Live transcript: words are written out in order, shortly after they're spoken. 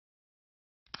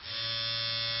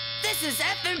This is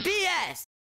FNPS.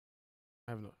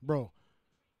 Bro,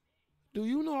 do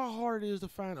you know how hard it is to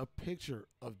find a picture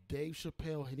of Dave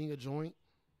Chappelle hitting a joint?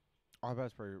 Oh, I bet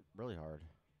it's really hard.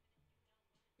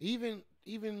 Even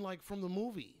like from the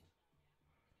movie.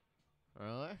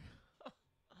 Really?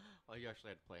 Oh, you actually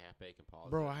had to play half bake and pause.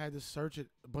 Bro, I had to search it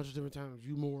a bunch of different times.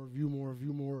 View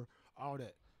more, all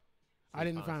that. I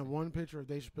didn't find one picture of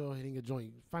Dave Chappelle hitting a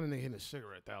joint. Find a nigga hitting a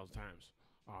cigarette 1,000 times,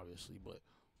 obviously, but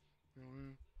you know what I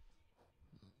mean?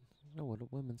 I know what a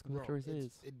women's culture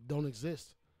is. It don't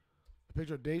exist. A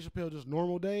picture of Dave Chappelle, just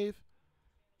normal Dave,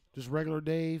 just regular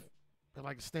Dave, at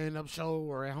like a stand-up show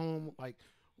or at home, like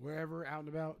wherever, out and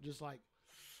about, just like,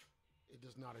 it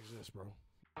does not exist, bro.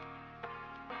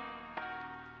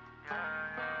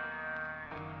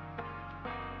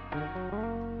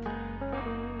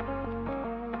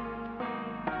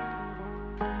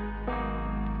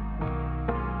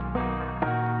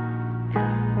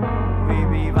 We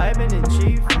be vibing and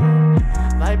chiefin',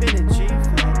 vibing and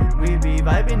chiefin'. We be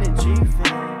vibing and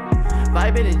chiefin',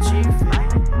 vibing and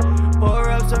chiefin'. Pour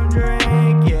up some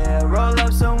drink, yeah, roll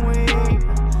up some weed.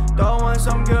 Throw on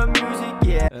some good music,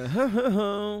 yeah.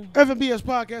 FNPS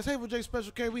podcast. Hey, for J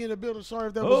Special K, we in the building. Sorry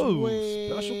if that was way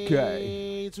Special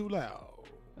K. too loud.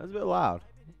 That's a bit loud,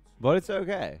 but it's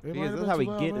okay It might because have that's been how we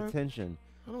too loud, get man. attention.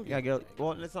 I don't You gotta get get,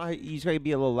 well, it's not. You just gotta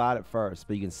be a little loud at first,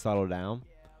 but you can settle down.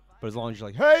 But as long as you're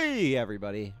like, "Hey,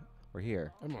 everybody, we're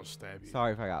here." I'm gonna stab you.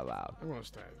 Sorry if I got loud. I'm gonna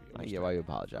stab you. I get why you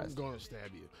apologize. I'm gonna stab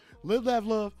you. Live, laugh,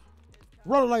 love.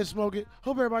 Roll a light, smoke it.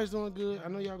 Hope everybody's doing good. I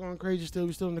know y'all going crazy still.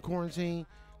 We still in the quarantine.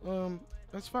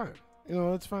 That's fine. You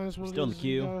know, that's fine. That's what Still in it the is.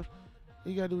 queue.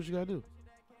 You gotta do what you gotta do.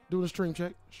 Doing a stream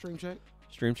check. Stream check.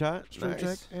 Stream chat. Stream Nice.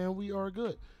 check. And we are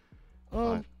good.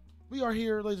 Fine. We are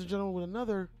here, ladies and gentlemen, with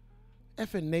another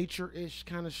effing nature-ish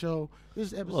kind of show. This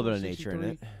is A episode little bit of nature in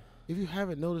 63. it. If you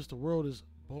haven't noticed, the world is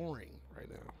boring right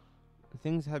now.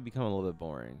 Things have become a little bit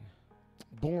boring.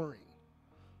 Boring.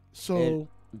 So,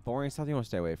 Boring stuff you want to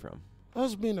stay away from.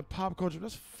 us being a pop culture,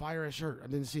 that's a fire-ass shirt. I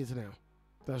didn't see it till now.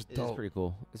 That's It's dope. pretty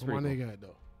cool. It's Where pretty my cool. nigga at,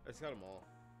 though? It's got them all.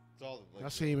 It's all I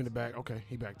see him in the back. Okay,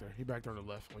 he back there. He back there on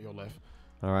the left, on your left.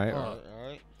 All right. Uh,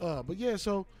 all right. But yeah,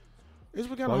 so it's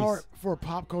been kind of Boys. hard for a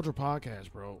pop culture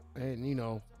podcast, bro. And, you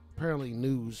know, apparently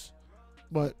news,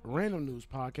 but random news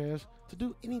podcast to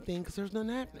do anything because there's nothing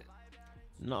happening.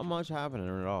 Not much happening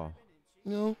at all.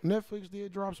 You know, Netflix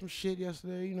did drop some shit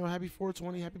yesterday. You know, happy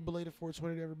 420, happy belated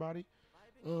 420 to everybody.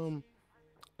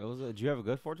 It was. Did you have a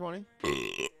good 420?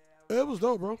 It was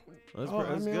dope, bro. It was,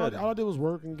 I mean, good. all I did was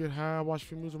work and get high, watch a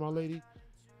few movies with my lady.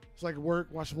 It's like work,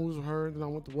 watch movies with her, and then I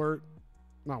went to work.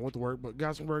 Not went to work, but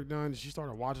got some work done. And she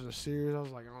started watching a series. I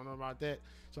was like, I don't know about that.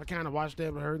 So I kind of watched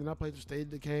that with her. Then I played some State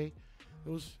of Decay. It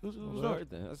was dope. Alright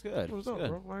then. That's good. It was That's dope,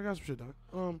 good. bro. I got some shit done.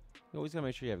 You always gotta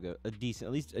make sure you have at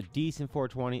least a decent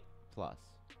 420 plus.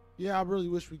 Yeah, I really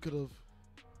wish we could have.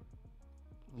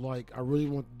 Like, I really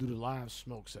want to do the live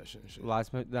smoke session. And shit. Live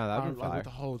smoke. No, that'd been like fire. with the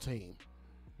whole team.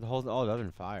 That'd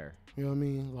been fire. You know what I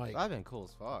mean? Like, That'd been cool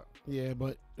as fuck. yeah,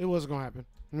 but it wasn't gonna happen.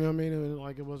 You know what I mean?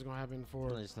 It wasn't gonna happen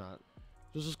for It's not.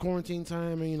 just this quarantine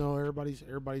time, and you know everybody's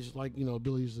like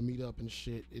abilities to meet up and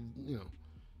shit.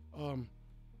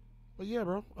 But yeah,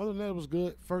 bro. Other than that, it was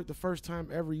good. The first time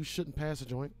ever you shouldn't pass a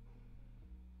joint.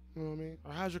 You know what I mean?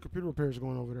 How's your computer repairs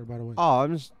going over there, by the way? Oh,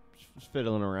 I'm just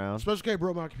fiddling around. Special K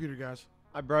broke my computer, guys.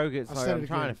 I broke it, I so said I'm it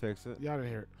trying again. to fix it. Y'all didn't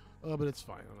hear it. But it's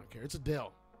fine. I don't care. It's a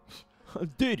Dell.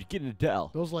 Dude, getting a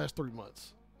Dell. Those last 3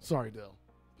 months. Sorry, Dell.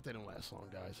 But they don't last long,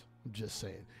 guys. I'm just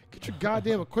saying. Get your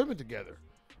goddamn equipment together.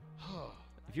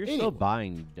 If you're Anyway. still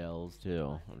buying Dells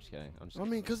too, I'm just kidding. I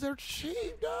mean, because they're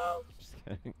cheap, dog. just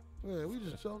kidding. Yeah, we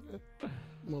just joking.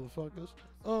 Motherfuckers.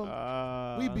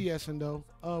 We We BSing, though,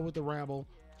 with the Rabble.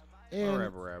 And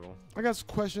Rabble. I got some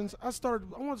questions. I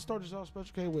want to start this off,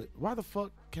 Special K, with why the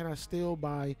fuck can I still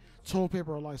buy toilet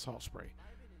paper or Lysol spray?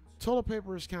 Toilet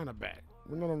paper is kind of back.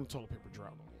 We're not on the toilet paper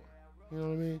drought no more. You know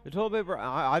what I mean? The toilet paper,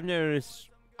 I've noticed.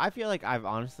 I feel like I've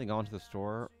honestly gone to the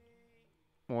store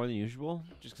more than usual,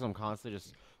 just because I'm constantly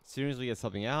just. As soon as we get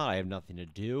something out, I have nothing to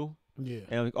do, Yeah.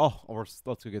 and I'm like, oh, let's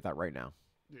go get that right now.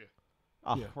 Yeah.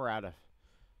 Oh, Yeah. we're out of.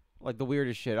 Like the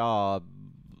weirdest shit.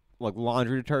 Like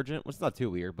laundry detergent. Well, it's not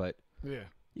too weird, but Yeah.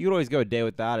 you could always go a day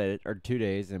without it or 2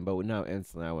 days, but no,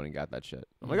 instantly I went and got that shit.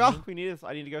 I'm like, oh, we need this.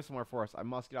 I need to go somewhere for us. I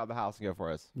must get out of the house and go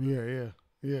for us. Yeah.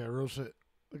 Real shit.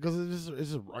 Because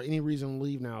any reason to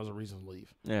leave now is a reason to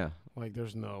leave. Yeah. Like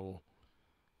there's no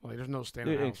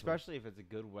standing Dude, house. especially if it's a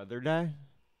good weather day.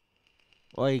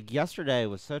 Like yesterday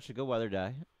was such a good weather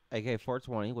day. aka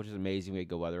 420, which is amazing. We had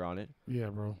good weather on it. Yeah,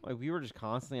 bro. Like we were just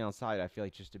constantly outside. I feel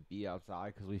like just to be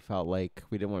outside because we felt like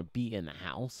we didn't want to be in the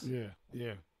house. Yeah.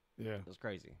 It was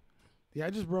crazy. Yeah, I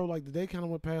just, bro, like, the day kind of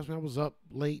went past me. I was up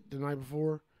late the night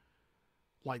before,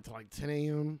 like, to, like, 10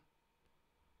 a.m.,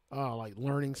 like,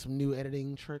 learning some new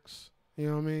editing tricks. You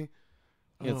know what I mean?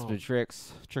 Get some new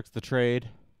tricks the trade.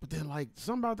 But then, like,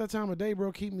 something about that time of day,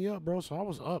 bro, keep me up, bro. So I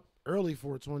was up early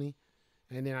 420,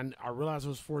 and then I realized it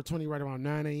was 420 right around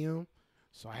 9 a.m.,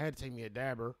 so I had to take me a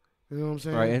dabber. You know what I'm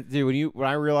saying? Right, and dude, when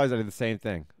I realized I did the same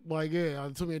thing. Like, yeah,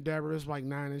 it took me a dabber. It's like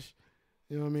 9-ish.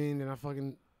 You know what I mean? Then I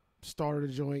fucking started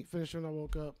a joint, finished when I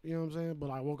woke up. You know what I'm saying?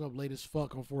 But I woke up late as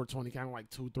fuck on 420, kind of like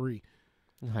 2, 3.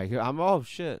 Like, oh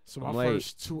shit. So I'm my late.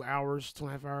 first 2 hours,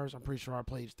 2.5 hours, I'm pretty sure I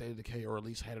played State of Decay, or at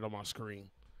least had it on my screen.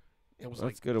 It was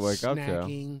That's like good to wake up to.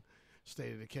 snacking,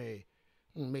 State of Decay.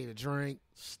 Made a drink,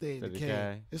 State of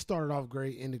Decay. It started off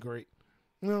great, ended great.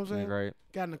 You know what I'm saying? Great.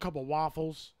 Got in a couple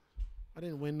waffles. I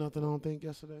didn't win nothing, I don't think,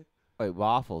 yesterday. Wait,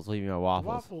 waffles? What do you mean by waffles?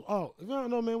 Waffles. Oh, if you don't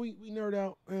know, man, we nerd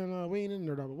out, and we ain't in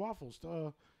nerd out, but waffles.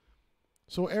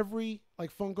 So every,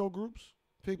 like, Funko groups,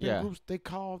 Pigpen groups, they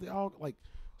all, like,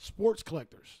 sports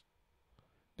collectors.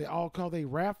 They all call they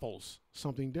raffles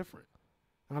something different.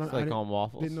 So they call them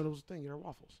waffles? Didn't know there was a thing. They're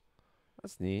waffles.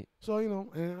 That's neat. So, you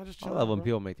know, and I just I chill love out, when bro.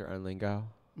 people make their own lingo.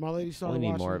 My lady started We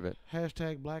need watching more of it.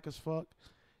 #BlackAsFuck,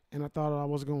 and I thought I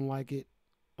wasn't going to like it.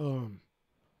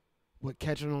 But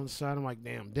catching it on the side, I'm like,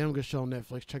 damn good show on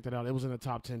Netflix. Check that out. It was in the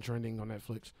top 10 trending on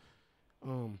Netflix.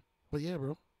 But yeah,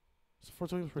 bro. So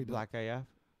 420 was pretty dope. Black AF?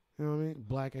 You know what I mean?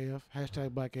 Black AF.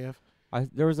 #BlackAF.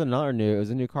 There was another it was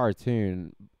a new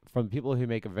cartoon from people who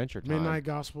make Adventure Time. Midnight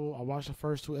Gospel. I watched the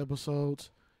first 2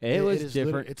 episodes. It was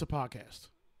different. It's a podcast.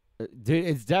 Dude,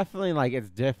 it's definitely like it's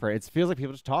different. It feels like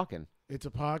people just talking. It's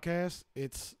a podcast.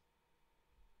 It's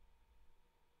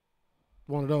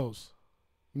one of those.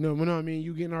 You know what I mean?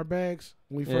 You get in our bags.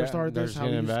 When we first started this, how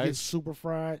we used to get super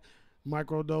fried,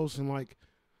 microdose, and like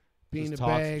be in the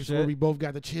bags where we both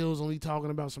got the chills and we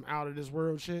talking about some out of this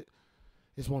world shit.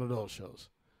 It's one of those shows.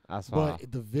 That's fine.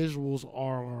 But the visuals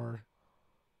are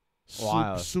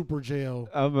wild. Super jail.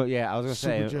 But yeah, I was gonna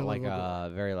say like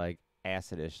level. very like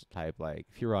acidish type. Like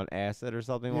if you were on acid or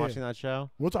something watching that show.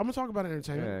 I'm gonna talk about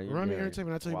entertainment. Yeah, Run me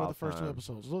entertainment. I'll tell you about the first 2 time.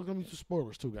 episodes. Look, let me do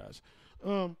spoilers too, guys.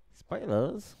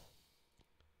 Spoilers.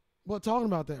 But talking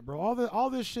about that, bro, all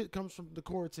this shit comes from the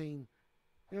quarantine.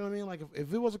 You know what I mean? Like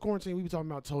if it was a quarantine, we'd be talking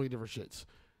about totally different shits.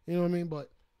 You know what I mean?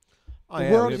 But the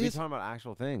world is talking about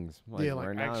actual things. Like, yeah,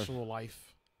 like actual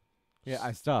life.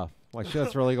 Yeah, stuff like shit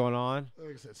that's really going on.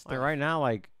 Like I said, stuff. Like right now,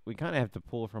 like we kind of have to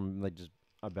pull from like just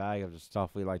a bag of just stuff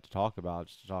we like to talk about,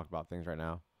 just to talk about things right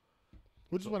now.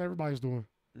 Which is what everybody's doing.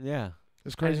 Yeah.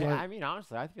 It's crazy. I mean,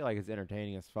 honestly, I feel like it's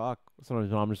entertaining as fuck.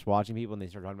 Sometimes when I'm just watching people and they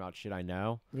start talking about shit I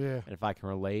know, yeah, and if I can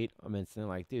relate, I'm instantly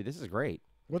like, dude, this is great.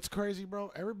 What's crazy,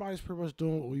 bro? Everybody's pretty much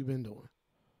doing what we've been doing.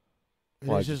 And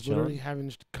What, it's just chilling? literally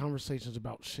having conversations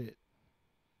about shit.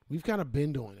 We've kind of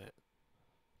been doing that.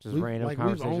 Just random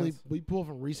conversations. We pull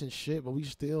from recent shit, but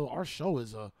our show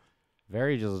is a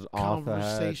very just off the head.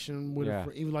 conversation with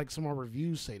even like some of our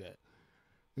reviews say that.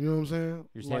 You know what I'm saying?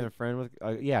 You're saying a friend with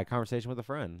a conversation with a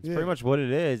friend. It's Yeah. pretty much what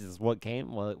it is. Is what it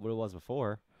was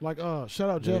before. Like shout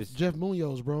out Jeff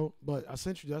Munoz, bro. But I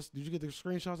sent you. Did you get the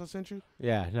screenshots I sent you?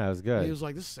 Yeah, no, it was good. And he was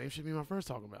like, "This is the same shit me and my friends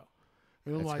talking about."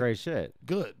 And I'm It's like, great shit.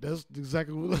 Good. That's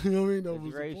exactly what you know what I mean. That It's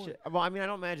was great the point. shit. Well, I mean, I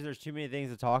don't imagine there's too many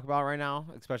things to talk about right now,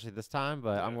 especially this time.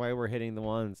 But I'm glad we're hitting the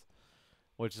ones,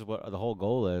 which is what the whole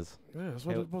goal is. Yeah, that's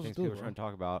what they're supposed to do. People trying to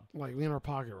talk about. Like we in our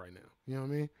pocket right now. You know what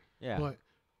I mean? Yeah. But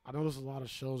I notice a lot of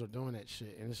shows are doing that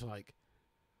shit, and it's like,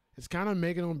 it's kind of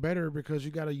making them better because you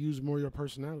got to use more of your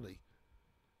personality.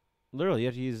 Literally, you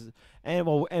have to use and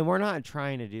we're not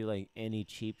trying to do like any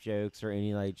cheap jokes or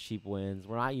any like cheap wins.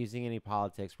 We're not using any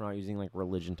politics. We're not using like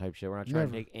religion type shit. We're not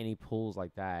trying to take any pulls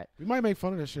like that. We might make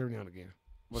fun of that shit every now and again,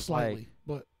 slightly,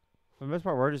 but for the most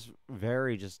part,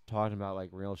 we're just talking about like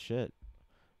real shit,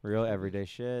 real everyday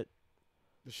shit.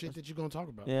 The shit that you're gonna talk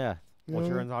about. Yeah, You what know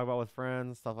you're what I gonna talk about with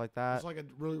friends, stuff like that. It's like a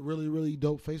really, really, really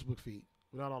dope Facebook feed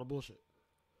without all the bullshit.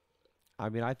 I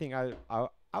mean, I think I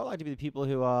would like to be the people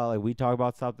who like we talk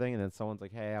about something and then someone's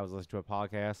like, hey, I was listening to a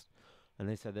podcast and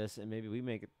they said this, and maybe we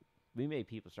make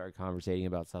people start conversating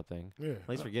about something. Yeah. At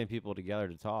least we're getting people together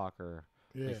to talk or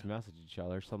at least message each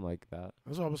other, something like that.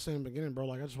 That's what I was saying in the beginning, bro.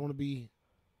 Like I just want to be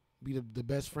the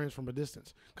best friends from a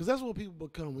distance, because that's what people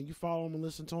become when you follow them and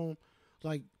listen to them.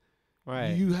 Like, right,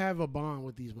 you have a bond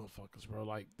with these motherfuckers, bro.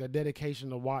 Like that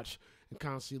dedication to watch and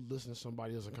constantly listen to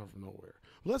somebody doesn't come from nowhere.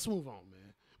 But let's move on,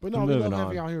 man. But no, we love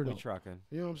having y'all here, though. We trucking.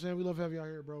 You know what I'm saying? We love having y'all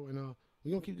here, bro. And we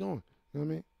gonna keep going. You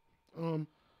know what I mean?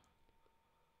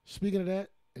 Speaking of that,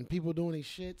 and people doing these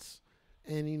shits,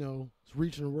 and it's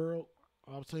reaching the world.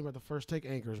 I was telling you about the First Take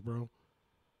anchors, bro.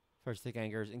 First Take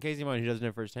anchors. In case anyone who doesn't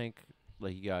know First Take,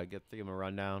 like you gotta give them a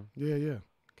rundown Yeah, yeah. in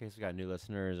case we got new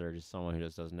listeners or just someone who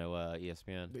just doesn't know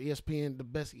ESPN. The ESPN, the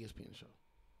best ESPN show.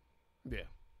 Yeah.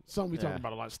 Something we Yeah. talk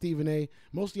about a lot. Stephen A.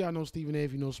 Most of y'all know Stephen A.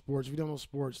 if you know sports. If you don't know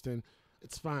sports, then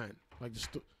it's fine. Like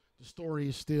the story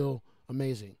is still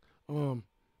amazing.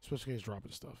 Especially when he's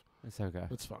dropping stuff. It's okay.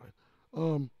 It's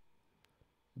fine.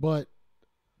 But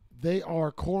they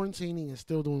are quarantining and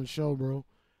still doing the show, bro.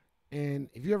 And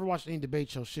if you ever watch any debate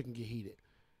show, shit can get heated.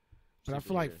 But I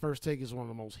feel like First Take is one of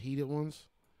the most heated ones.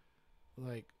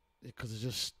 Like, because it's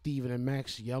just Steven and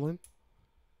Max yelling.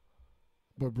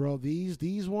 But bro,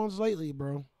 these ones lately,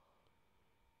 bro.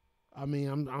 I mean,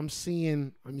 I'm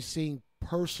seeing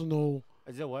personal.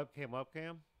 Is it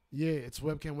webcam? Yeah, it's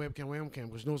webcam.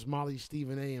 Because you know it's Molly,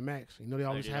 Stephen A, and Max. You know they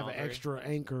always did have all an three? extra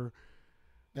anchor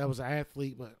that was an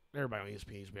athlete, but everybody on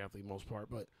ESPN used to be an athlete most part.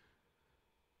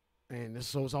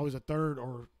 So it's always a third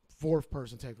or fourth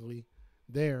person technically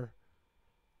there,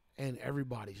 and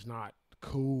everybody's not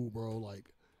cool, bro. Like,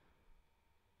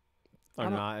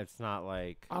 It's not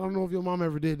like. I don't know if your mom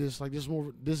ever did this. Like, this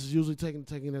is usually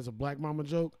taken as a black mama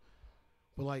joke,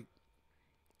 but like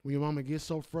when your mama gets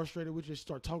so frustrated with you, she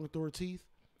start talking through her teeth.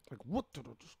 Like, what the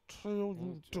hell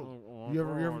you do? You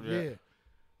ever, yeah.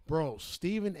 Bro,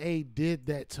 Stephen A did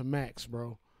that to Max,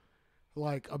 bro.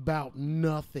 Like, about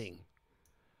nothing.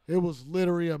 It was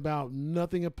literally about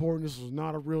nothing important. This was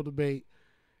not a real debate.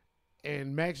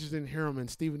 And Max just didn't hear him, and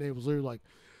Stephen A was literally like,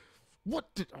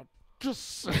 what did I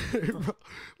just say, bro?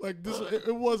 Like, this,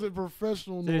 it wasn't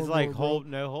professional. It's like bro.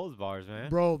 no holds bars, man.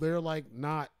 Bro, they're like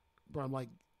not, bro. I'm like,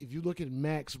 if you look at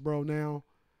Max, bro, now,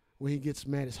 when he gets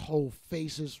mad, his whole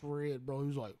face is red, bro.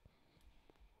 He's like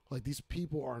these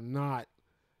people are not.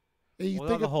 And you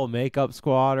think the whole makeup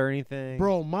squad or anything,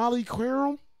 bro? Molly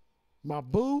Querom, my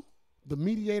boo, the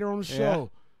mediator on the show.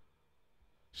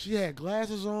 She had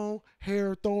glasses on,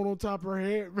 hair thrown on top of her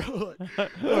head, bro.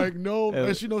 Like no,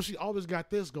 and she knows she always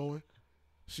got this going.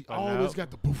 She always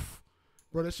got the poof,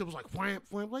 bro. That shit was like wham,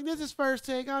 wham. Like, this is First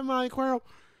Take. I'm Molly Querom,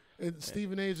 and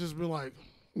Stephen A just been like,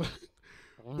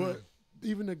 but.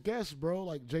 Even the guests, bro,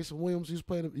 like Jason Williams, he was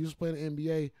playing the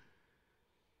NBA.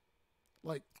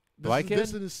 Like,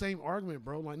 this is the same argument,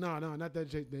 bro. Like, no, not that not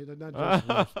Jason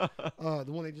Williams.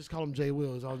 The one they just call him Jay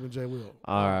Will. He's always been Jay Will.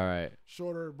 All right.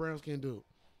 Shorter, brown skin dude.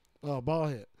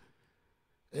 Bald head.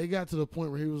 It got to the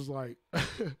point where he was like,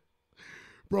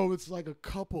 bro, it's like a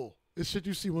couple. It's shit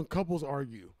you see when couples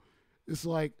argue. It's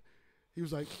like, he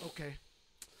was like, okay.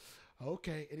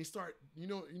 And he started, you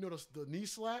know the knee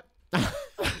slap?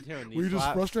 Were you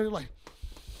just frustrated? Like,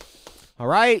 all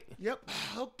right. Yep.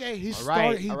 Okay. He all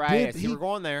started. Right. We're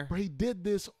going there. But he did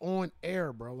this on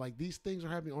air, bro. Like, these things are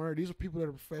happening on air. These are people that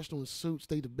are professional in suits.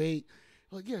 They debate.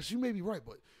 Like, yes, you may be right,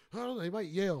 but I don't know. They might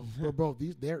yell, bro.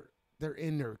 They're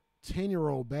in their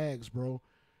 10-year-old bags, bro,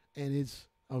 and it's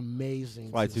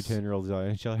amazing. Why 2 10-year-olds yelling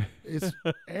at each other? It's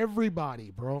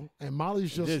everybody, bro. And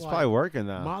Molly's just it's like, probably working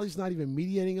now. Molly's not even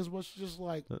mediating as much. Just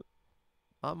like,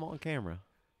 I'm on camera.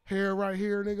 Hair right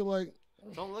here, nigga. Like,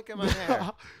 don't look at my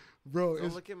hair, bro.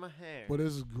 Don't look at my hair. But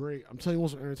this is great. I'm telling you,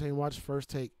 what's entertaining. Watch First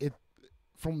Take. It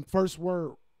from first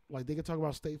word. Like, they can talk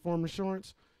about State Farm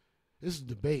Insurance. This is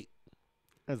debate.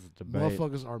 That's a debate.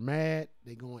 Motherfuckers are mad.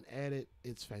 They going at it.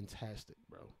 It's fantastic,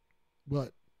 bro.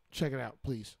 But check it out,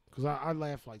 please, because I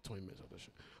laughed for like 20 minutes at this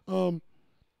shit.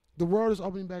 The world is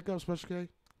opening back up, Special K.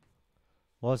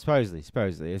 Well,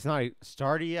 supposedly. It's not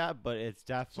started yet, but it's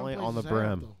definitely on the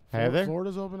brim. Have they?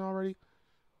 Florida's open already.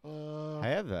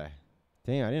 Have they?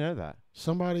 Dang, I didn't know that.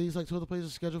 Somebody's like 2 other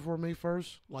places scheduled for May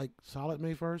 1st, like solid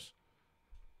May 1st.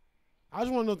 I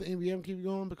just want to know if the NBA can keep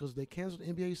going because they canceled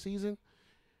the NBA season.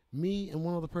 Me and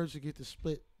one other person get to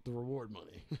split the reward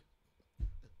money.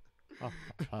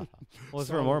 Well, it's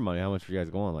for more money. How much are you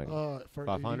guys going? Like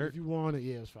 500? If you want it,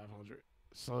 yeah, it's 500.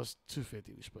 So it's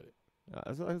 250. We split it.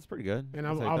 That's pretty good. And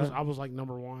I was like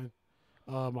number 1.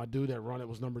 My dude that run it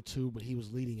was number 2, but he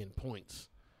was leading in points.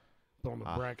 But on the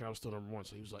bracket, I was still number 1.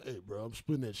 So he was like, "Hey, bro, I'm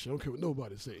splitting that shit. I don't care what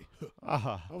nobody say."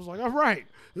 I was like, "All right,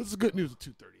 this is good news at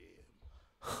 2:30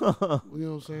 a.m." You know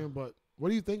what I'm saying? But what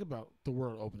do you think about the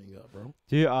world opening up, bro?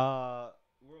 Dude, we're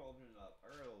opening up.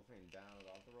 Our little thing down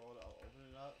off the road,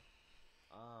 opening up.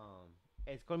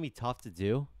 It's gonna be tough to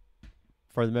do.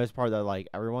 For the most part, that like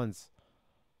everyone's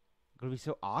gonna be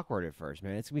so awkward at first,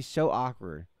 man. It's gonna be so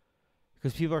awkward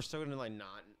because people are still gonna like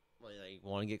not like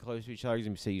want to get close to each other. You're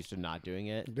gonna be so used to not doing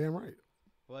it. Damn right.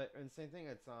 But and same thing.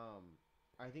 It's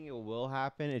I think it will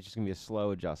happen. It's just gonna be a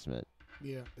slow adjustment.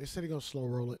 Yeah, they said they're gonna slow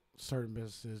roll it. Certain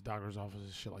businesses, doctors'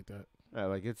 offices, shit like that. Yeah,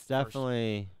 like it's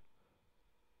definitely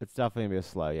gonna be a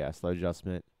slow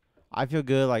adjustment. I feel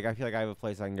good. Like I feel like I have a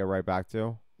place I can go right back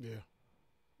to. Yeah.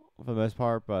 For the most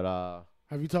part, but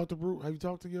Have you talked to Have you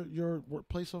talked to your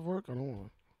place of work? I don't know.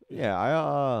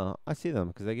 Yeah, I see them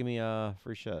because they give me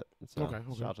free shit. So Okay.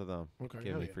 shout out to them. Okay,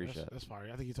 Give hell me yeah, free that's, shit. That's fire.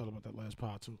 I think you talked about that last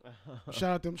pod too.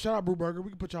 Shout out them. Shout out Brew Burger. We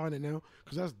can put y'all in it now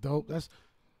because that's dope. That's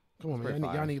come on, It's man. pretty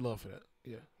Y'all fire. need love for that.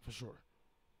 Yeah, for sure.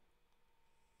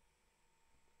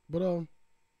 But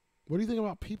what do you think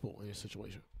about people in this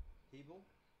situation? People?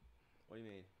 What do you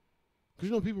mean? Because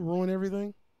you know people ruin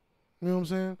everything. You know what I'm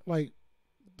saying? Like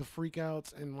the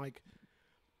freakouts and like.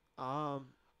 All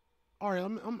right, I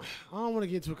don't want to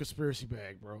get into a conspiracy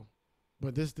bag, bro.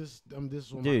 But this is where my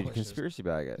Dude, question conspiracy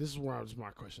bag it. This is where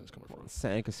my question is coming from.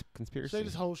 Saying conspiracy. Say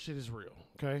this whole shit is real,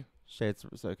 okay? Say it's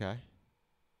okay.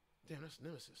 Damn, that's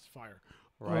Nemesis. Fire.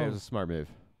 Right, it was a smart move.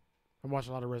 I watched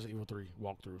a lot of Resident Evil 3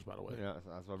 walkthroughs, by the way. Yeah,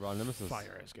 that's what I brought Nemesis.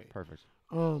 Fire ass game. Perfect.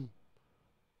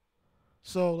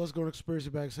 So let's go to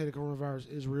conspiracy bag. Say the coronavirus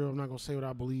is real. I'm not gonna say what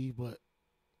I believe, but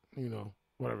you know,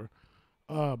 whatever.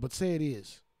 But say it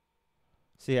is.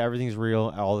 See, everything's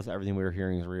real. Everything we were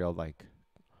hearing is real. Like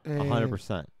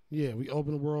 100%. Yeah, we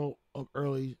open the world up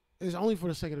early. It's only for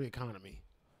the sake of the economy.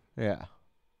 Yeah.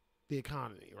 The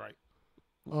economy, right?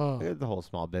 The whole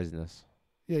small business.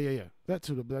 Yeah. That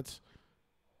too. But that's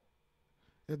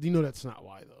you know that's not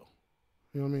why though.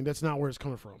 You know what I mean? That's not where it's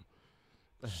coming from.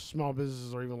 Small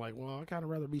businesses are even like, well, I kind of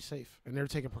rather be safe, and they're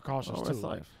taking precautions too.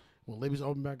 Like, when labels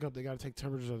open back up, they got to take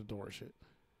temperatures at the door and shit.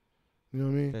 You know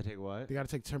what I mean? They take what? They got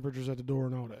to take temperatures at the door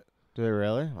and all that. Do they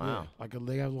really? Wow. Yeah. Like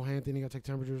they have a little hand thing. They got to take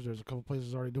temperatures. There's a couple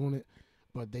places already doing it,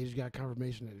 but they just got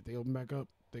confirmation that if they open back up,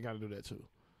 they got to do that too.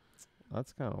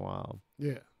 That's kind of wild.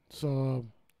 Yeah. So,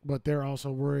 but they're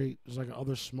also worried. There's like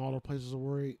other smaller places are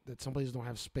worried that some places don't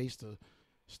have space to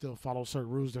still follow certain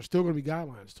rules. There's still going to be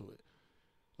guidelines to it.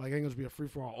 Like, ain't going to be a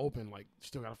free-for-all open. Like, you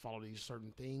still got to follow these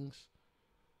certain things.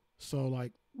 So,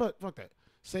 like, but fuck that.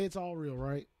 Say it's all real,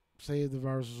 right? Say the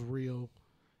virus is real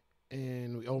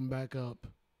and we open back up.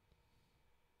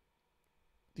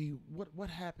 What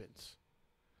happens?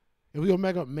 If we open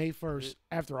back up May 1st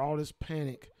after all this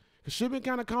panic, because shit been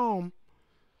kind of calm.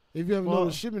 If you ever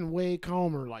noticed, shit been way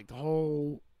calmer. Like, the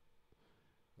whole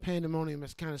pandemonium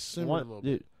has kind of simmered a little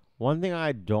bit. One thing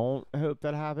I don't hope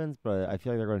that happens, but I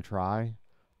feel like they're going to try.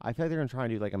 I feel like they're going to try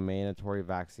and do like a mandatory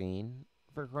vaccine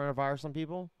for coronavirus on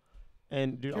people.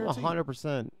 And dude, I'm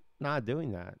 100% not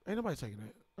doing that. Ain't nobody taking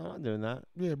that. I'm not doing that.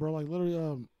 Yeah, bro. Like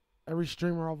literally, every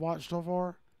streamer I've watched so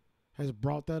far has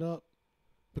brought that up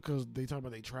because they talk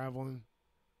about they traveling.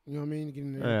 You know what I mean?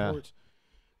 Getting to the airports,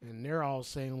 and they're all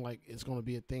saying like it's going to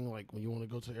be a thing. Like when you want to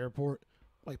go to the airport,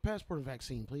 like passport and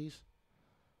vaccine, please.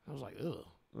 I was like, ugh.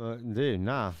 Dude,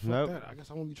 nah, nope. That. I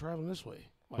guess I won't be traveling this way.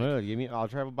 Like, I'll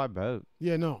travel by boat.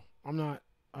 Yeah, no, I'm not.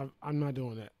 I'm not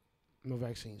doing that. No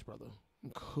vaccines, brother.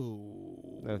 I'm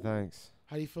cool. No thanks.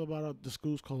 How do you feel about the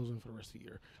schools closing for the rest of the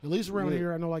year? At least around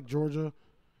here, I know like Georgia,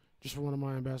 just for one of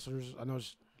my ambassadors, I know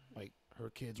it's like her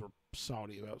kids were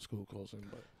salty about school closing.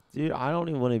 But dude, I don't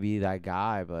even want to be that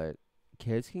guy, but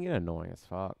kids can get annoying as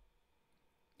fuck.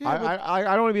 Yeah,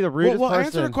 I don't want to be the rudest person.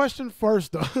 Answer the question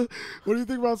first, though. What do you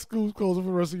think about schools closing for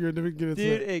the rest of the year? And then we can get into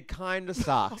dude, it kind of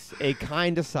sucks. It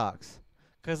kind of sucks.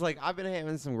 Because, like, I've been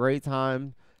having some great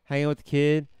time hanging with the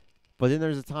kid, but then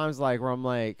there's times, like, where I'm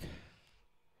like,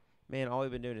 man, all we've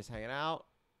been doing is hanging out,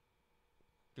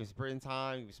 give some breathing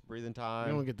time,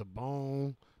 You don't get the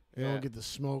bone. You don't get the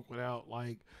smoke without,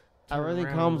 like, everything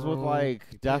comes with, like,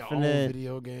 definite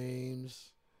video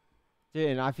games. Dude,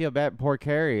 and I feel bad. Poor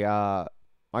Carrie.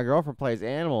 My girlfriend plays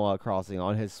Animal Crossing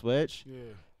on his Switch. Yeah.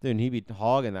 Dude, he be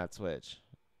hogging that Switch.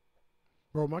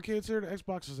 Bro, my kids here, the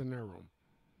Xbox is in their room.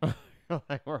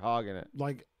 Like, we're hogging it.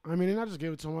 Like, I mean, and I just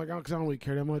give it to them, like, because I don't really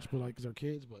care that much, but, like, because they're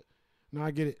kids, but, no,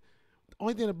 I get it. The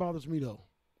only thing that bothers me, though,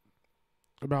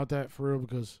 about that, for real,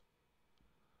 because,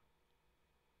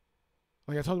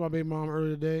 like, I talked to my baby mom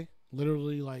earlier today,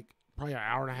 literally, like, probably an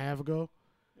hour and a half ago.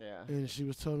 Yeah. And she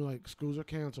was telling me, like, schools are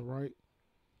canceled, right?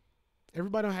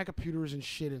 Everybody don't have computers and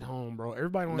shit at home, bro.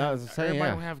 Everybody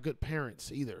don't have good parents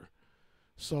either.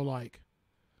 So, like,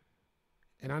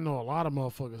 and I know a lot of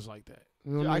motherfuckers like that.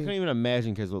 You know Dude, what I mean? couldn't even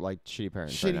imagine kids with, like, shitty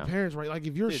parents. Shitty parents, right? Like,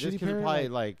 if you're a shitty parent, probably,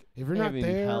 like, if you're not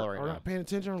there or not paying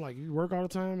attention, or, like, you work all the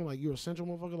time and, like, you're a central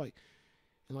motherfucker, like,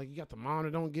 and, like, you got the mom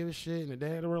that don't give a shit and the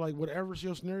dad or, like, whatever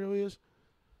your scenario is.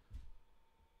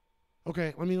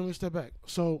 Okay, let me step back.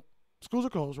 So, schools are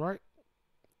closed, right?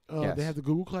 Yes. They have the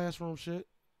Google Classroom shit.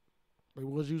 They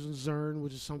was using Zern,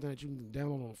 which is something that you can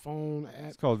download on a phone app.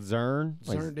 It's called Zern.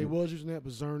 Zern, they was using that,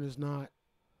 but Zern is not.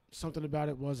 Something about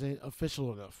it wasn't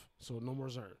official enough, so no more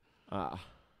Zern.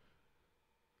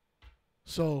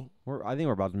 So I think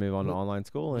we're about to move on to online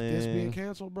schooling. With this being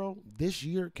canceled, bro, this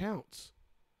year counts.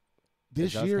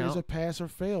 This year is a pass or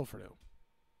fail for them.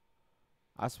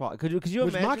 I swap. Could you Which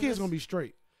imagine my kid's this? gonna be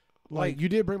straight. Like you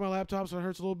did break my laptop, so it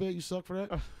hurts a little bit. You suck for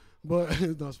that. But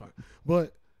no, it's fine.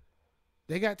 But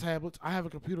they got tablets. I have a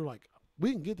computer. Like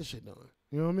we can get the shit done.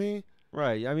 You know what I mean?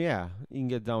 Right. I mean, yeah, you can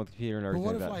get done with the computer and But everything.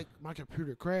 what if that. like my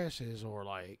computer crashes, or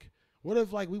like what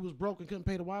if like we was broke and couldn't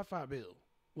pay the Wi-Fi bill?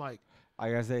 Like I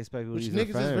guess they expect people to which use their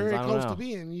niggas phones. is very I don't close know. to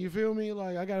being. You feel me?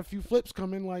 Like I got a few flips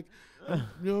coming. Like you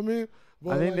know what I mean? But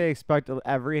I think like, they expect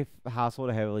every household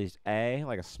to have at least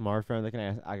like a smartphone that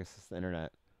can access the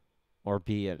internet, or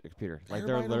B, a computer. Like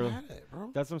they're everybody don't literally. have that, bro.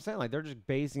 That's what I'm saying. Like they're just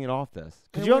basing it off this.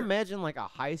 Could And you we're- imagine like a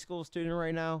high school student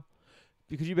right now?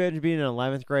 Could you imagine being in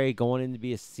 11th grade, going in to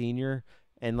be a senior,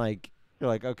 and like you're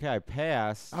like, okay, I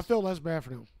passed. I feel less bad for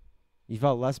them. You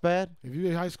felt less bad? If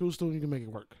you're a high school student, you can make it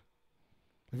work.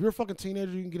 If you're a fucking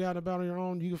teenager, you can get out and about on your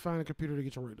own. You can find a computer to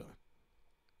get your work done.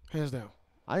 Hands down.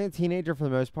 I think a teenager for the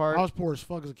most part. I was poor as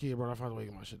fuck as a kid, bro. I found a way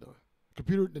to get my shit done.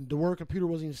 Computer, the word computer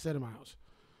wasn't even set in my house.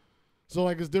 So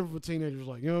like it's different for teenagers.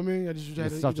 Like you know what I mean? I just had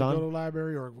to stuff either go done? to the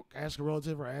library or ask a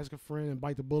relative or ask a friend and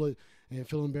bite the bullet and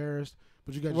feel embarrassed.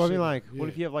 But you got. Well, I your mean, shit like, done. what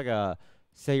if you have like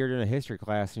say you're doing a history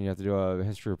class and you have to do a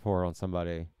history report on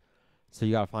somebody. So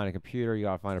you gotta find a computer, you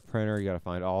gotta find a printer, you gotta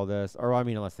find all this. Or I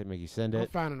mean, unless they make you send I'm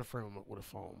it. finding a friend with a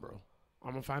phone, bro.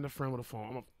 I'm gonna find a friend with a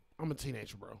phone. I'm a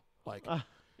teenager, bro. Like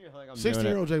You're like, I'm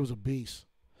 16-year-old Jay was a beast.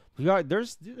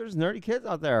 there's nerdy kids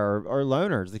out there or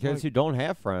loners, the kids Like- who don't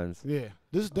have friends. Yeah,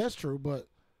 that's true, but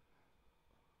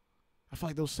I feel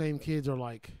like those same kids are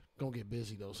like gonna get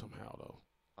busy though somehow though.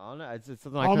 I don't know. It's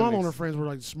something I All my couldn't loner friends were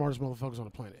like the smartest motherfuckers on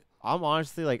the planet. I'm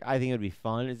honestly like, I think it would be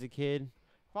fun as a kid.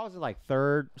 If I was in like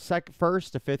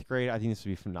first to fifth grade, I think this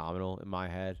would be phenomenal in my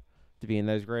head to be in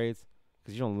those grades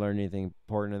because you don't learn anything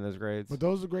important in those grades. But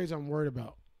those are the grades I'm worried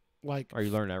about. Like Or you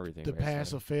learn everything. the basically.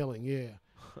 pass or failing, yeah,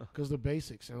 because the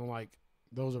basics and like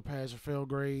those are pass or fail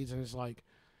grades, and it's like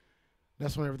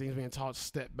that's when everything's being taught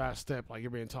step by step. Like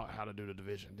you're being taught how to do the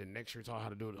division, then next year you're taught how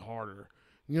to do it harder.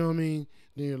 You know what I mean?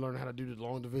 Then you learn how to do the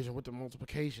long division with the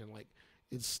multiplication. Like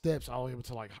it's steps all the way up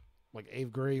to like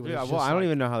 8th grade. when Yeah, it's well, just I don't like,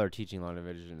 even know how they're teaching long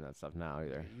division and that stuff now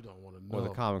either. You don't want to know. Or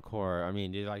the Common Core. I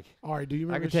mean, dude, like, All right, do you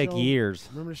I remember could the take show? years.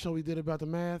 Remember the show we did about the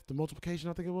math, the multiplication?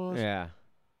 I think it was. Yeah.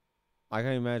 I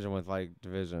can't imagine with, like,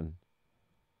 division.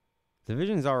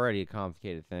 Division's already a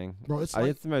complicated thing. Bro, it's like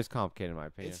it's the most complicated in my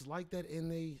opinion. it's like that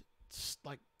in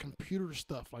like computer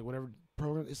stuff, like whatever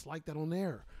program. It's like that on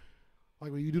there.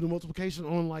 Like when you do the multiplication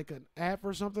on like an app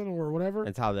or something or whatever.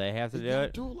 It's how they have to you do gotta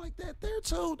it. do it like that there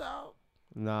too, dog.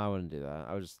 No, I wouldn't do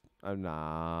that.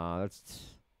 Nah, that's.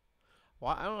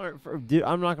 Well, I don't know, dude.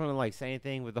 I'm not gonna like say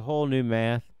anything with the whole new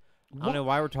math. I don't know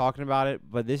why we're talking about it,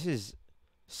 but this is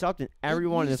something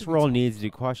everyone in needs this to be world talked needs to be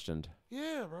questioned.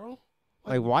 Yeah, bro.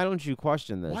 Like, why don't you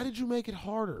question this? Why did you make it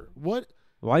harder?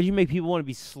 Why do you make people want to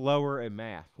be slower at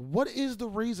math? What is the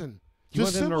reason? You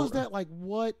Just want them simple to- as that. Like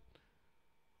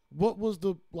what was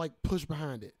the like push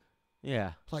behind it?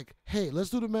 Yeah. Like, hey,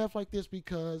 let's do the math like this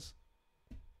because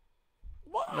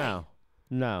why?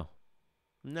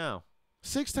 No.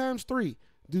 6 times 3.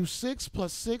 Do 6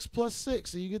 plus 6 plus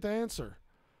 6, and you get the answer.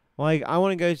 Like, I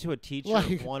want to go to a teacher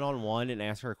Like- one-on-one and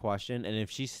ask her a question, and if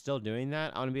she's still doing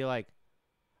that, I want to be like,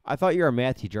 I thought you were a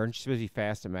math teacher. Aren't you supposed to be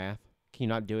fast at math? Can you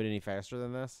not do it any faster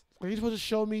than this? Are you supposed to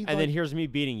show me? And then here's me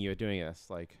beating you at doing this.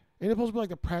 Like, ain't it supposed to be like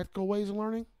the practical ways of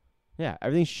learning? yeah,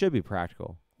 everything should be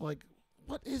practical. Like,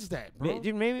 what is that, bro?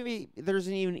 Dude, maybe there's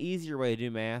an even easier way to do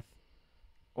math.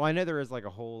 Well, I know there is like a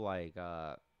whole like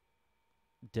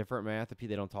different math that they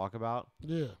don't talk about.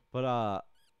 Yeah. But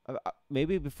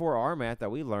maybe before our math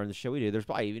that we learned, the shit we do, there's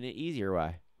probably even an easier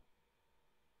way.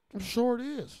 I'm sure it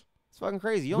is. It's fucking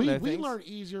crazy. You don't know We things. learned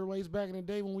easier ways back in the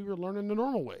day when we were learning the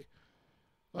normal way.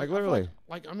 Like, I feel literally.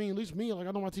 Like, I mean, at least me, like,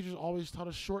 I know my teachers always taught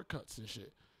us shortcuts and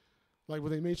shit. Like,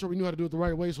 when they made sure we knew how to do it the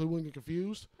right way so we wouldn't get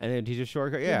confused. And then teach a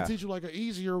shortcut. They Yeah. teach you, like, an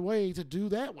easier way to do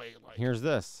that way. Like, Here's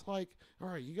this. like, all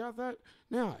right, you got that?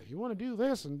 Now, if you want to do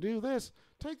this and do this,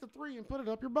 take the 3 and put it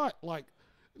up your butt. Like,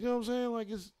 you know what I'm saying? Like,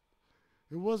 it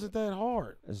wasn't that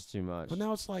hard. It's too much. But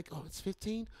now it's like, oh, it's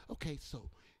 15? Okay, so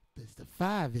the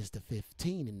 5 is the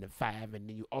 15 and the 5, and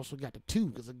then you also got the 2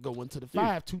 because it go into the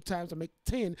 5 2 times to make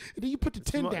 10, and then you put the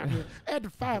 10 down here, add the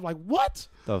 5. Like, what?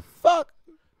 The fuck?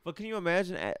 But can you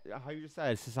imagine how you just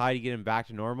said society getting back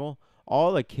to normal?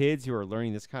 All the kids who are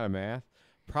learning this kind of math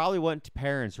probably went to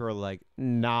parents who are like,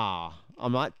 nah,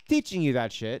 I'm not teaching you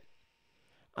that shit.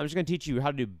 I'm just going to teach you how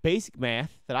to do basic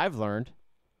math that I've learned.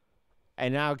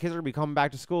 And now kids are going to be coming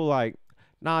back to school like,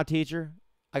 nah, teacher,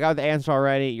 I got the answer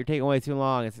already. You're taking way too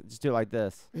long. Just do it like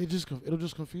this. It'll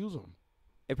just confuse them.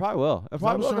 It probably will. It I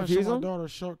probably was will trying to confuse show my them. daughter a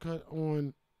shortcut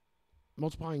on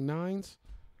multiplying 9s,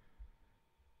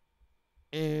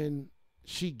 and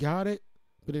she got it,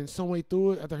 But then some way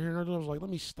through it, after hearing her, I was like, let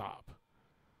me stop.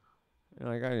 You're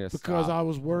like, I need to Because stop. I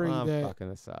was worried I'm that, fucking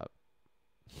this up.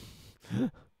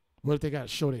 what if they got to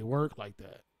show they work like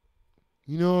that?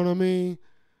 You know what I mean?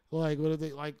 Like, what if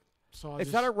they, like, so I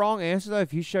It's just, not a wrong answer, though,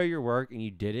 if you show your work and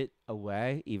you did it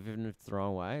away, even if it's the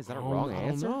wrong way. Is that a wrong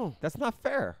answer? I don't know. That's not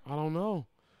fair. I don't know.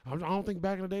 I don't think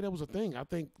back in the day that was a thing. I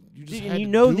think you just Dude, had and you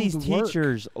to know do these the work.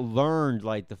 teachers learned,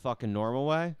 like, the fucking normal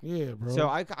way. Yeah, bro. So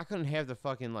I couldn't have the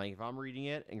fucking, like, if I'm reading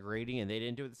it and grading and they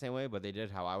didn't do it the same way, but they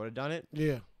did how I would have done it,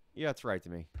 yeah, that's right to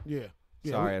me. yeah.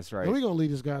 Sorry, that's right. And we're going to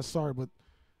leave this guy. Sorry, but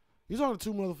these are the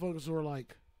two motherfuckers who are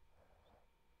like,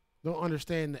 don't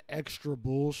understand the extra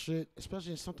bullshit,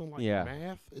 especially in something like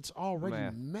math. It's already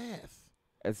math.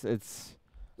 It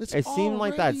seemed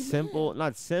like that already simple, math.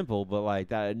 not simple, but like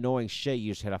that annoying shit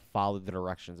you just had to follow the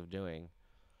directions of doing.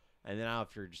 And then now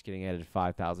if you're just getting added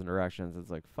 5,000 directions,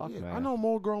 it's like, fuck, man. I know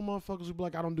more grown motherfuckers who be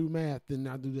like, I don't do math than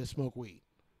I do that smoke weed.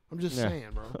 I'm just saying,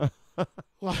 bro.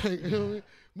 Like, you know what I mean?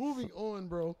 Moving on,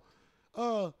 bro.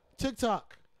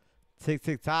 TikTok.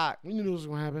 TikTok. We knew this was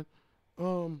going to happen.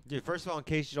 Dude, first of all, in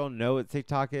case you don't know what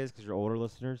TikTok is, because you're older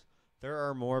listeners, there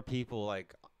are more people,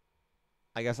 like,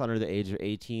 I guess under the age of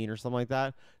 18 or something like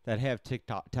that have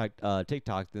TikTok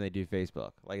than they do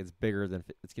Facebook. Like, it's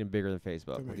getting bigger than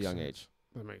Facebook at a young age.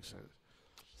 That makes sense.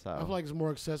 So I feel like it's more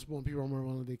accessible and people are more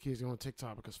willing to their kids go on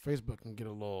TikTok because Facebook can get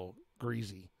a little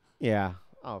greasy. yeah.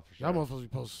 Oh, for sure. Y'all motherfuckers be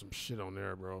posting some shit on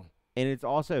there, bro. And it's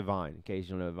also Vine. In case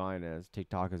you don't know what Vine is,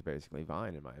 TikTok is basically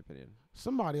Vine, in my opinion.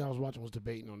 Somebody I was watching was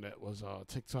debating on that. Was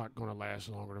TikTok going to last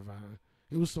longer than Vine?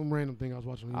 It was some random thing I was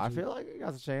watching on YouTube. I feel like it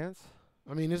got a chance.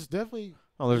 I mean, it's definitely.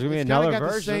 Oh, there's gonna be it's another kinda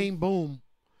got version. the same boom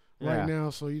right Yeah. now,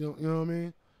 so you know what I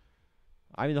mean?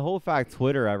 I mean, the whole fact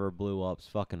Twitter ever blew up is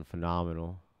fucking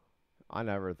phenomenal. I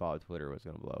never thought Twitter was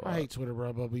gonna blow up. I hate Twitter,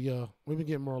 bro, but we've been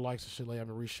getting more likes and shit lately. I've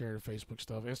been resharing Facebook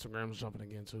stuff. Instagram's jumping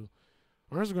again too.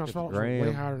 Our Instagram's followers are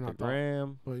way higher than I thought.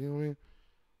 Gram. But you know what I mean?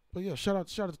 But yeah, shout out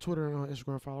to Twitter and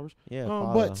Instagram followers. Yeah.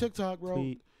 But TikTok, bro,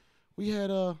 tweet. we had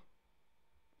the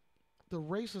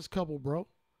racist couple, bro.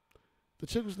 The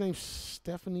chick was named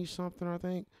Stephanie something, I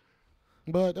think.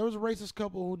 But there was a racist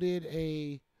couple who did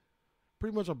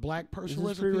pretty much a black person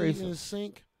This is pretty recipe in racist. a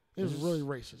sink. It was really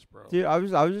racist, bro. Dude, I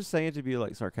was just saying it to be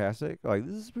like sarcastic. Like,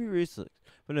 this is pretty racist.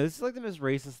 But no, this is like the most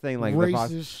racist thing. Like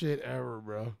racist shit ever,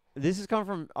 bro. This has come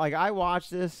from, like, I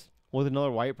watched this with another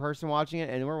white person watching it,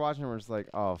 and we're watching it, and we're just like,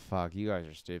 oh, fuck, you guys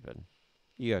are stupid.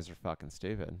 You guys are fucking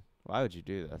stupid. Why would you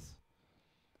do this?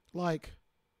 Like,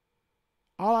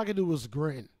 all I could do was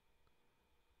grin.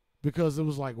 Because it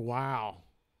was like, wow.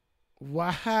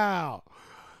 Wow.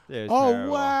 It was Oh,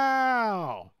 terrible.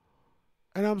 wow.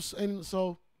 And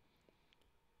so,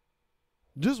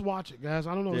 just watch it, guys.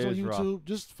 I don't know. It's on Dude, it's YouTube. rough.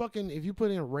 Just fucking, if you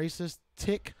put in racist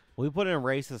tick. We put in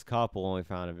racist couple and we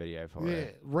found a video for Yeah,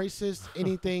 it. racist,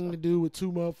 anything to do with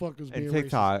two motherfuckers being And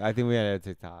TikTok. I think we had it at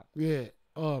TikTok. racist.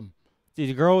 Yeah. Dude,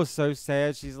 the girl was so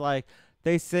sad. She's like,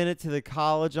 they sent it to the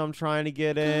college I'm trying to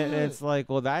get in. And Good. it's like,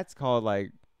 well, that's called,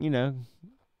 like, you know,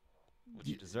 what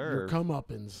you Your deserve.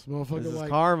 comeuppance, motherfucker. This is Like,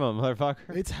 karma,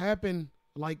 motherfucker. it's happened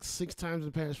like 6 times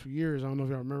in the past few years. I don't know if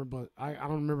y'all remember, but I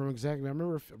don't remember them exactly. I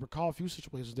recall a few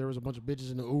situations. There was a bunch of bitches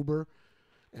in the Uber,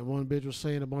 and one bitch was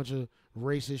saying a bunch of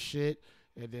racist shit,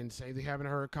 and then say they haven't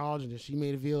heard college, and then she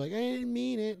made a video like, I didn't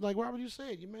mean it. Like, why would you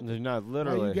say it? You meant There's it. not Like,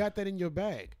 literally. you got that in your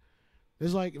bag.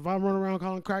 It's like if I run around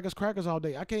calling crackers all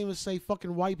day, I can't even say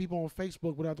fucking white people on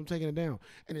Facebook without them taking it down,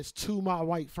 and it's to my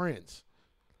white friends.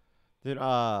 Dude,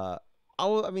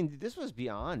 mean, this was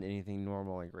beyond anything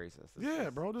normal, like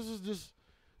racist. Bro, this is just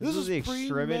This was the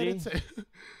extremity. Go ahead,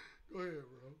 bro.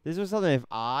 This was something if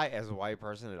I, as a white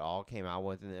person at all, came out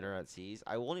with and the internet sees,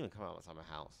 I won't even come out outside my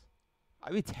house.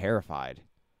 I'd be terrified.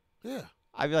 Yeah.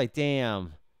 I'd be like,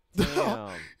 damn. You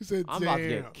said, I'm about to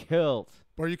get killed.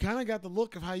 But you kind of got the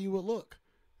look of how you would look.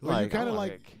 Like, you kind of I'm like,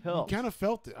 gonna get you killed. kind of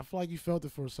felt it. I feel like you felt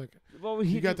it for a second. Well,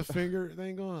 You got the finger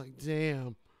thing going, like,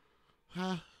 damn.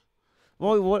 Huh?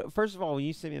 Well, first of all, when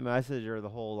you sent me a message or the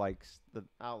whole, like, the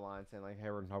outline saying, like, hey,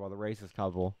 we're going to talk about the racist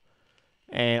couple.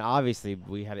 And obviously,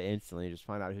 we had to instantly just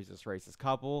find out who's this racist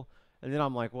couple. And then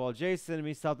I'm like, well, Jay's sending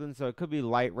me something, so it could be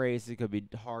light racist, it could be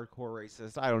hardcore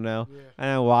racist. I don't know. Yeah. And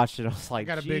I watched it. I was like,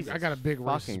 I got a big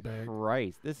fucking racist bag.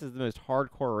 Christ. This is the most hardcore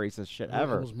racist shit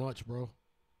ever. It was much, bro.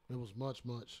 It was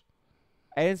much.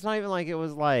 And it's not even like it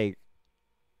was, like,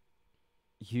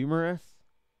 humorous.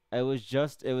 It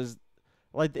was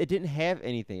like, it didn't have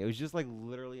anything. It was just, like,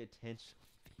 literally intentionally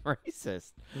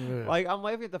racist. Yeah. Like, I'm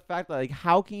laughing at the fact that, like,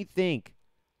 how can you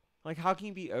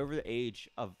be over the age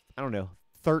of, I don't know,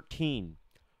 13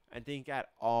 and think at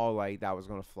all, like, that was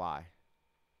going to fly?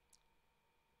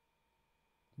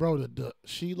 Bro,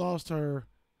 she lost her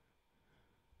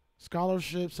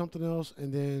scholarship, something else,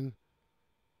 and then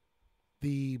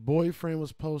the boyfriend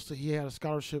was posted. He had a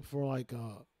scholarship for like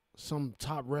some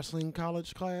top wrestling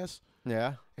college class,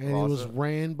 Yeah. and it was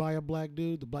ran by a black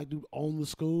dude. The black dude owned the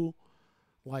school.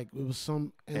 Like it was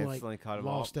some and like Instantly cut him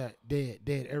lost off. that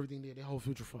dead everything dead. Their whole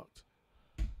future fucked.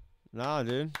 Nah,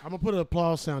 dude. I'm gonna put an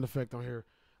applause sound effect on here.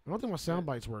 I don't think my sound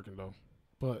bite's working though,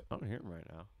 but I don't hear him right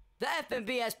now. The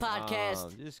FNBS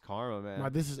podcast. Just karma,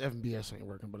 man. this is FBS ain't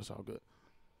working, but it's all good.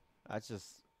 That's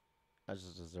just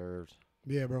deserved.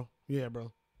 Yeah, bro. Yeah,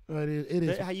 bro. It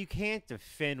is. How you can't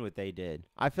defend what they did.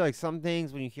 I feel like some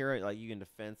things when you hear it, like you can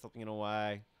defend something in a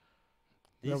way.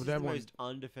 This is the most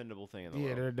undefendable thing in the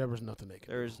world. Yeah, there was nothing they could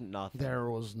do. There's nothing. There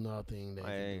was nothing they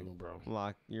could do, bro.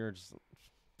 Like you're just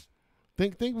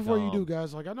think before you do,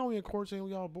 guys. Like I know we in court saying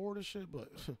we all bored and shit, but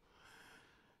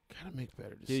gotta make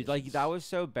better decisions. dude. Like that was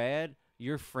so bad.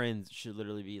 Your friends should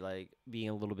literally be like being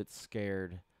a little bit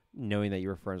scared, knowing that you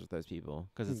were friends with those people,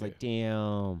 because it's like,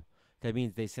 damn, that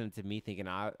means they sent it to me thinking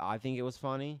I think it was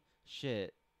funny.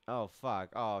 Shit. Oh fuck.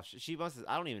 Oh, she must have.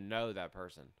 I don't even know that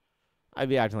person. I'd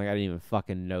be acting like I didn't even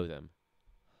fucking know them.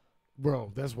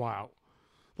 Bro, that's wild.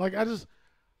 Like I just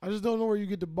don't know where you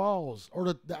get the balls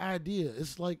or the idea.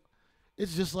 It's like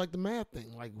it's just like the math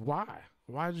thing. Like why?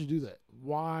 Why did you do that?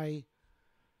 Why?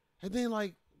 And then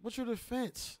like, what's your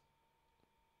defense?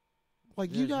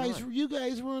 Like you guys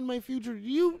ruined my future.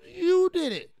 You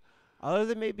did it. Other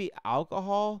than maybe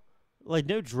alcohol, like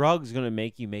no drug's gonna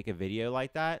make you make a video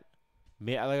like that.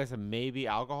 Like I said, maybe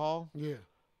alcohol. Yeah.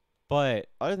 But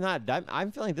other than that,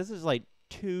 I'm feeling this is like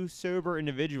two sober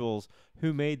individuals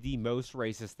who made the most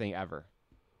racist thing ever.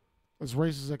 As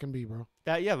racist as it can be, bro.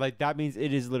 That means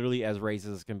it is literally as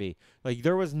racist as can be. Like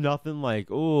there was nothing like,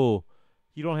 oh,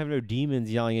 you don't have no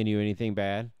demons yelling at you or anything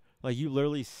bad. Like you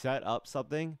literally set up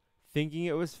something thinking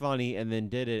it was funny and then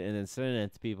did it and then sent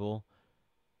it to people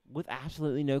with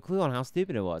absolutely no clue on how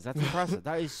stupid it was. That's impressive.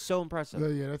 That is so impressive.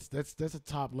 Yeah, that's a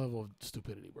top level of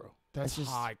stupidity, bro. That's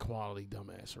just high quality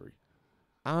dumbassery.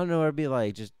 I don't know what it'd be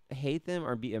like. Just hate them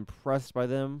or be impressed by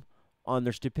them on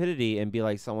their stupidity and be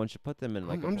like someone should put them in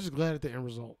like. I'm just glad at the end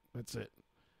result. That's it.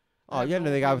 Oh yeah, no,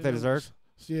 they got what they deserved.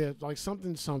 Yeah, like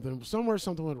something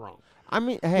went wrong. I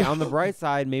mean, hey, on the bright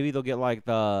side, maybe they'll get like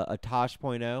the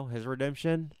Tosh.0, his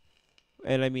redemption,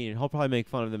 and I mean he'll probably make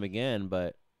fun of them again.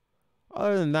 But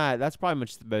other than that, that's probably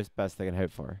much the best they can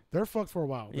hope for. They're fucked for a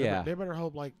while. Yeah, they better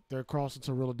hope like they're crossing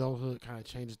to real adulthood, kind of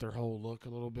changes their whole look a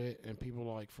little bit, and people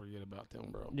like forget about them,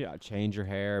 bro. Yeah, change your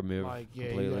hair, move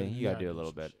completely. You gotta do a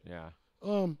little bit. Yeah.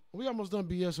 We almost done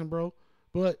BSing, bro.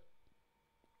 But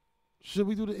should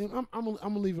we do the? I'm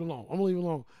gonna leave it alone.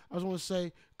 I just want to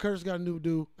say Curtis got a new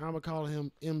dude. I'm gonna call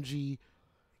him MGK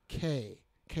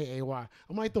KAY. I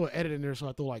might throw an edit in there, so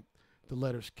I throw like the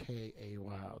letters KAY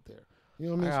out there. You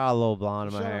know what I mean? I got a little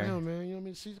blonde in my hair. Shout out him, man. You know what I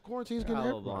mean? See, quarantine's getting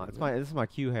everywhere. Blonde. This is my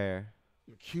cute hair.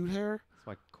 Your cute hair? It's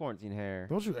my quarantine hair.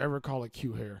 Don't you ever call it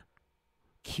cute hair?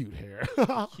 Cute hair.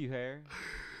 Cute hair.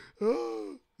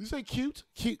 You say cute?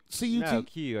 Cute. C-U-T? No,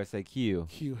 Q. I say Q.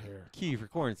 Cute hair. Q for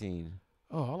quarantine.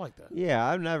 Oh, I like that. Yeah,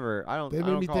 I don't. They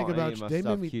made me think about you. They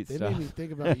made stuff. me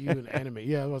think about you in anime.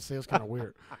 Yeah, I was gonna say it's kind of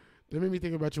weird. They made me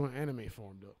think about you in anime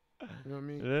form, though. You know what I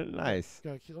mean? Nice.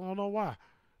 I don't know why.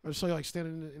 I just saw you like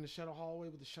standing in the shadow hallway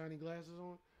with the shiny glasses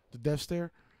on, the death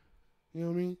stare. You know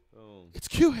what I mean? Oh. It's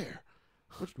cute hair.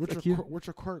 What's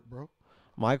your quirk, bro?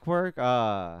 My quirk?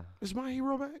 Is My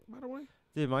Hero back, by the way?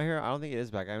 Dude, My Hero, I don't think it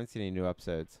is back. I haven't seen any new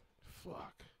episodes.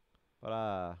 Fuck.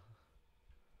 But,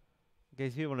 in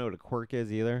case people know what a quirk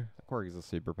is either, a quirk is a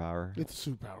superpower. It's a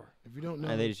superpower. If you don't know.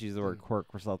 And they just use the word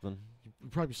quirk for something. You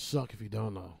probably suck if you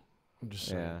don't know. I'm just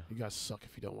saying. Yeah. You guys suck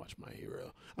if you don't watch My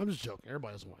Hero. I'm just joking.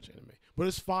 Everybody doesn't watch anime. But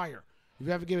it's fire. If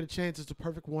you ever give it a chance, it's the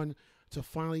perfect one to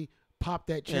finally pop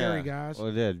that cherry, guys. Well,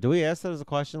 it did. Do we ask that as a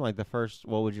question? Like the first,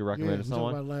 what would you recommend to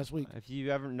someone? We talked about it last week. If you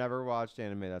never watched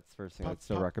anime, that's the first thing I'd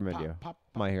still recommend you.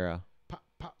 My Hero.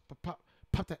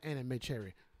 Pop that anime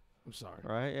cherry. I'm sorry.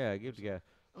 Right? Yeah, give it a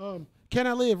go. Can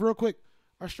I Live, real quick.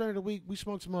 Our strain of the week, we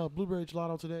smoked some blueberry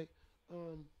gelato today.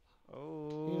 You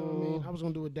know what I mean? I was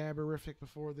going to do a dabberific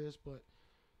before this, but,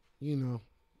 you know.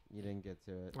 You didn't get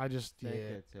to it. I just, didn't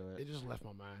get to it. It just left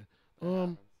my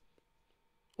mind.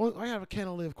 I have a Can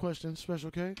I Live question, Special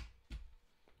K.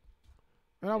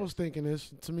 And I was thinking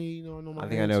this. To me, you know, I know my I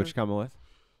think I know what you're coming with.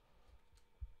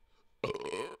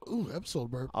 Ooh, episode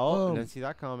burp. Oh, I didn't see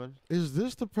that coming. Is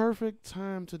this the perfect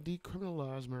time to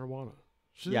decriminalize marijuana?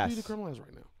 Should it be decriminalized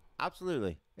right now?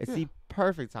 Absolutely. It's the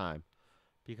perfect time.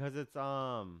 Because it's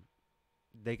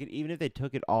they could, even if they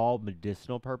took it all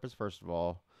medicinal purpose, first of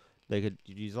all, they could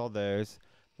use all those.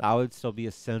 That would still be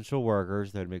essential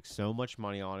workers. They'd make so much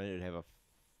money on it. It'd have a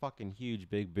fucking huge,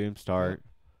 big boom start.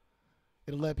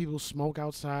 It'll let people smoke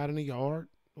outside in the yard.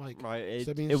 Like, Right.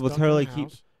 instead of being It will stuck in the totally keep,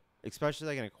 house. especially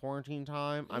like in a quarantine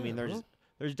time. I mean, Yeah,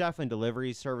 there's definitely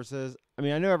delivery services. I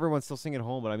mean, I know everyone's still singing at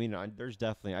home, but I mean, there's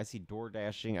definitely, I see door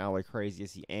dashing out like crazy. I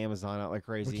see Amazon out like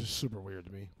crazy. Which is super weird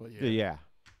to me. But Yeah.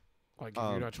 Like, if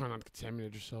you're not trying not to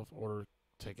contaminate yourself, order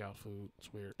takeout food.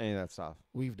 It's weird. Any of that stuff.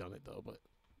 We've done it, though, but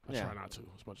I try not to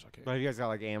as much as I can. But have you guys got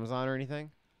like Amazon or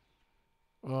anything?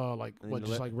 Like, what,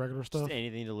 just like regular stuff? Just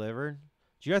anything delivered?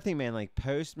 Do you gotta think, man, like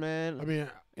Postman? I mean,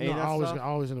 any no, of that I stuff?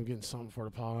 always end up getting something for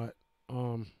the pod.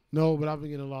 No, but I've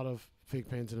been getting a lot of fake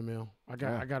pens in the mail. I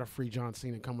got a free John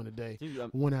Cena coming today.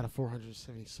 Dude, 1 out of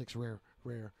 476 rare.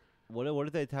 what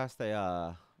if they test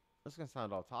a this is gonna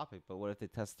sound off topic, but what if they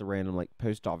test the random like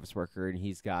post office worker and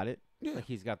he's got it? Yeah. Like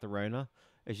he's got the Rona.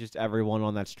 It's just everyone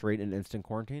on that street in instant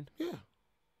quarantine. Yeah.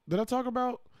 Did I talk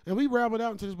about, and we rabbled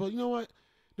out into this, but you know what?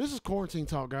 This is quarantine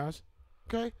talk, guys.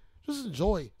 Okay? Just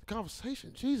enjoy the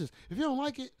conversation. Jesus. If you don't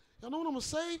like it, y'all know what I'm going to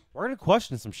say? We're gonna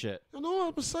question some shit. Y'all know what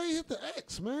I'm going to say? Hit the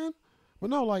X, man.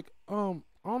 But no, like, I don't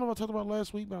know if I talked about it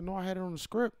last week, but I know I had it on the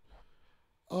script.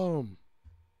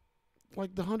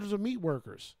 Like the hundreds of meat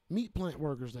plant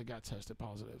workers that got tested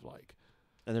positive. Like,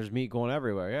 And there's meat going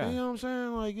everywhere. Yeah. you know what I'm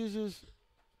saying? Like,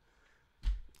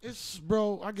 it's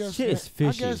bro, I guess Shit is I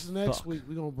fishy guess as next fuck. week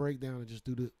we're going to break down and just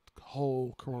do the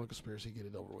whole Corona conspiracy, get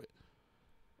it over with.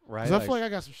 Right. Because I feel like I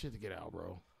got some shit to get out,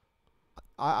 bro.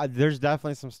 There's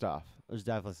definitely some stuff.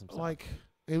 Like,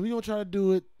 and we gonna try to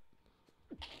do it,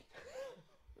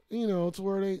 you know, to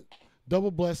where they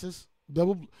triple bless.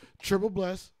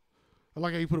 I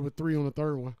like how you put it with 3 on the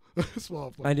third one.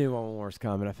 Small play. I knew one more was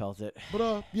coming. I felt it.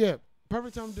 But yeah,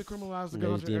 perfect time to decriminalize the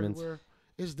Those guns demons. everywhere.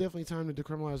 It's definitely time to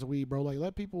decriminalize the weed, bro. Like,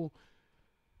 let people.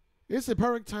 It's the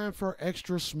perfect time for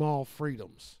extra small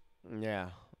freedoms. Yeah.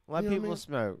 Let You know what I people mean?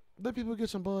 smoke. Let people get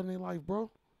some bud in their life,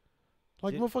 bro.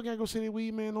 Like, Dude. motherfucker, I go see their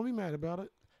weed, man. Don't be mad about it.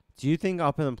 Do you think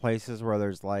up in the places where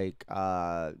there's like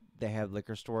they have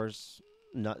liquor stores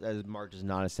not as marked as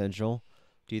not essential?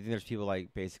 Do you think there's people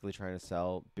like basically trying to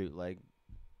sell bootleg?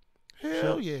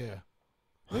 Hell yeah.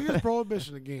 Niggas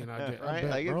prohibition again, I Right? bet,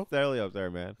 Like bro. it's totally up there,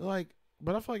 man. Like,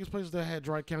 but I feel like it's places that had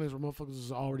dry counties where motherfuckers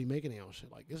is already making their own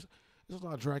shit. Like, there's a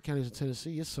lot of dry counties in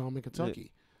Tennessee. It's some in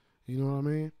Kentucky. You know what I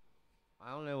mean?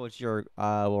 I don't know what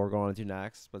we're going to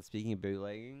next, but speaking of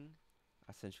bootlegging,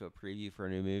 I sent you a preview for a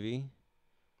new movie.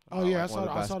 Oh, yeah, Like one of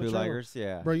I saw the trailer. bootleggers.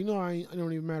 Yeah. Bro, you know it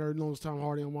don't even matter as long as Tom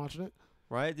Hardy I'm watching it.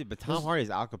 Right, dude. But Tom This- Hardy's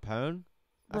Al Capone.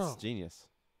 That's Bro. genius.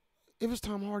 If it's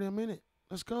Tom Hardy, I'm in it.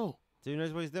 Let's go. Dude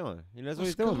knows what he's doing. He knows what Let's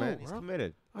he's doing, go, man. He's bro.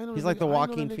 committed. I know He's that like the nigga- I know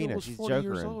Joaquin that nigga Phoenix. was He's 40 years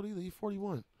Joker-ing. old either. He's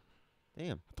 41.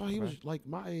 Damn. I thought he was like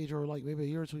my age or like maybe a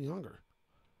year or two younger.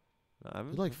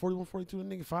 He's like 41, 42. The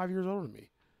nigga 5 years older than me.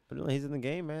 But he's in the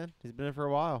game, man. He's been in it for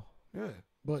a while. Yeah,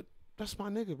 but that's my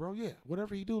nigga, bro. Yeah,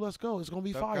 whatever he do, let's go. It's gonna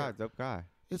be fire. Dope guy.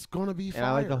 It's gonna be fire. And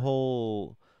I like the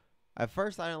whole. At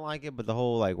first, I didn't like it, but the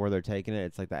whole like where they're taking it,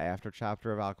 it's like the after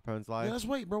chapter of Al Capone's life. Yeah, let's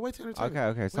wait, bro. Wait till entertainment.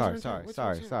 Okay. Wait till entertainment. Wait till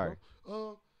Sorry. entertainment,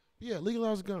 bro. Yeah,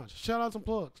 legalize guns. Shout out some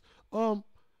plugs.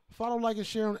 Follow, like, and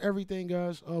share on everything,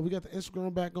 guys. We got the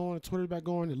Instagram back on, the Twitter back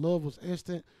on. The love was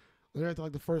instant. They had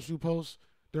like the first few posts.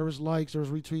 There was likes, there was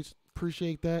retweets.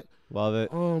 Appreciate that. Love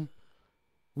it.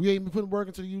 We ain't been putting work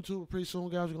into the YouTube. Pretty soon,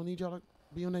 guys, we're gonna need y'all to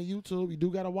be on that YouTube. You do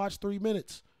gotta watch 3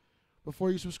 minutes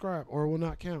before you subscribe, or it will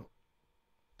not count.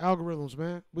 Algorithms,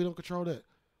 man. We don't control that.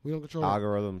 We don't control that.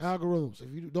 Algorithms.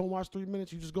 If you don't watch 3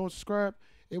 minutes, you just go and subscribe.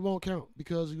 It won't count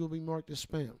because you will be marked as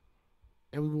spam,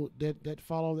 and we will that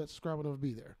follow, that subscribe will never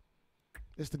be there.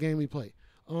 It's the game we play.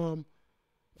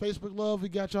 Facebook love, we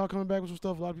got y'all coming back with some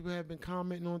stuff. A lot of people have been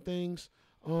commenting on things.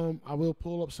 I will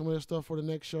pull up some of that stuff for the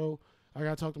next show. I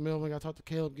gotta talk to Melvin. I gotta talk to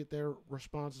Caleb, get their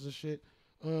responses and shit.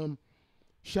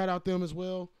 Shout out them as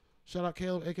well. Shout out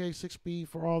Caleb, aka 6B,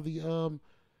 for all the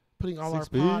putting all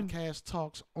 6B? our podcast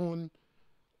talks on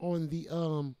the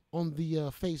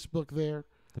Facebook there.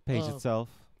 The page itself.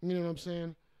 You know what I'm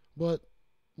saying? But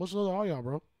much love to all y'all,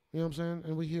 bro. You know what I'm saying?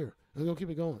 And we here. And we're gonna keep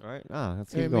it going. All right.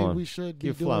 Let's keep And going. maybe we should be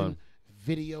Keep doing flowing.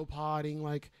 video podding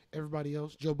like everybody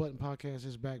else. Joe Button podcast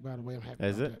is back, by the way. I'm happy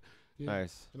Is about it? that. Yeah.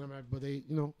 Nice. And I'm happy, but they,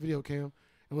 video cam.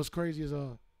 And what's crazy is,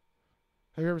 have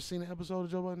you ever seen an episode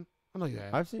of Joe Button? I know you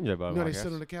have. I've seen Joe Biden. You know they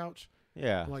sit on the couch,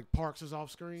 Yeah. like Parks is off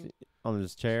screen. On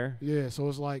this chair. Yeah, so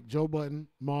it's like Joe Button,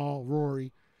 Maul,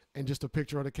 Rory, and just a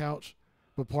picture of the couch,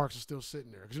 but Parks is still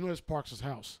sitting there. Because you know that's Parks'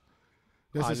 house.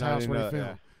 That's his house where they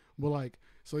filmed. But like,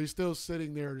 so he's still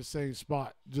sitting there in the same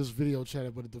spot, just video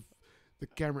chatting, but the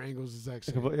camera angle is the exact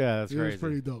same. Yeah, that's It crazy. was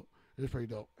pretty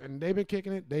dope. And they've been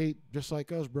kicking it. They, just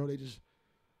like us, bro, they just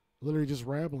literally just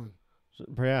rabbling.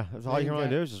 But yeah, that's all you can really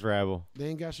do is just rabble. They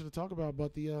ain't got shit to talk about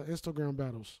but the Instagram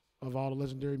battles of all the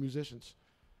legendary musicians.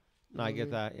 No, I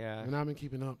get that, yeah. And I've been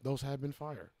keeping up. Those have been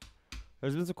fire.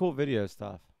 There's been some cool video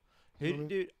stuff. Hey, You know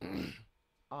dude.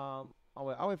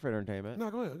 I'll wait for entertainment.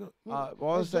 No, go ahead. Go. What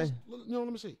I was saying. Let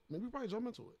me see. Maybe we probably jump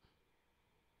into it.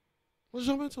 Let's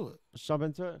jump into it. Let's jump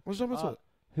into it. Let's jump into it.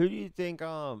 Who do you think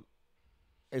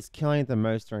is killing it the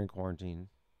most during quarantine?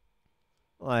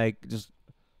 Like, just,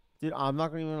 dude, I'm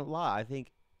not gonna even lie. I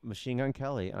think Machine Gun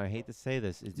Kelly, and I hate to say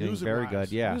this, is doing very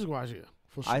good. Yeah, Music-wise, yeah,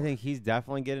 for sure. I think he's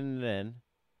definitely getting it in.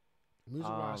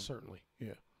 Music-wise, certainly,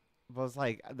 yeah. But it's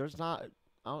like there's not.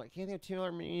 I can't think of too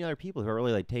many other people who are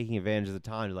really like taking advantage of the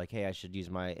time to like, hey, I should use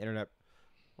my internet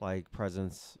like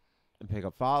presence and pick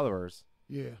up followers.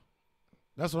 Yeah,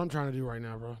 that's what I'm trying to do right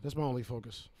now, bro. That's my only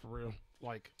focus, for real.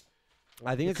 Like,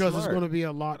 I think because it's going to be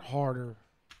a lot harder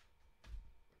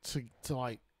to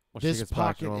like. Well, this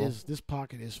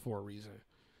pocket is for a reason,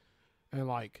 and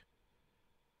like,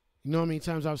 you know how many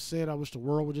times I've said I wish the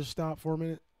world would just stop for a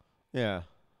minute. Yeah,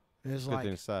 and it's good like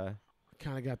thing to say.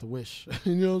 Kind of got the wish,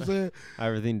 you know what I'm saying?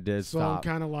 Everything did so stop. I'm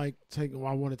kind of like I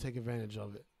want to take advantage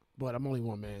of it, but I'm only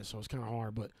one man, so it's kind of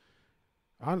hard. But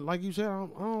I, like you said, I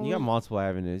don't you got multiple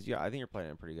avenues. Yeah, I think you're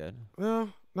playing it pretty good. No,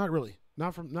 not really.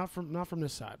 Not from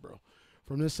this side, bro.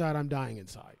 From this side, I'm dying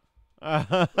inside.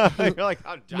 You're like,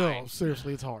 I'm dying. No,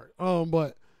 seriously, it's hard.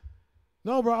 But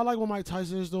no, bro, I like what Mike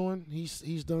Tyson is doing.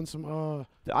 He's done some.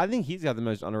 I think he's got the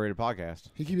most underrated podcast.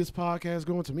 He keeps his podcast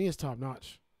going. To me, it's top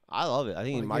notch. I love it. I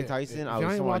think Mike Tyson. If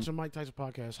I ain't watching Mike Tyson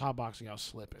podcast, hotboxing, I was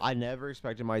slipping. I never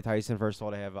expected Mike Tyson, first of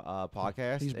all, to have a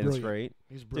podcast. He's and it's great.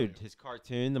 He's brilliant. Dude, his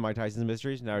cartoon, The Mike Tyson's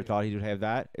Mysteries, never thought he would have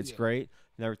that. It's Yeah. great.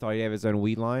 Never thought he'd have his own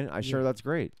weed line. I'm sure that's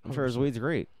great. I'm sure his weed's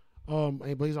great.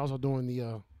 But he's also doing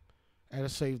the at a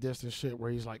safe distance shit where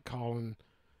he's like calling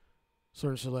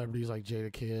certain celebrities like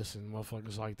Jada Kiss and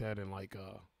motherfuckers like that, and like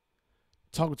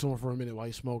talking to him for a minute while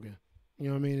he's smoking. You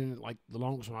know what I mean? And like the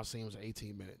longest one I seen was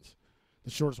 18 minutes. The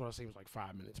shortest one I seen was like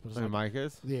 5 minutes. But it's like, Mike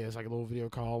is? Yeah, it's like a little video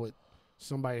call with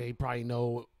somebody he probably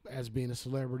know as being a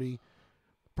celebrity.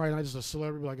 Probably not just a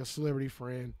celebrity, but like a celebrity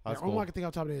friend. That's the only one I can think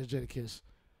off the top of that is Jada Kiss.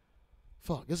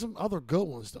 Fuck, there's some other good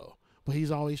ones though. But he's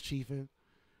always chiefing.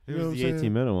 Who was the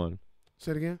 18-minute one?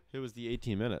 Say it again? Who was the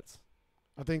 18 minutes?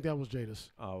 I think that was Jada's.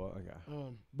 Oh, well,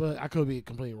 okay. But I could be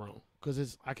completely wrong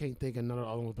because I can't think of none of the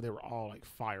other ones, but they were all like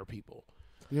fire people.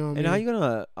 You know what I mean? And how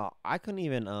you gonna? I couldn't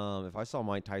even. If I saw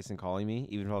Mike Tyson calling me,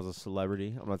 even if I was a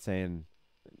celebrity, I'm not saying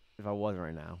if I wasn't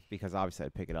right now, because obviously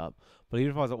I'd pick it up. But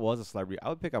even if I was a celebrity, I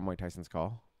would pick up Mike Tyson's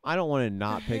call. I don't want to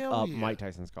not pick up Mike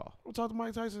Tyson's call. We'll talk to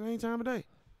Mike Tyson any time of day.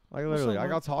 Like literally,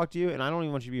 like I'll talk to you, and I don't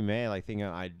even want you to be mad. Like thinking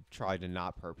I tried to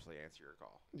not purposely answer your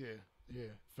call. Yeah.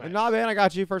 Like, nah, man, I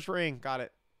got you. First ring, got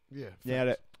it. Yeah. Yeah,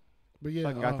 it. But yeah,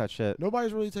 Fucking got that shit.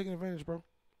 Nobody's really taking advantage, bro.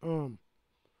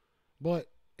 But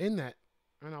in that,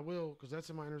 and I will, because that's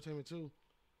in my entertainment too,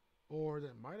 or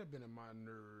that might have been in my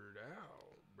nerd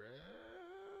out,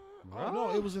 bruh. Oh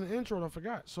no, it was in the intro and I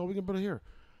forgot, so we can put it here.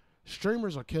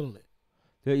 Streamers are killing it.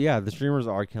 Dude, yeah, the streamers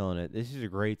are killing it. This is a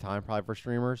great time probably for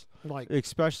streamers, Like,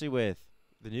 especially with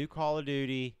the new Call of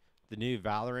Duty, the new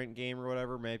Valorant game or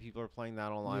whatever. Many people are playing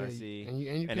that online. I see.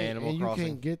 And Animal Crossing. You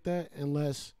can't get that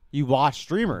unless you watch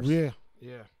streamers. Yeah.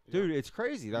 Dude, it's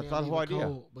crazy. That's not the whole idea.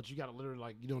 Code, but you gotta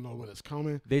literally you don't know when it's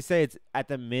coming. They say it's at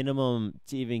the minimum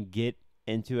to even get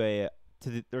into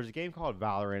there's a game called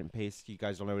Valorant. In case you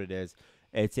guys don't know what it is.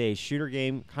 It's a shooter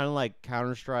game, kind of like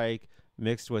Counter-Strike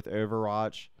mixed with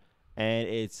Overwatch, and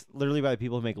it's literally by the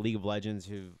people who make League of Legends,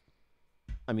 who,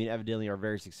 I mean, evidently are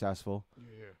very successful.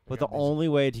 Yeah. But the only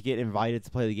way to get invited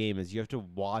to play the game is you have to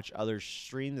watch others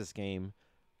stream this game,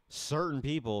 certain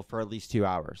people, for at least 2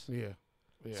 hours. Yeah.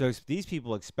 So these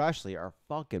people especially are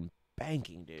fucking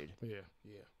banking, dude. Yeah.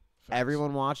 Facts.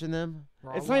 Everyone watching them.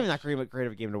 Bro, It's not even that great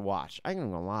of a game to watch. I ain't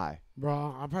gonna lie.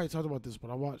 Bro, I probably talked about this,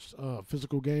 but I watched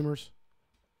Physical Gamers,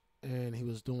 and he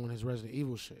was doing his Resident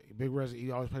Evil shit. He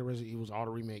always played Resident Evils, all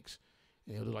the remakes,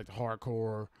 and he'll do like the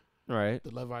hardcore, right? The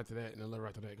level after that, and the level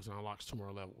after that, because it unlocks 2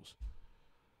 more levels.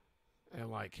 And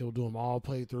like he'll do them all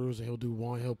playthroughs, and he'll do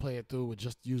one. He'll play it through with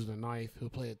just using a knife. He'll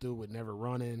play it through with never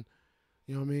running.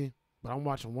 You know what I mean? But I'm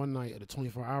watching one night of the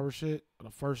 24-hour shit,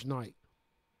 the first night,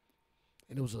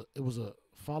 and it was a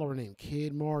follower named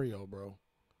Kid Mario, bro.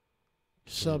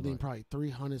 Subbed in probably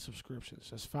 300 subscriptions.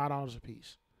 That's $5 a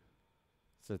piece.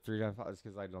 So 3 times 5 is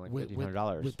because I done like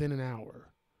 $1,500 within an hour,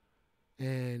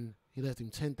 and he left him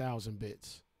 10,000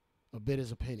 bits. A bit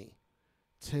is a penny.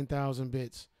 10,000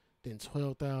 bits, then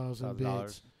 12,000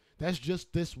 bits. That's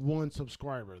just this one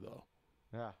subscriber though.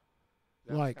 Yeah.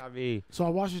 So I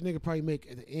watched this nigga probably make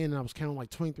at the end, and I was counting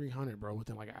like 2,300, bro,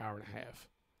 within like an hour and a half.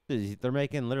 They're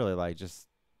making literally like just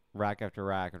rack after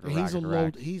rack after And rack after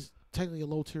rack. He's technically a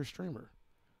low tier streamer.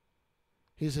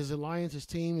 His alliance, his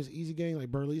team is easy game. Like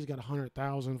Burley's got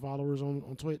 100,000 followers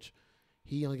on Twitch.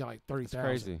 He only got like 30,000.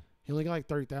 Crazy. He only got like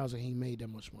 30,000. He made that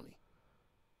much money.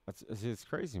 It's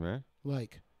crazy, man.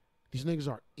 Like these niggas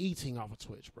are eating off of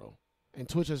Twitch, bro. And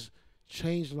Twitch has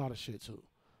changed a lot of shit too.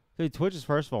 Dude, Twitch is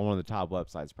first of all one of the top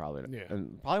websites, probably. Yeah.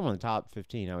 And probably one of the top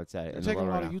 15, I would say. They're taking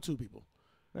a lot of YouTube people.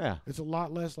 Yeah. It's a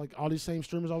lot less like all these same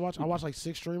streamers I watch. I watch like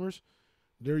 6 streamers.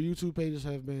 Their YouTube pages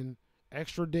have been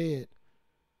extra dead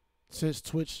since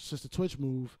the Twitch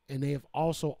move, and they have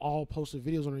also all posted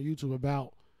videos on their YouTube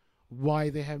about why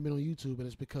they haven't been on YouTube, and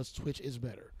it's because Twitch is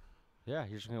better. Yeah,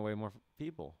 you're just going to way more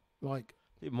people. Like,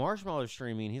 dude, Marshmallow's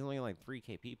streaming. He's only like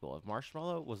 3K people. If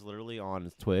Marshmallow was literally on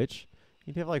his Twitch,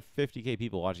 he'd have like 50K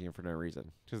people watching him for no reason.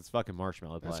 Because it's fucking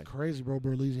Marshmallow that's play. crazy, bro.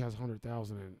 Burleezy has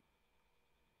 100,000, and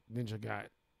Ninja got.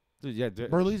 Dude, yeah.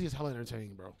 Burleezy is hella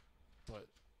entertaining, bro. But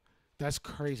that's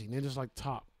crazy. Ninja's like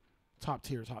top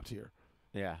tier.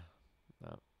 Yeah.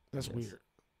 That's weird.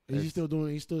 Is he still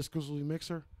doing? He's still exclusively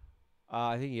Mixer.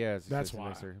 I think he is. That's why.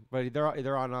 Mixer. But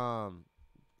they're on.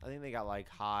 I think they got like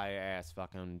high ass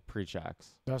fucking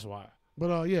pre-checks. That's why.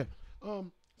 But yeah.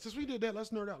 Since we did that,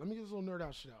 let's nerd out. Let me get this little nerd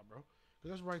out shit out, bro.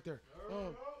 Cause that's right there.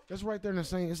 That's right there in the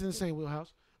same. It's in the same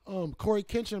wheelhouse. Corey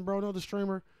Kenshin, bro, another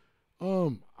streamer.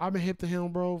 I've been hip to him,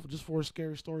 bro, just for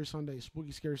Scary Story Sundays,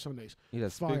 Spooky Scary Sundays. He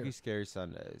does Spooky Scary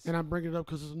Sundays. And I bring it up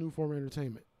because it's a new form of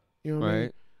entertainment. You know what I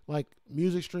mean? Like,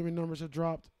 music streaming numbers have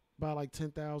dropped by like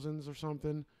 10,000s or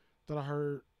something that I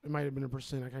heard. It might have been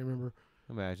 1%. I can't remember.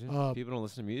 Imagine. People don't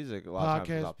listen to music a lot of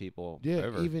times without people. Yeah,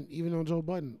 over. even on Joe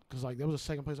Budden. Because, like, that was the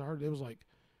second place I heard it. It was like,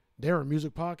 they're a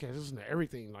music podcast. Listen to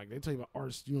everything. Like, they tell you about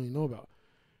artists you don't even know about.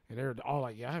 And they're all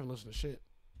like, yeah, I haven't listened to shit.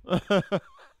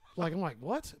 Like, I'm like,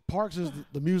 what? Parks is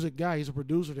the music guy. He's a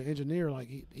producer, the engineer. Like,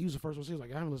 he was the first one to say,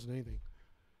 like, I haven't listened to anything.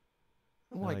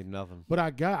 I'm like nothing. But I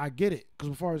get it. Because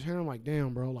before I was hearing, I'm like,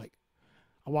 damn, bro. Like,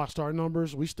 I watched our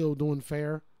numbers. We still doing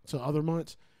fair to other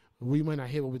months. We might not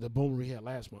hit what with the boomer we had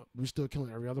last month. We still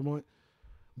killing every other month.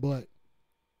 But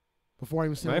before I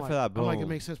even said, I'm like, it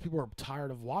makes sense. People are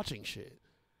tired of watching shit.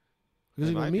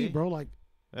 Because even me, bro, like,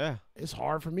 yeah, it's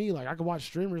hard for me. Like, I can watch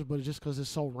streamers, but it's just because it's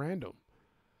so random.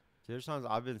 There's times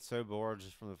I've been so bored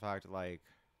just from the fact that, like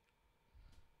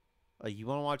you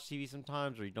want to watch TV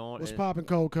sometimes or you don't. What's poppin',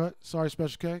 Cold Cut? Sorry,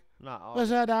 Special K. Nah,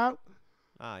 what's that out?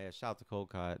 Yeah, shout out to Cold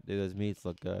Cut. Dude, those meats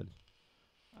look good.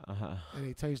 And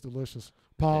they taste delicious.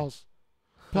 Pause.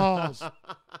 Pause.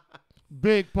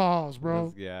 Big pause,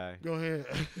 bro. This guy. Go ahead.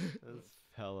 This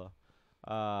fella.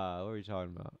 What are you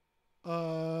talking about?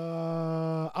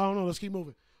 I don't know. Let's keep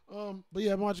moving. But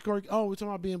yeah, I'm watching Corey. Oh, we're talking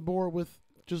about being bored with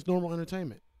just normal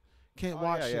entertainment. Can't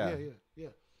watch shit. Yeah.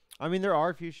 I mean, there are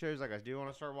a few shows like I do want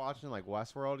to start watching, like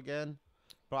Westworld again.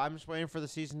 But I'm just waiting for the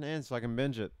season to end so I can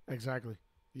binge it. Exactly.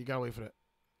 You gotta wait for that.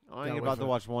 I ain't about to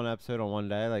watch one episode on one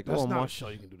day. Like, that's not a show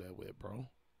you can do that with, bro.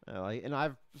 And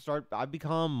I've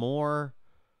become more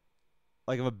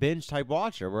like of a binge type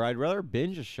watcher where I'd rather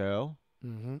binge a show.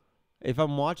 Mm-hmm. If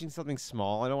I'm watching something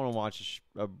small, I don't want to watch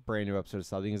a brand new episode of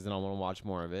something because then I want to watch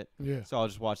more of it. Yeah. So I'll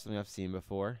just watch something I've seen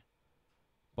before.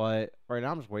 But right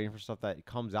now I'm just waiting for stuff that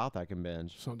comes out that I can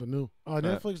binge. Something new.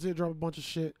 Netflix did drop a bunch of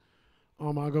shit.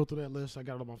 I'll go through that list. I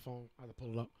got it on my phone. I had to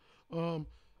pull it up.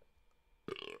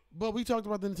 But we talked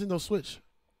about the Nintendo Switch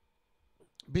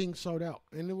being sold out,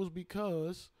 and it was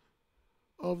because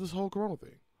of this whole Corona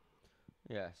thing.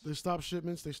 Yes. They stopped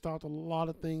shipments. They stopped a lot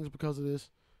of things because of this.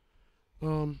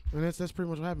 And that's pretty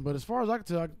much what happened. But as far as I can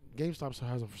tell, GameStop still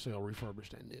has them for sale,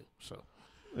 refurbished and new. So.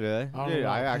 Really? Dude,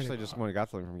 I actually just went and got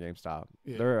something from GameStop.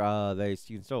 Yeah.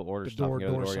 You can still order stuff.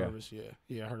 Door service.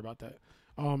 Yeah, I heard about that.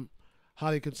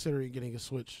 How they considering getting a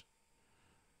Switch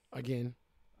again?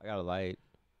 I got a light.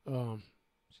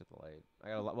 Shit, the light.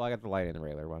 I got the light and the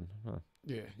regular one. Huh.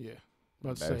 Yeah.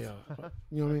 About to say,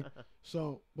 you know what I mean?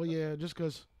 So, but yeah, just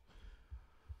because.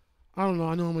 I don't know.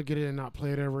 I know I'm gonna get it and not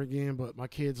play it ever again, but my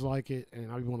kids like it, and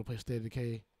I want to play State of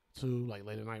Decay too, like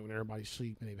late at night when everybody's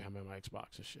asleep, and they have my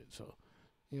Xbox and shit. So,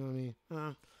 you know what I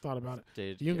mean? Thought about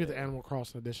it. You can get the Animal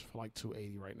Crossing edition for like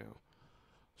 $280 right now.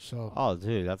 So. Oh,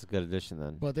 dude, that's a good addition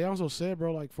then. But they also said,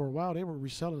 bro, like for a while they were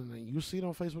reselling it. You see it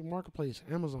on Facebook Marketplace,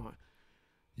 Amazon.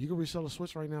 You can resell a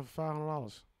Switch right now for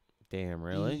 $500. Damn,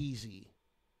 really? Easy.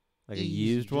 Like a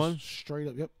used one? Straight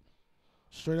up, yep.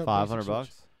 Straight up. $500.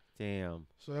 Damn.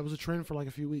 So that was a trend for like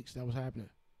a few weeks. That was happening.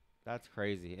 That's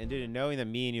crazy. And dude, knowing that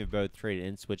me and you have both traded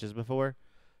in Switches before,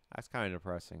 that's kind of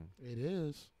depressing. It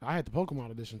is. I had the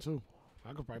Pokemon edition too.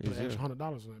 I could probably put an extra $100 in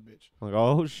that bitch. Like,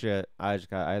 oh shit! I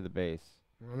had the base.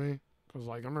 You know what I mean? Because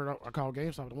like I remember I called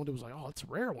GameStop and one dude was like, "Oh, it's a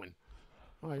rare one."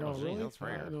 I'm like, oh, gee, really? that's I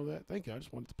rare. didn't know that. Thank you. I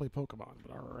just wanted to play Pokemon,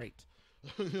 but all right.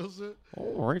 You know what I'm saying?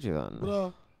 All right, then.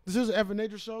 But this is an F and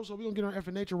Nature show, so we're going to get on F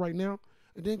and Nature right now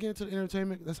and then get into the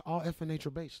entertainment. That's all F and Nature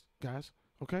based, guys.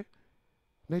 Okay?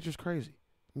 Nature's crazy.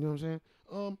 You know what I'm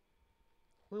saying?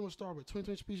 We're going to start with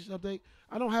 2020 species update.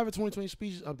 I don't have a 2020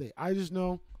 species update. I just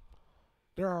know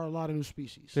there are a lot of new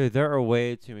species. Dude, there are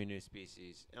way too many new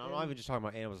species. And I'm not even just talking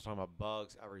about animals. I'm talking about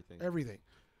bugs, everything. Everything.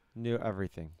 New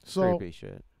everything. So, creepy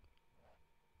shit.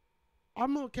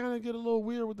 I'm going to kind of get a little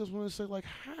weird with this one and say, like,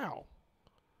 how?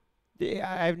 Yeah,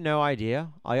 I have no idea.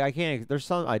 I can't. There's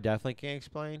some I definitely can't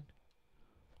explain.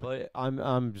 But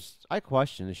I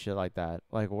question the shit like that.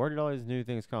 Like, where did all these new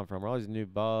things come from? Where all these new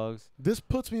bugs? This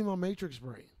puts me in my Matrix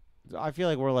brain. I feel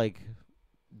like we're like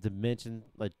dimension.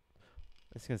 Like,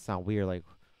 it's gonna sound weird. Like,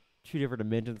 two different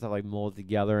dimensions that like mold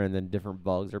together, and then different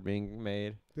bugs are being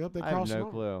made. Yep, they I have cross no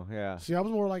over. clue. Yeah. See, I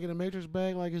was more like in a Matrix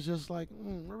bag. Like, it's just like,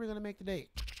 what are we gonna make today?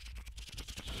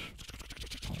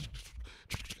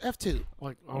 F2.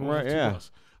 Like, I don't know what F2 yeah.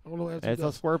 does. I don't know what F2 It's a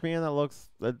does. scorpion that looks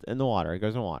in the water. It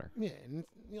goes in water, Yeah, and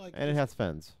you know, like, and it has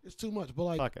fins. it's too much. But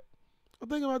like, Fuck it. I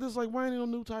think about this. Like, why ain't no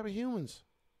new type of humans?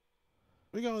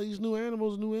 We got all these new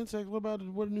animals, new insects. What about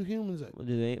where the new humans at? Well,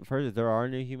 first, if there are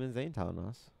new humans, they ain't telling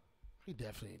us. He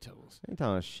definitely ain't telling us. They ain't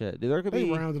telling us shit. Dude, there could They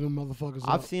be. rounded them motherfuckers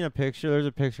I've up. seen a picture. There's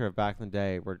a picture of back in the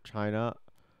day where China,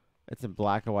 it's in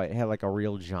black and white. It had like a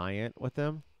real giant with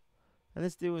them. And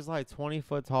this dude was like 20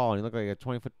 foot tall, and he looked like a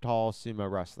 20-foot tall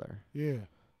sumo wrestler. Yeah,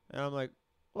 And I'm like,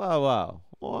 whoa,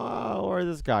 where did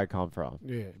this guy come from?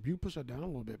 yeah. If you push that down a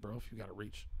little bit, bro, if you got to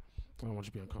reach, I don't want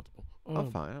you to be uncomfortable. I'm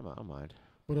fine. I don't mind.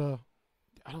 But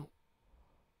I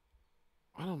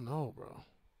don't know, bro.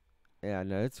 Yeah,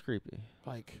 no, it's creepy.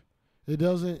 Like, it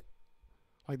doesn't.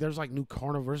 Like, there's like new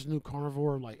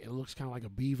carnivore. Like, it looks kind of like a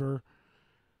beaver,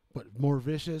 but more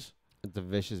vicious. It's a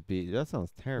vicious beast. That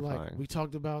sounds terrifying. Like, we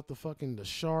talked about the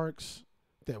sharks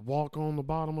that walk on the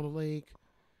bottom of the lake.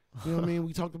 You know what I mean?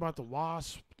 We talked about the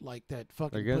wasp, like that fucking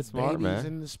They're getting put smart, babies man.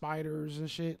 in the spiders and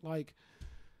shit. Like,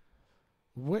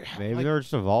 where? Maybe like, they're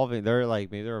just evolving.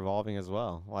 Maybe they're evolving as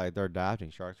well. Like, they're adapting.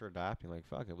 Sharks are adapting. Like,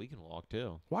 fuck it, we can walk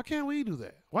too. why can't we do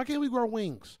that? Why can't we grow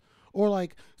wings or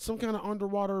like some kind of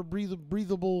underwater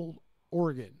breathable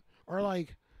organ or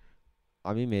like?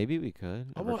 I mean, maybe we could.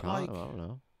 I Over want, time, like- I don't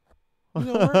know. You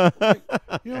know,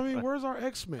 you know what I mean? Where's our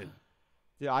X-Men?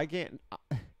 Dude, I can't.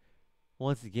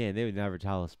 Once again, they would never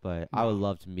tell us, but I would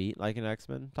love to meet like an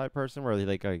X-Men type person where they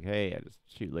like, hey, I just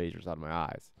shoot lasers out of my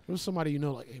eyes. It was somebody you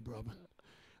know, like, hey, bro,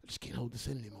 I just can't hold this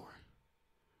in anymore.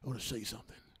 I want to show you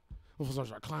something. What if I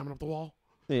start climbing up the wall?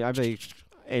 Yeah, I'd be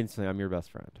instantly, I'm your best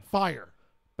friend. Fire.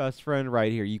 Best friend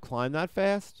right here. You climb that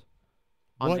fast?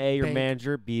 I'm What A, your bank-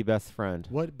 manager, B, best friend.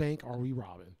 What bank are we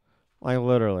robbing? Like,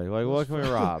 literally. Like, what can we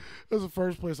rob? That's the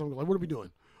first place I'm going. Like, what are we doing?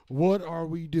 What are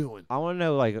we doing? I want to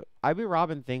know, like, I'd be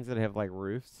robbing things that have, like,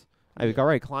 roofs. I'd be like, all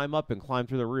right, climb up and climb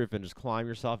through the roof and just climb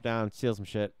yourself down and steal some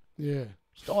shit. Yeah.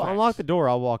 Just unlock the door.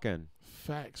 I'll walk in.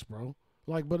 Facts, bro.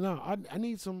 Like, but no, I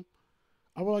need some.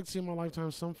 I would like to see in my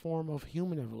lifetime some form of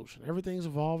human evolution. Everything's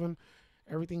evolving,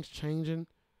 everything's changing,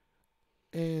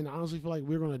 and I honestly feel like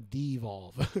we're gonna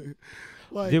de-evolve.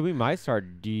 Like, Dude, we might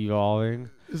start devolving.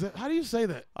 is that how do you say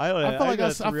that? I don't know. I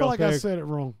feel like I said it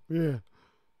wrong. Yeah,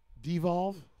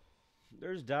 devolve,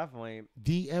 There's definitely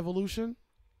de-evolution.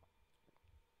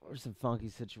 there's some funky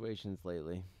situations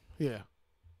lately. Yeah,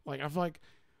 like I feel like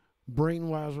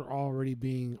brain-wise we're already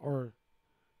being, or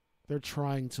they're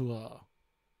trying to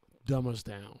dumb us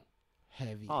down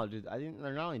heavy. Oh, dude, I think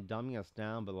they're not only dumbing us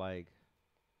down, but like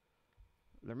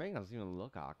they're making us even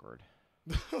look awkward.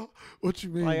 What you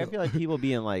mean? Like, I though? feel like people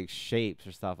be in like shapes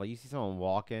or stuff. Like, you see someone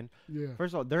walking. Yeah.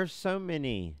 First of all, there's so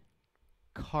many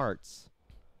carts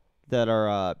that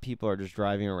are people are just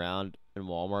driving around in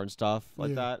Walmart and stuff like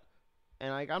Yeah. that.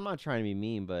 And like, I'm not trying to be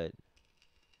mean, but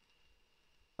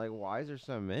like, why is there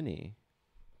so many?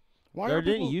 Why There are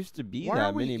didn't people, used to be why are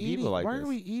that we many eating, people like why this. are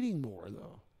we eating more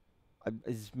though?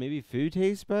 Is maybe food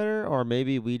tastes better, or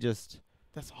maybe we just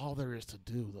That's all there is to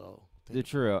do though. the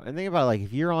true. And think about it, like,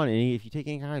 if you take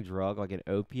any kind of drug, like an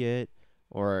opiate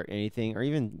or anything, or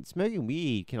even smoking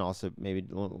weed can also maybe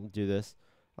do this.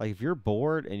 Like, if you're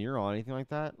bored and you're on anything like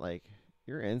that, like,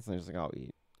 you're instantly just like, I'll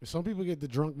eat. Some people get the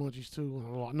drunk munchies too.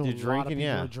 I know The a lot of drinking, people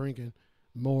yeah. are drinking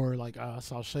more. Like I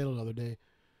saw Shayla the other day,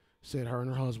 said her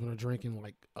and her husband are drinking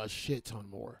like a shit ton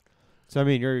more. So I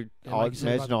mean, you're And all, like you said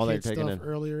imagine about all the they're kid taking stuff in.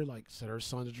 earlier. Like said her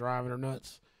son's driving her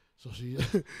nuts, so she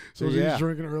so Yeah. she's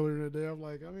drinking earlier in the day. I'm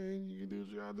like, I mean, you can do what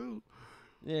you gotta do.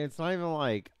 Yeah, it's not even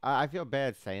like I feel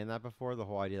bad saying that before the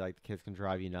whole idea like the kids can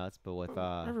drive you nuts, but with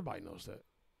Everybody knows that.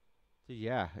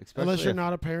 Yeah, especially Unless you're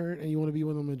not a parent and you want to be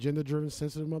one of them agenda-driven,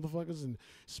 sensitive motherfuckers and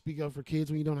speak up for kids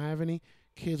when you don't have any,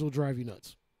 kids will drive you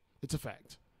nuts. It's a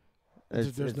fact.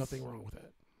 There's nothing wrong with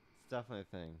that. It's definitely a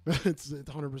thing. It's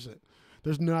 100%.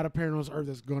 There's not a parent on this earth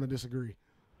that's going to disagree.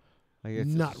 Like it's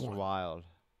Not just one. wild.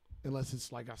 Unless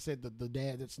it's like I said, the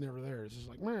dad that's never there. It's just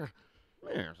like, meh. You know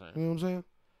You know what I'm saying?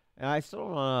 And I still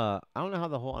don't. I don't know how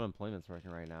the whole unemployment's working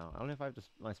right now. I don't know if am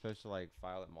I supposed to like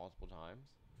file it multiple times.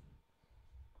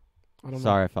 I don't know.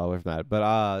 Sorry, I fell away from that. But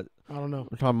I don't know.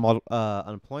 we're talking about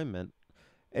unemployment.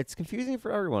 It's confusing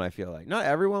for everyone. I feel like not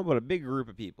everyone, but a big group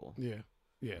of people. Yeah.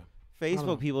 Yeah. know.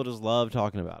 Facebook people just love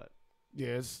talking about it.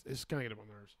 Yeah, it's kind of getting on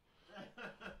my nerves.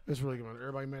 It's really good.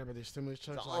 Everybody mad about these stimulus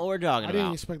checks. That's Like, all we're talking I didn't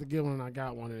about. expect to get one, and I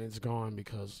got one, and it's gone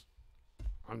because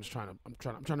I'm trying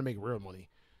to make real money.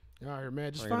 Y'all here,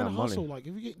 man. Just Bringing find a down hustle. money. Like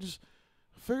if you just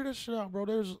figure that shit out, bro.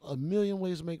 There's a million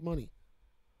ways to make money.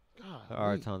 God, There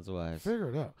are tons of ways. figure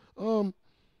it out.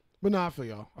 But nah, I feel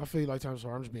y'all. I feel you like times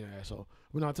hard. I'm just being an asshole.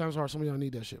 But nah, times hard. Some of y'all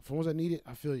need that shit. For the ones that need it,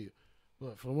 I feel you.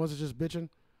 But for the ones that just bitching,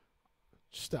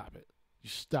 stop it. You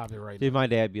stop it right Dude, now. my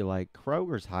dad be like,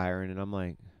 Kroger's hiring, and I'm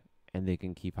like, and they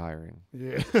can keep hiring.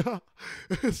 Yeah.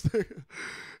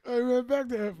 Hey man, back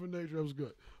to F for nature. That was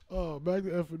good. Back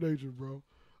to F for nature, bro.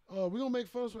 We gonna make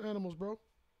fun of animals, bro.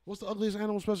 What's the ugliest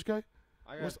animal, Special K?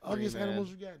 What's the ugliest animals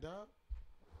you got, dog?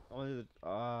 Only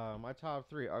my top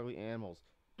 3 ugly animals.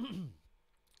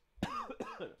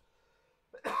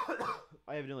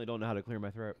 I evidently don't know how to clear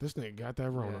my throat. This nigga got that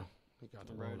Rona. He got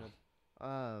the Rona.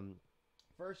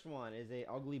 First one is a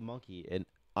ugly monkey, an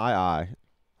AI.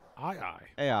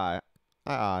 Aye.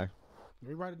 Let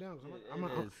me write it down. I'm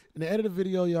It is. in the edit of the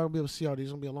video, y'all gonna be able to see all these.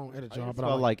 It's gonna be a long edit, y'all. It's But I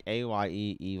spelled like like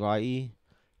AYEEYE,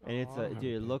 and it's Oh, I a don't have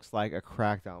dude. It it. looks like a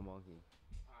cracked out monkey.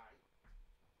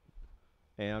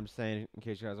 And I'm just saying, in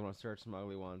case you guys want to search some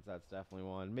ugly ones, that's definitely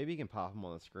one. Maybe you can pop them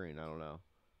on the screen. I don't know.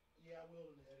 Yeah, I will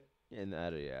in the edit. In the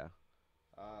edit, yeah.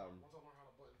 Once I learn how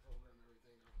to button program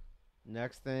everything.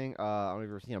 Next thing, I don't know if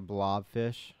you've ever seen a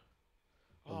blobfish.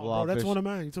 Oh, bro, that's blobfish- one of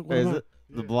mine. You took one Is of mine. it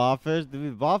the Yeah. blobfish?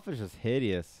 Dude, the blobfish is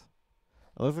hideous.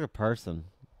 It looks like a person,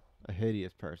 a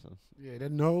hideous person. Yeah,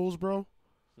 that nose, bro.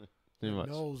 Too That much.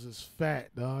 nose is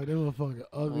fat, dog. That motherfucker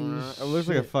ugly as It looks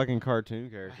like a shit. fucking cartoon I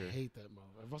character. hate that motherfucker.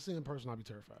 If I see it in person, I'd be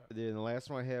terrified. Dude, and the last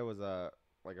one I had was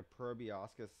like a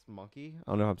proboscis monkey.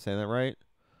 I don't know if I'm saying that right,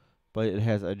 but it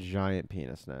has a giant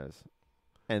penis nose.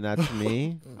 And that to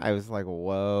me, I was like,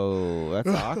 whoa, that's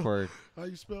awkward. How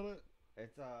you spell it?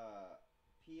 It's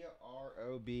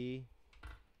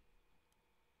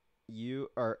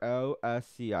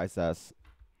PROBUROSCIS.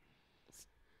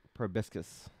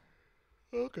 Proboscis.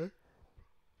 Okay.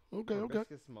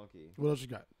 Proboscis monkey. What else you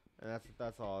got? And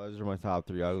that's all. Those are my top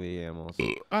 3 ugly animals.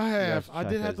 I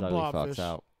did have the blobfish.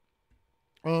 Out.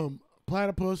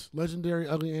 Platypus, legendary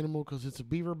ugly animal because it's a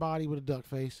beaver body with a duck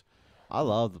face. I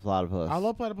love the platypus. I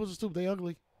love platypuses too. They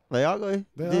ugly. They ugly.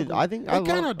 They Dude, ugly. I think They're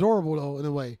kind of adorable though in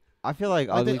a way. I feel like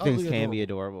Like, they ugly things ugly can be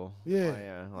adorable. Yeah. Oh,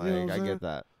 yeah. You Like know what I'm I saying? get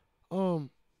that. I'm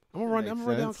gonna Makes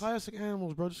run down sense. classic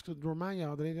animals, bro, just to remind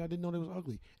y'all that I didn't know they was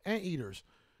ugly. Anteaters.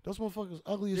 Those motherfuckers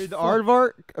ugly as Dude, the fuck.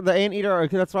 aardvark, the anteater,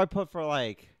 that's what I put for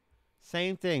like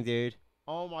same thing, dude.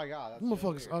 Oh my god, that's Them so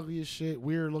motherfuckers weird. ugly as shit.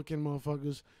 Weird looking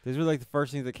motherfuckers. These were like the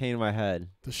first things that came to my head.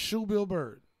 The shoebill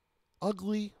bird.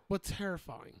 Ugly but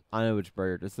terrifying. I know which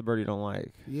bird. It's the bird you don't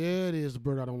like. Yeah, it is the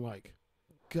bird I don't like.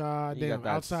 God You damn. got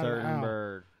that Outside of the certain owl.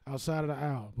 bird. Outside of the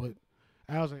owl. But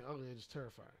owls ain't ugly, they're just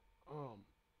terrifying.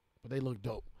 But they look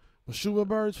dope. But shoebill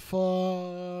birds,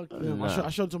 fuck them. Nah. I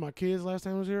showed it to my kids last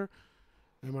time I was here,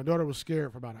 and my daughter was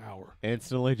scared for about an hour.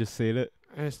 Instantly, just seen it.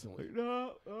 Instantly.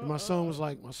 No. And my son was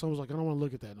like, I don't want to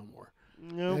look at that no more.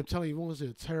 And I'm telling you, you want to see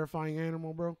a terrifying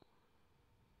animal, bro?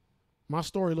 My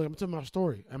story, look, I'm telling my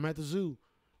story. I'm at the zoo,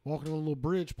 walking on a little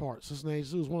bridge part. Cincinnati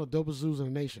Zoo is one of the dopest zoos in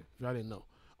the nation, if y'all didn't know.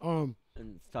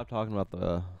 And stop talking about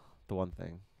the one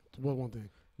thing. What one thing?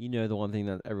 You know the one thing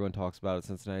that everyone talks about at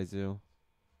Cincinnati Zoo?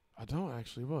 I don't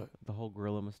actually, what? The whole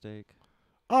gorilla mistake.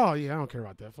 Oh, yeah, I don't care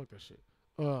about that. Fuck that shit.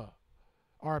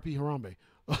 R.I.P. Harambe.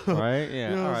 Right? Yeah.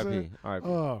 You know what I'm R.I.P. saying?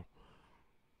 R.I.P.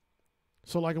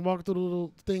 So, like, I'm walking through the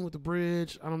little thing with the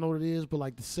bridge. I don't know what it is, but,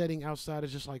 like, the setting outside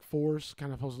is just, like, forest.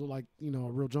 Kind of supposed to look like, you know,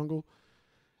 a real jungle.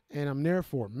 And I'm there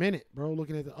for a minute, bro,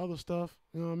 looking at the other stuff.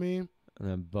 You know what I mean? And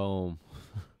then boom.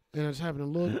 And I just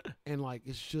happened to look, and, like,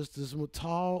 it's just this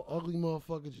tall, ugly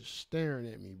motherfucker just staring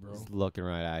at me, bro. Just looking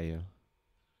right at you.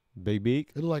 Big beak.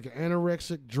 It looked like an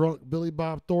anorexic, drunk Billy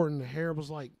Bob Thornton. The hair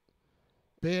was, like,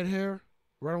 bed hair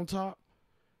right on top.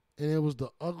 And it was the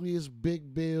ugliest,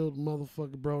 big-billed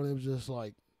motherfucker, bro. And it was just,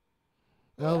 like,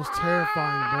 that was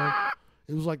terrifying, bro.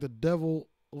 It was like the devil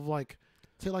of, like,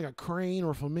 take like a crane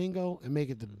or a flamingo and make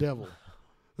it the devil.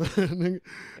 It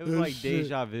was like shit.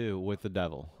 deja vu with the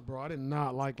devil. Bro, I did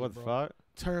not like What it, the bro. fuck?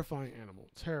 Terrifying animal.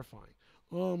 Terrifying.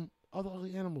 Other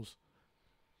ugly animals.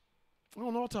 I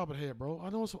don't know off the top of the head, bro. I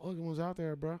know some ugly ones out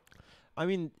there, bro. I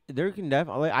mean, there can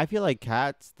definitely. I feel like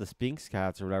cats, the Sphinx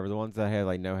cats or whatever, the ones that have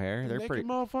like no hair, The they're naked pretty.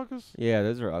 motherfuckers. Yeah,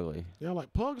 those are ugly. Yeah,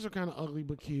 like pugs are kind of ugly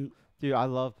but cute. Dude, I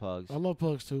love pugs. I love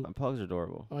pugs too. Pugs are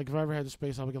adorable. Like if I ever had the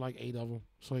space, I would get like 8 of them,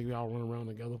 so we all run around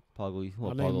together. Pugly, I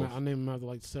little name puggles. them after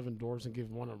like 7 dwarfs and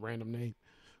give one a random name.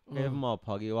 They have them all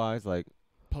puggy wise, like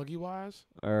Puggy wise,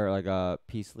 or like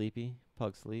Pea Sleepy,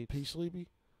 Pug Sleep. P Sleepy.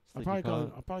 I Sleepy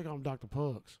probably Pug. call him Dr.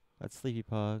 Pugs. That's Sleepy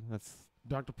Pug. That's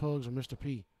Dr. Pugs or Mr.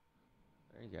 P.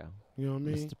 there you go. You know what I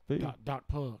mean? Mr. P. Doc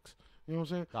Pugs. You know what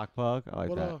I'm saying? Doc Pug. I like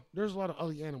But that. there's a lot of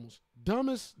ugly animals. Not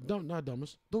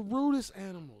dumbest. The rudest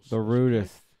animals. The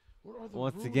rudest. What are the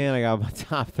Once rudest? again, I got my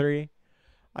top 3.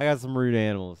 I got some rude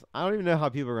animals. I don't even know how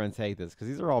people are gonna take this because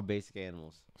these are all basic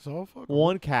animals. So fuck. 'em.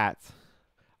 One, cats.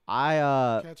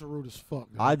 Cats are rude as fuck.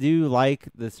 Dude. I do like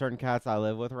the certain cats I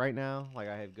live with right now. Like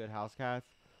I have good house cats,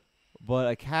 but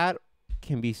a cat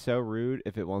can be so rude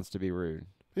if it wants to be rude.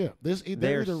 Yeah, they're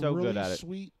They're either so really good at it.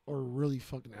 sweet or really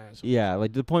fucking assholes. Yeah,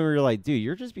 like to the point where you're like, dude,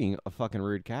 you're just being a fucking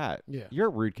rude cat. Yeah. You're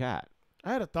a rude cat.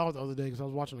 I had a thought the other day because I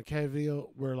was watching a cat video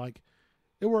where like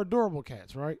they were adorable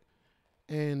cats, right?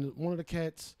 And one of the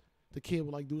cats, the kid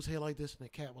would like do his head like this, and the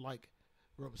cat would like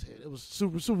rub his head. It was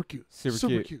super cute,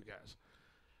 Super cute, guys.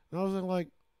 And I was like,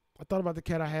 I thought about the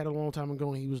cat I had a long time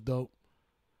ago, and he was dope.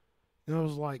 And I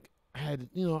was like, I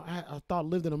thought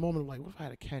lived in a moment of like, what if I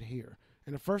had a cat here?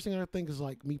 And the first thing I think is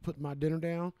like me putting my dinner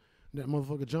down, and that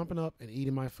motherfucker jumping up and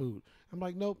eating my food. I'm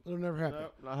like, nope, it'll never happen.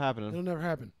 Nope, not happening. It'll never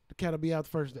happen. The cat will be out the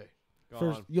first day.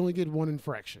 Gone. You only get one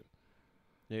infraction.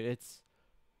 Dude,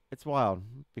 it's wild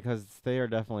because they are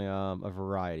definitely a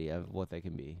variety of what they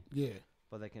can be, Yeah.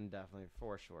 but they can definitely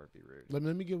for sure be rude. Let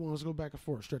me get one. Let's go back and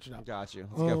forth. Stretch it out. Got you.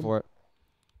 Let's go for it.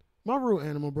 My rude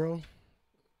animal, bro.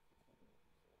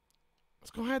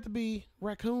 It's gonna have to be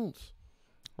raccoons.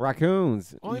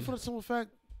 Raccoons. Only for the simple fact,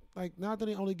 like, not that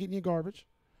they only get in your garbage.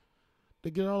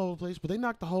 They get all over the place, but they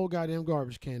knock the whole goddamn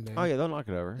garbage can down. Oh yeah, they'll knock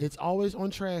it over. It's always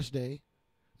on trash day.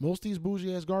 Most of these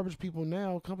bougie ass garbage people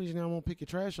now, companies now won't pick your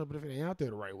trash up, but if it ain't out there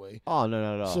the right way. Oh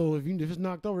no. So if it's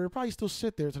knocked over, it'll probably still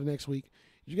sit there till the next week.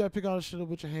 You gotta pick all the shit up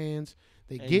with your hands.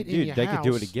 They And get in dude, your they house.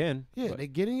 could do it again. Yeah, but- they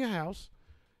get in your house.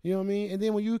 You know what I mean? And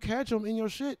then when you catch them in your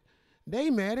shit, they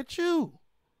mad at you.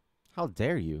 How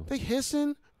dare you? They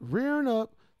hissing, rearing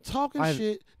up, talking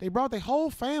shit. They brought their whole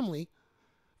family.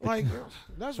 Like,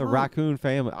 that's The rude. raccoon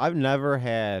family. I've never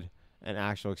had an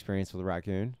actual experience with a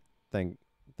raccoon. Thank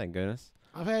goodness.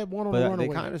 I've had one on a But runaway.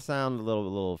 they kind of sound a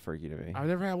little freaky to me. I've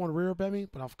never had one rear up at me,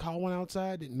 but I've caught one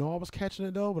outside. Didn't know I was catching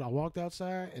it though, but I walked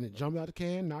outside and it jumped out the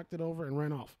can, knocked it over, and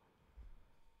ran off.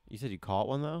 You said you caught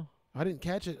one though? I didn't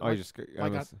catch it. Oh, like, you just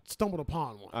I stumbled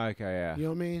upon one. okay, yeah. You know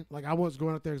what I mean? Like I was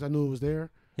going out there because I knew it was there.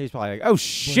 He's probably like, oh But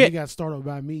shit, he got startled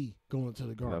by me going to the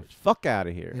the garbage. fuck out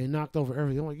of here. And he knocked over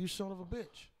everything. I'm like, you son of a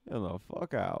bitch. Get the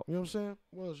fuck out. You know what I'm saying?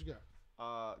 What else you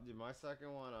got? Dude, my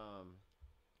second one,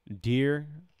 deer.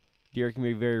 Deer can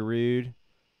be very rude.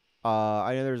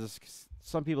 I know there's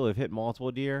some people have hit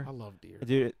multiple deer. I love deer.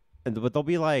 Dude, but they'll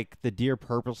be like the deer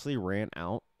purposely ran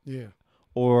out, Yeah.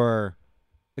 or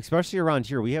especially around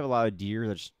here, we have a lot of deer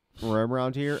that just roam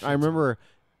around here. I remember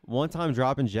one time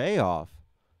dropping Jay off,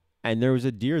 and there was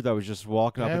a deer that was just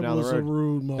walking up and down the That was a road.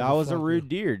 rude motherfucker. That was a rude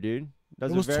deer, dude.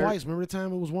 It was twice. Remember the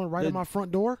time it was one right at my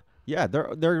front door? Yeah,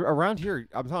 they're around here.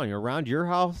 I'm telling you, around your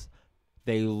house,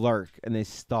 they lurk and they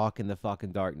stalk in the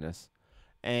fucking darkness.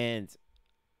 And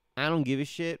I don't give a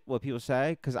shit what people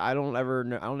say because I don't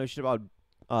know shit about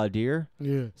deer.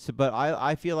 Yeah. So, but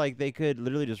I feel like they could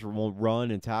literally just run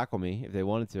and tackle me if they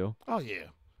wanted to. Oh, yeah.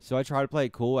 So I try to play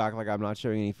it cool, act like I'm not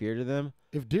showing any fear to them.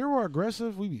 If deer were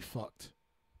aggressive, we'd be fucked.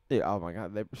 Yeah, oh my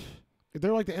god, If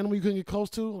they're like the animal you couldn't get close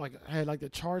to, like had like the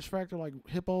charge factor, like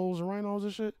hippos and rhinos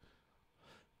and shit.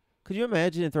 Could you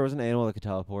imagine if there was an animal that could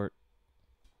teleport?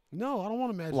 No, I don't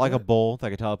want to imagine. Like a that. bull that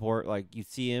could teleport? Like you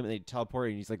see him and they teleport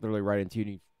and he's like literally right into you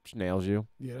and he nails you?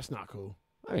 Yeah, that's not cool.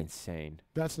 I'm insane.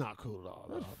 That's not cool at all.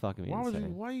 That's dog. fucking Why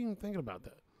insane. are you even thinking about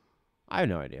that? I have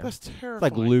no idea. That's It's terrifying.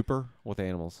 like Looper with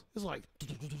animals. It's like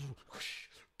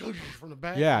from the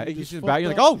back. Yeah, you it gets just you back. You're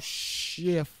like, fucked up. oh shh.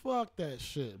 Yeah, fuck that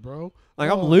shit, bro.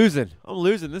 Like I'm Oh, losing. I'm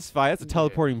losing this fight. That's a Yeah.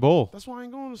 teleporting bull. That's why I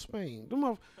ain't going to Spain.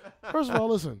 First of all,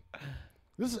 listen.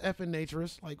 This is effing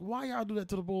naturist. Like, why y'all do that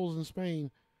to the bulls in Spain?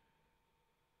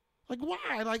 Like,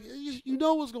 why? Like, you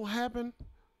know what's gonna happen.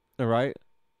 All right.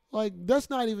 Like, that's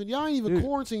not even, y'all ain't even Dude.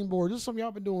 quarantine board. This is something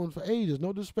y'all been doing for ages.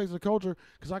 No disrespect to the culture,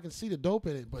 because I can see the dope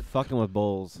in it. But Fucking with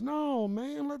bulls. no,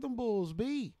 man, let them bulls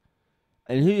be.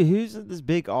 And who's this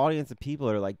big audience of people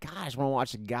that are like, gosh, I want to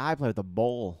watch a guy play with a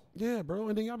bull? Yeah, bro.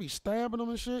 And then y'all be stabbing them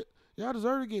and shit. Y'all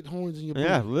deserve to get horns in your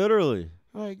Yeah, booty. literally.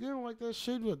 Like, they don't like that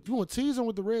shit. You want to tease them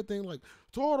with the red thing, like,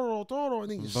 Toro, Toro,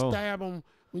 and then you Boom. stab them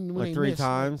when Like they 3 miss.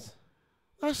 times.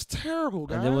 That's terrible,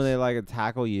 guys. And then when they like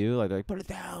tackle you, like they're like, put it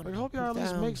down. I hope put y'all it at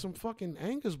least down. make some fucking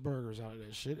Angus burgers out of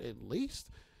that shit. At least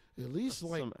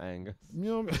like, Some Angus. you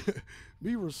know,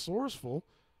 be resourceful.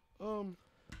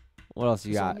 What else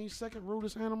you got? Me second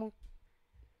rudest animal.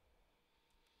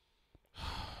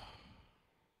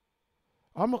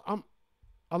 I'm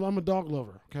a dog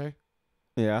lover. Okay,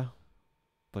 Yeah.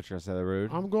 But you're gonna say they're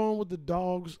rude. I'm going with the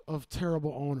dogs of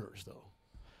terrible owners, though.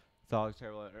 Dogs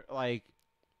terrible. Like,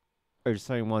 or just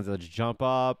saying ones that just jump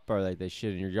up, or like they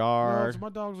shit in your No, yard. my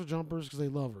dogs are jumpers because they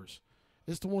lovers.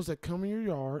 It's the ones that come in your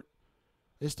yard.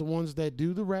 It's the ones that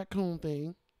do the raccoon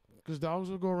thing, because dogs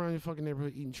will go around your fucking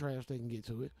neighborhood eating trash. They can get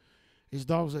to it. It's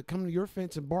dogs that come to your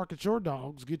fence and bark at your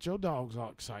dogs, get your dogs all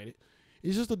excited.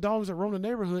 It's just the dogs that roam the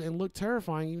neighborhood and look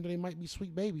terrifying, even though they might be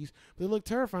sweet babies. But they look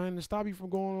terrifying and stop you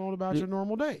from going on about your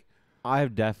normal day. I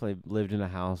have definitely lived in a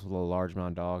house with a large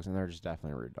amount of dogs, and they're just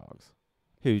definitely rude dogs,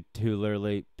 who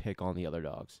literally pick on the other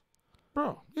dogs.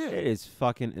 Bro, yeah. It is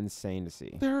fucking insane to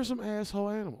see. There are some asshole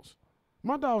animals.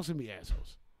 My dogs can be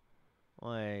assholes.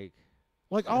 Like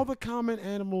all the common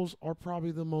animals are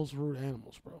probably the most rude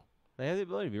animals, bro. they have the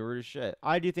ability to be rude as shit.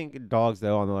 I do think dogs,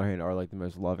 though, on the other hand, are like the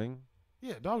most loving.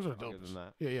 Yeah, dogs are the I'll give them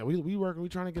dopest. that. Yeah. We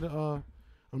trying to get a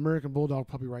American Bulldog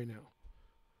puppy right now.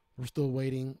 We're still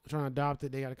waiting. We're trying to adopt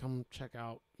it. They got to come check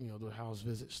out, do house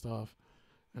visit stuff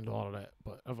and do all of that.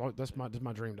 But that's my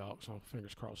dream dog. So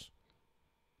fingers crossed.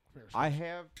 I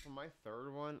have, for my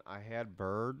third one, I had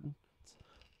bird,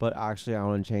 but actually I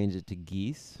want to change it to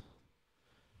geese.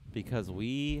 Because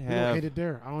we don't have hate it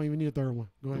there. I don't even need a third one.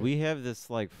 Go ahead. we have this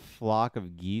like flock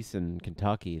of geese in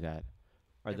Kentucky that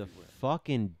are the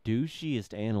fucking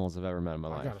douchiest animals I've ever met in my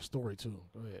I life. got a story too.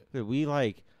 Go ahead. Dude, we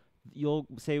like, you'll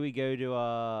say we go to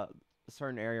a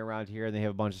certain area around here and they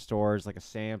have a bunch of stores like a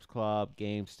Sam's Club,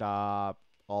 GameStop,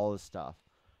 all this stuff.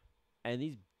 And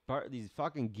these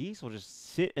fucking geese will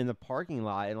just sit in the parking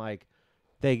lot and like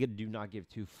they do not give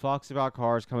 2 fucks about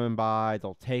cars coming by.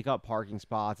 They'll take up parking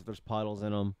spots if there's puddles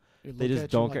in them. They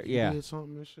just don't care. Yeah.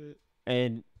 Something and shit.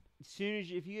 And as soon as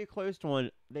if you get close to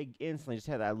one, they instantly just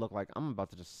have that look like I'm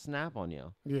about to just snap on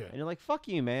you. Yeah. And you're like, fuck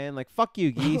you, man. Like, fuck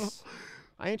you, geese.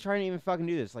 I ain't trying to even fucking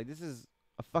do this. Like, this is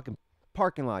a fucking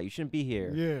parking lot. You shouldn't be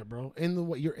here. Yeah, bro. In the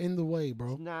way. You're in the way,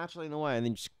 bro. It's naturally in the way. And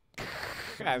then you just,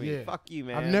 I mean, Yeah. fuck you,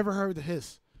 man. I've never heard the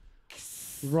hiss.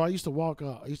 Bro, I used to walk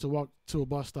to a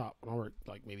bus stop when I worked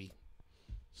like maybe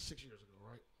 6 years ago,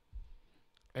 right?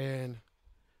 And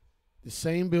the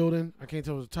same building, I can't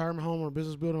tell if it was a retirement home or a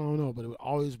business building, I don't know, but it would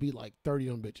always be like 30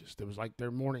 of them bitches. There was like their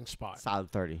morning spot.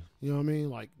 Solid 30. You know what I mean?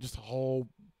 Like just a whole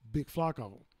big flock of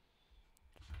them.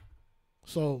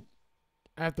 So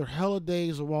after hella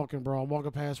days of walking, bro, I'm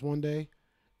walking past one day,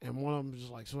 and one of them was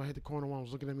just like, so I hit the corner, one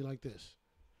was looking at me like this.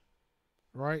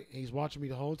 Right? And he's watching me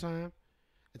the whole time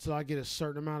until I get a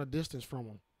certain amount of distance from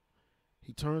him.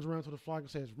 He turns around to the flock and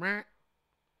says, "Rah,"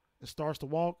 and starts to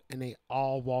walk, and they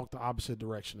all walk the opposite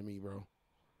direction to me, bro.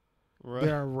 Right.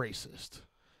 They're racist.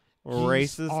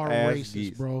 Racist Geese are ass racist,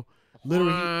 geese. bro.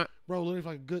 Literally, literally for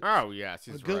like a good, Oh, yes.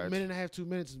 a good minute and a half, 2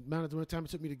 minutes, amount of time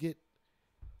it took me to get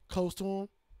close to him.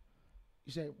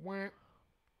 He said, "Wah,"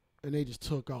 and they just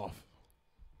took off.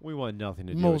 We want nothing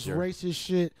to do Most with your... racist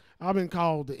shit. I've been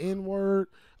called the N-word.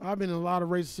 I've been in a lot of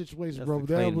racist situations, That's bro. the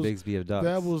But Clayton Bigsby of ducks.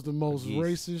 that was the most geese.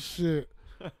 racist shit.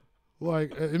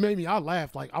 Like, it made me, I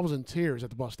laughed. Like, I was in tears at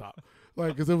the bus stop. Like,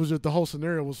 because it was just, the whole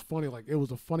scenario was funny. Like, it was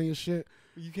the funniest shit.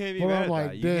 You can't be But mad I'm at like,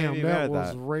 that. You can't damn, be mad that at was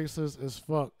that. racist as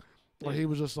fuck. Like, Yeah. he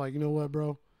was just like, you know what,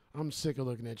 bro? I'm sick of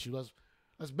looking at you. Let's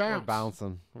We're bounce.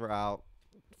 bouncing. We're out.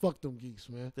 Fuck them geeks,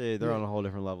 man. Dude, they're Yeah. on a whole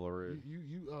different level of rude.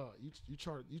 You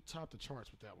top the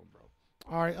charts with that one, bro.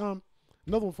 All right,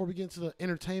 another one before we get into the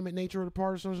entertainment nature of the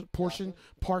portion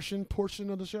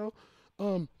of the show.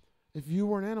 If you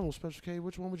were an animal, Special K,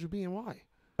 which one would you be and why?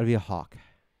 I'd be a hawk.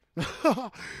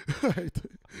 I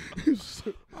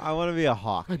want to be a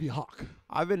hawk. I'd be a hawk.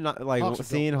 I've been not, like Hawks are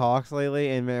seeing hawks lately,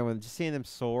 and man, when just seeing them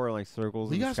soar in like circles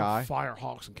We in the got sky, some fire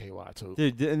hawks in KY too.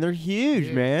 dude, and they're huge,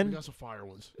 Yeah, man. We got some fire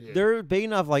ones. Yeah. They're big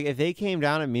enough. Like if they came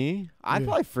down at me, I'd Yeah.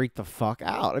 probably freak the fuck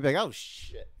out. I'd be like, oh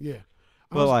shit. Yeah.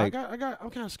 But, like- I'm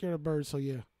kind of scared of birds, so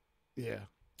yeah. Yeah.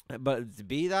 But to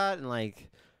be that, and like,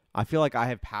 I feel like I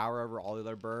have power over all the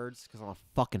other birds because I'm a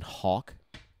fucking hawk.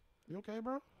 You okay,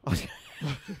 bro?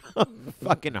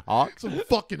 Fucking hawk. Some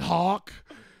fucking hawk.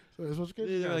 So that's what you get. Dude,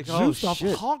 You they're got like, oh, juiced off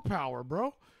shit. hawk power,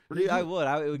 bro. Dude, I would.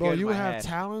 It would Bro, go in you my would have head.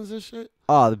 talons and shit.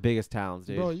 Oh, the biggest talons,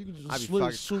 dude. Bro, you can I'd just be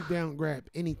fucking- swoop down and grab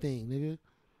anything, nigga.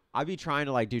 I'd be trying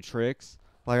to like do tricks.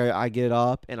 Like I get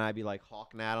up and I'd be like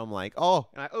hawking at him, like, oh,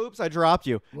 and oops, I dropped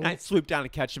you. And I'd swoop down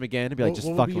and catch him again and be like, just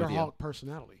what fucking would be with your you. hawk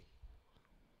personality?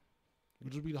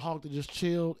 Would you be the hawk that just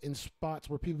chilled in spots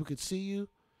where people could see you?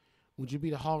 Would you be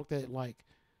the hawk that like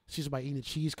sees somebody eating a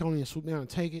cheese cone and swoop down and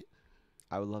take it?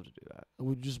 I would love to do that. Or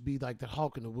would you just be like the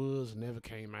hawk in the woods and never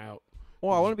came out?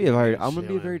 Well, I Just want to be a very, chilling. I'm gonna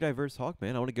be a very diverse hawk,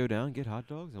 man. I want to go down and get hot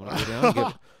dogs. I want to go down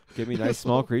and get me nice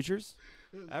small creatures.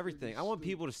 Everything. I want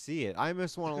people to see it. I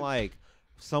just want to like,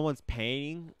 if someone's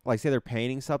painting, like say they're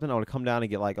painting something, I want to come down and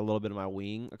get like a little bit of my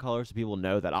wing color so people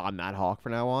know that I'm that hawk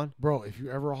from now on. Bro, if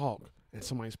you're ever a hawk and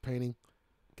somebody's painting,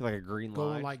 Get like a green go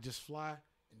line. and like just fly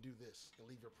and do this and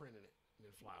leave your print in it and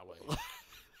then fly away.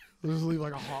 Just leave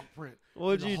like a hawk print. What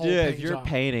would the you whole do if paint you're job.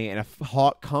 painting and a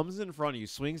hawk comes in front of you,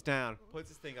 swings down, puts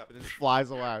his thing up, and then flies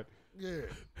away? Yeah.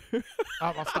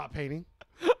 I'll stop painting.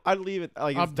 I'd leave it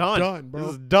like it's I'm done. done, bro.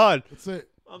 This is done. That's it.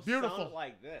 I'm Beautiful. selling it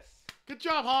like this. Good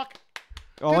job, Hawk.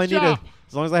 All Good I need job. is,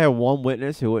 as long as I have one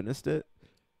witness who witnessed it.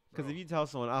 Because if you tell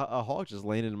someone a hawk just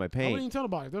landed in my I wouldn't paint, even tell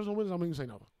nobody. If there's no witness, I'm not even say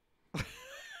nothing.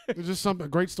 It's just a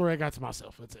great story I got to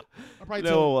myself. That's it. I probably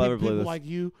No one will tell ever believe people this. like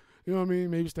you know what I mean?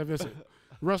 Maybe Steph, that's it.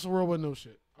 The rest of the world wouldn't know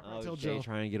shit. I probably oh, tell Jay Joe.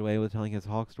 trying to get away with telling his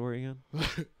hawk story again.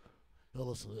 Yo,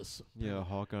 listen to this. Yeah, a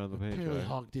hawk on the paint. Apparently Guy.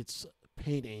 Hawk did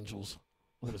paint angels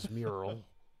with his mural.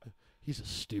 He's a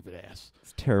stupid ass.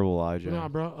 It's a terrible lie, Joe. But nah,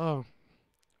 bro.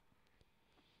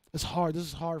 It's hard. This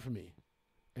is hard for me.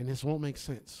 And this won't make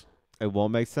sense. It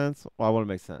won't make sense. Well, I want to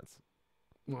make sense.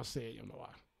 When I say it, you know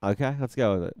why. Okay, let's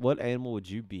go with it. What animal would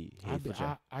you be? I'd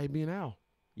be an owl.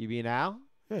 You be an owl?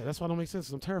 Yeah, that's why it don't make sense.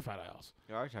 'Cause I'm terrified of owls.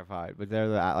 You are terrified, but they're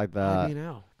like I'd be the an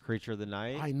owl. creature of the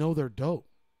night. I know they're dope.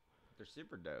 They're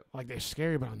super dope. Like they're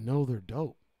scary, but I know they're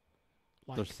dope.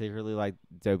 Like They're secretly like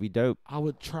dopey dope. I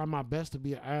would try my best to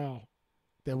be an owl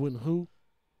that wouldn't who.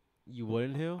 You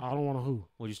wouldn't who? I don't want to who.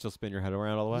 Would you still spin your head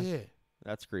around all the way? Yeah,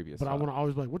 That's creepy as but I fuck. want to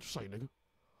always be like, "What you say, nigga?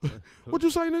 Who? What you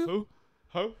say, nigga?" Who?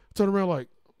 Who? Turn around like,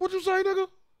 "What you say, nigga?"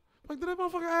 Like, did that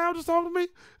motherfucking owl just talk to me?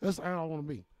 That's the owl I want to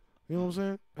be. You know what I'm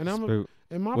saying? And Spook.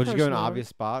 in my Would you go in personality- obvious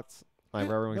spots? Like Yeah,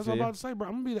 where everyone that's can what see I'm you? about to say, bro.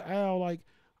 I'm gonna be the owl. Like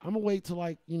I'm gonna wait till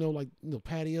like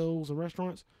patios and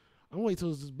restaurants. I'm gonna wait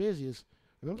till it's as busiest,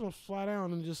 and I'm just gonna fly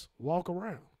down and just walk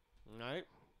around. Right.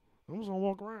 I'm just gonna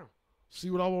walk around, see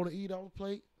what I want to eat off the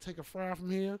plate, take a fry from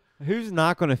here. Who's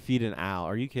not going to feed an owl?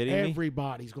 Are you kidding me?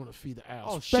 Everybody's gonna feed the owl.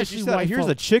 Oh shit! You especially said white here's a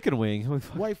folk. chicken wing.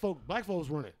 White folk, black folks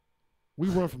running. We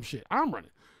run from shit. I'm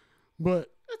running, but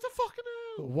It's a fucking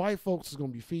owl. white folks is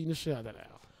gonna be feeding the shit out of that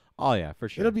owl. Oh yeah, for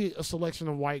sure. It'll be a selection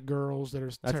of white girls that are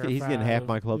He's terrified. getting half of-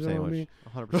 my club you know what I sandwich.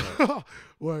 mean? 100%.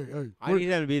 Wait, hey, I need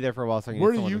him to be there for a while so I can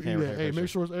where get do someone you to eat camera at? take Hey, a make picture.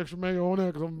 sure it's extra mayo on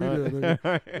there because I'm gonna be there.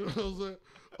 Nigga. You know what I'm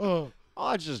saying?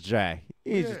 Oh, it's just Jay.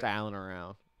 He's Yeah. just owling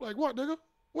around. Like what, nigga?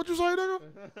 What you say, nigga?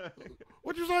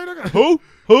 What you say, nigga? Who?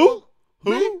 Who?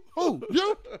 Me? Who?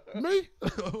 You? Me?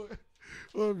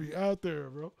 That'd be out there,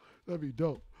 bro. That'd be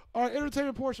dope. All right,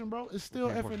 entertainment portion, bro. It's still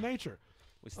Entertainment effing nature.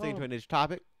 We stick to a niche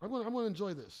topic. I'm gonna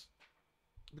enjoy this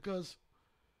because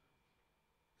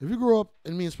if you grew up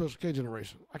in me and Special K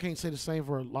generation, I can't say the same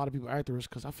for a lot of people actors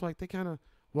because I feel like they kind of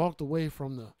walked away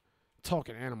from the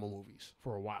talking animal movies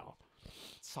for a while.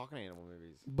 Talking animal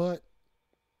movies. But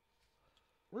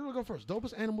where do we go first?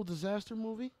 Dopest animal disaster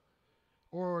movie,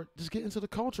 or just get into the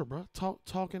culture, bro?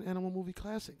 Talking animal movie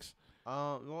classics.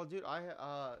 Well, dude,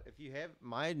 if you have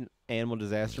my animal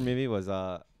disaster movie was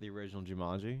the original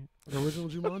Jumanji. The original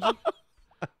Jumanji,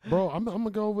 bro. I'm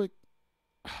gonna go with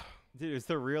Dude, it's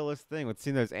the realest thing with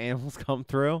seeing those animals come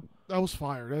through. that was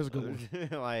fire. That's a good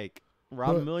one. Like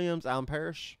Robin But- Williams, Alan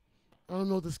Parrish. I don't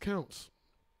know if this counts.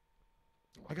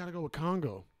 I gotta go with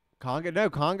Congo. Congo, no,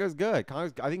 Congo's good. I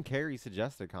think Carrie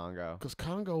suggested Congo. Because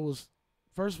Congo was,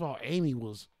 first of all, Amy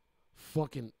was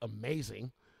fucking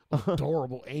amazing.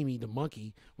 Adorable Amy the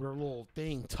monkey with her little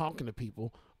thing talking to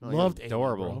people. Like, Loved Amy,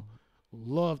 adorable. bro.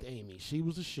 Loved Amy. She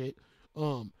was the shit.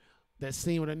 That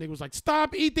scene where that nigga was like,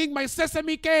 "Stop eating my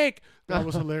sesame cake." That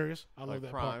was hilarious. I like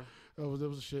that part. That was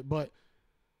the shit. But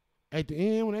at the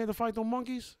end, when they had to fight them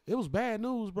monkeys, it was bad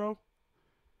news, bro.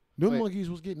 Them Wait. monkeys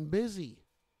was getting busy.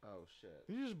 Oh shit.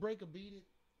 Did you just break a beaded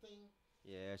thing?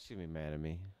 Yeah, she'd be mad at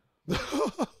me.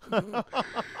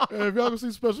 Hey, if y'all can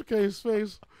see Special K's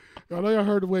face, I know y'all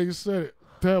heard the way he said it.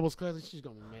 That was classic. She's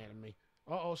gonna be mad at me.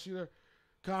 She there.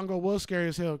 Congo was scary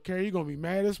as hell. Carrie, you gonna be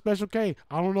mad at Special K?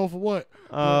 I don't know for what.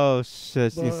 Oh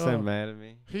shit, she's but, so mad at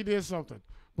me. He did something,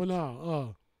 but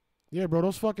no. Yeah, bro.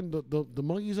 Those fucking the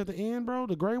monkeys at the end, bro.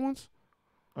 The gray ones.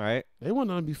 All right. They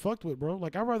wouldn't to be fucked with, bro.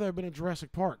 Like I'd rather have been in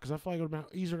Jurassic Park because I feel like it would have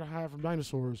been easier to hide from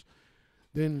dinosaurs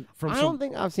than from. I don't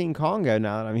think I've seen Congo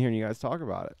now that I'm hearing you guys talk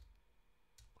about it.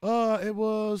 It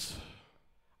was.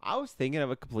 I was thinking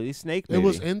of a completely snake It movie.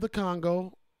 was in the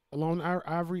Congo, along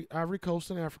the Ivory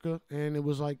Coast in Africa, and it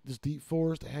was like this deep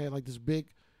forest that had like this big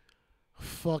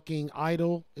fucking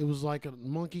idol. It was like a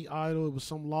monkey idol. It was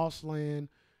some lost land,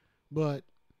 but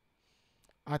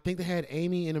I think they had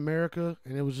Amy in America,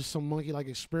 and it was just some monkey, like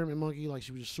experiment monkey. Like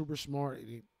she was just super smart.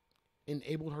 It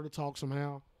enabled her to talk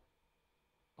somehow.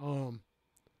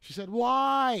 She said,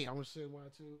 "Why?" I'm gonna say why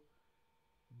too.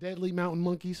 Deadly mountain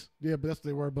monkeys. Yeah, but that's what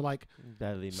they were. But like,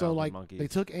 Deadly so mountain like monkeys. they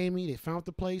took Amy. They found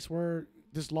the place where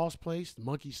this lost place. The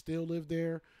monkeys still lived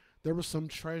there. There was some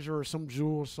treasure or some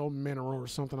jewel or some mineral or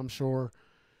something, I'm sure.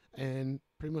 And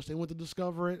pretty much they went to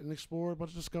discover it and explore a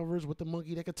bunch of discoveries with the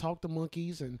monkey that could talk to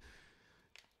monkeys. And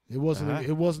it wasn't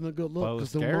a good look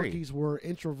because the monkeys were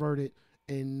introverted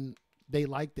and they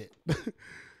liked it.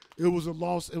 It was a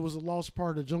lost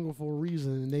part of the jungle for a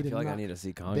reason, and they did not. I need to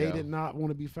see Congo. They did not want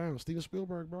to be found. Steven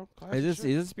Spielberg, bro. Is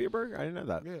this Spielberg? I didn't know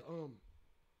that. Yeah.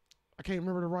 I can't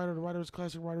remember the writer. The writer is a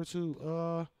classic writer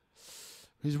too.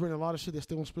 He's written a lot of shit that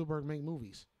still on Spielberg make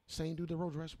movies. Same dude that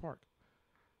wrote Jurassic Park.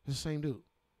 It's the same dude.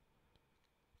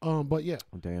 But yeah.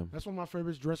 Oh, damn. That's one of my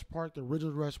favorites. Jurassic Park. The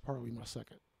original Jurassic Park would be my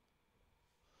second.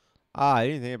 I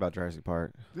didn't think about Jurassic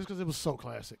Park. Just because it was so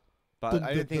classic. But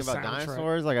I didn't think about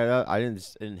dinosaurs. Like I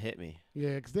didn't hit me.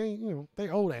 Yeah, because they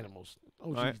old animals.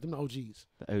 OGs. Right. Them the OGs.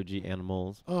 The OG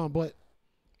animals. But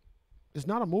it's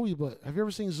not a movie. But have you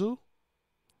ever seen Zoo?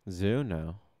 Zoo?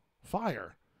 No.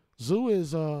 Fire. Zoo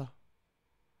is I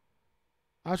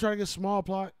try to get small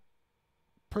plot.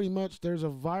 Pretty much, there's a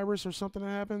virus or something that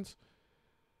happens,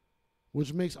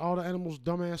 which makes all the animals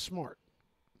dumbass smart,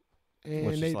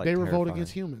 and they revolt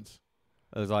against humans.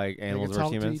 It was like animals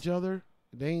versus humans. They can talk to each other.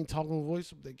 They ain't talking with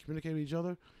voice. They communicate with each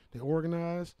other. They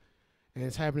organize, and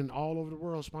it's happening all over the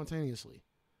world spontaneously.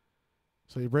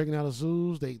 So they're breaking out of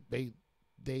zoos. They're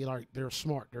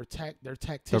smart. They're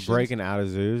tacticians. They're breaking out of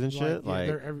zoos and shit.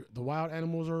 The wild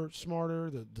animals are smarter.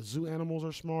 The zoo animals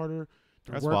are smarter.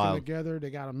 They're That's working wild. together. They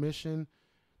got a mission.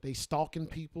 They stalking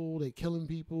people. They killing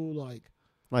people. Like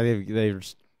they're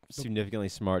significantly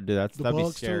smart, dude. That'd be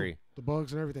scary. Too. The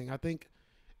bugs and everything. I think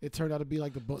it turned out to be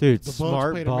like the bugs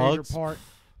played a major part.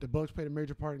 The bugs played a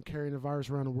major part in carrying the virus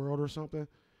around the world or something.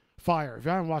 Fire. If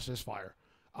you haven't watched this, fire.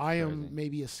 I am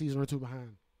maybe a season or two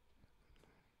behind.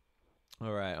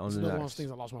 All right, on It's the another next. one of those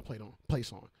things I lost my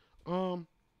place on.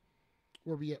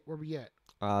 Where we at?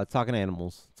 Talking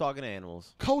animals. Talking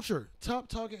animals. Culture. Top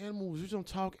talking animal movies. We don't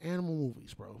talk animal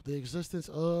movies, bro. The existence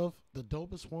of the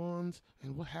dopest ones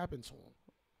and what happened to them.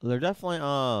 They're definitely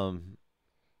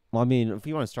well, I mean, if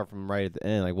you want to start from right at the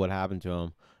end, like what happened to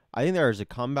them, I think there's a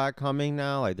comeback coming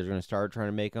now. Like they're gonna start trying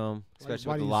to make them,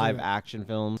 especially with the live action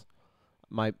films.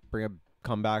 Might bring a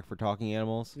comeback for talking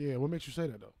animals. Yeah, what makes you say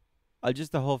that though?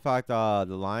 Just the whole fact, the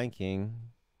Lion King.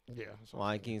 Yeah,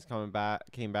 Lion King's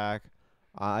came back.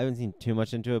 I haven't seen too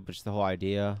much into it, but just the whole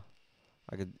idea,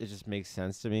 it just makes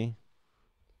sense to me.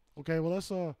 Okay, well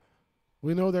let's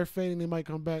we know they're fading. They might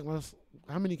come back.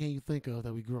 How many can you think of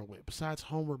that we grew up with besides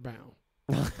Homeward Bound?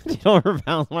 Homeward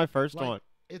Bound's my first one.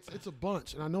 It's a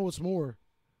bunch, and I know it's more,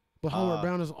 but Homeward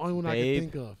Bound is the only one I can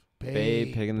think of.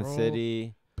 Babe, Pig in the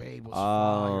City. Babe was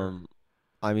fire.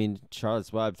 I mean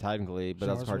Charlotte's Web technically, but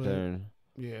that's Charlotte's cartoon.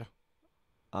 Yeah.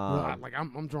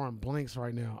 I'm drawing blanks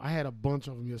right now. I had a bunch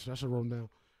of them yesterday. I should wrote them down.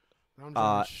 I'm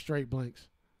drawing straight blanks.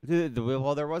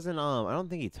 Well, there wasn't. I don't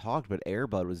think he talked, but Air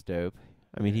Bud was dope.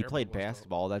 I mean, he played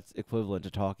basketball. Dope. That's equivalent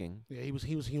to talking. Yeah, he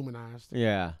was humanized.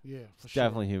 Yeah. Yeah, for sure.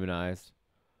 Definitely humanized.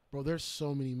 Bro, there's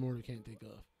so many more we can't think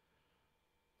of.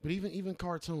 But even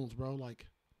cartoons, bro, like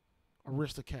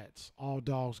Aristocats, All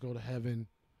Dogs Go to Heaven,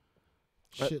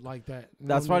 shit like that.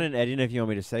 That's why I didn't edit if you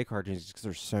want me to say cartoons, because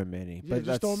there's so many. Yeah, but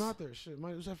just throw them out there. Shit,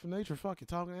 might just for nature. Fuck it.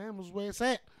 Talking Animals where it's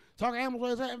at. Talking Animals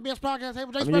where it's at. Best podcast. Hey,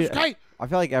 Special K. I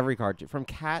feel like every cartoon, from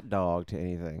Cat Dog to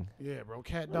anything. Yeah, bro.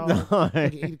 Cat Dog. You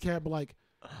can eat a cat, but like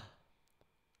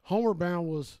Homeward Bound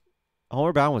was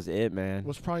it, man.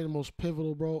 Was probably the most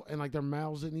pivotal, bro. And like their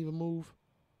mouths didn't even move.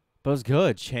 But it was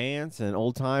good. Chance and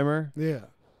Old Timer. Yeah.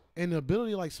 And the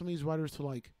ability, like some of these writers to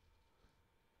like,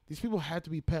 these people had to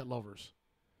be pet lovers.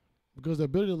 Because the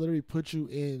ability to literally put you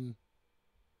in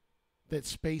that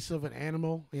space of an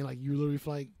animal and like you literally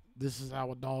feel like this is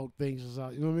how a dog thinks, is how,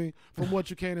 you know what I mean? From what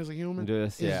you can as a human,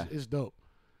 it's dope.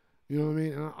 You know what I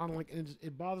mean? And I'm like,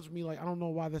 it bothers me. Like, I don't know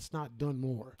why that's not done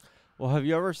more. Well, have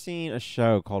you ever seen a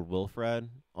show called Wilfred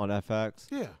on FX?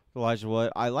 Yeah. Elijah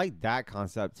Wood. I like that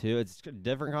concept too. It's a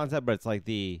different concept, but it's like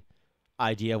the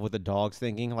idea of what the dog's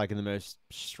thinking, like in the most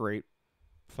straight,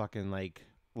 fucking like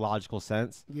logical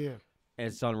sense. Yeah. And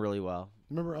it's done really well.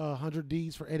 Remember 100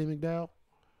 Deeds for Eddie McDowell?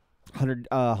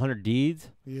 100 Deeds.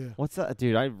 Yeah. What's that,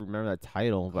 dude? I remember that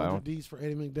title, but 100 Deeds for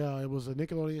Eddie McDowell. It was a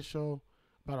Nickelodeon show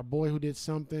about a boy who did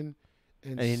something,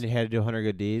 and he had to do 100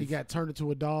 good deeds. He got turned into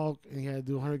a dog, and he had to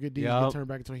do 100 good deeds and get turned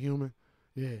back into a human.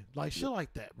 Yeah, like shit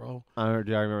like that, bro. I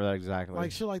remember that exactly.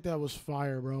 Like shit like that was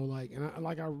fire, bro. Like, and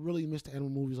I really miss the animal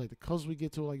movies, like the closest we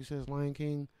get to it, like you said, is Lion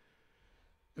King,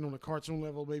 and on the cartoon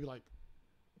level, maybe like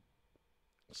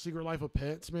Secret Life of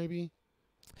Pets, maybe.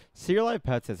 Secret Life of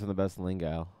Pets had some of the best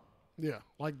lingo. Yeah,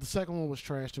 like the second one was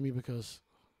trash to me because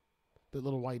the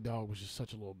little white dog was just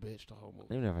such a little bitch the whole movie.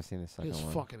 I don't know if I've seen the second one. It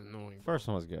was fucking annoying. First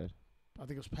one was good. I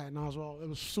think it was Patton Oswalt. It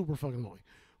was super fucking annoying,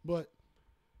 but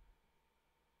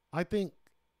I think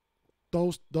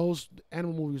those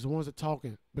animal movies, the ones that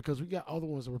talking, because we got other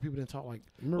ones where people didn't talk. Like,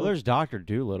 remember, well, there's Dr.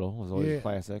 Dolittle was always a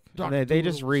classic. Dr. They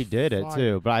just Dolittle was redid it fire.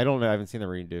 too, but I don't know. I haven't seen the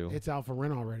redo. It's out for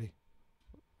rent already.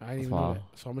 I didn't even know that,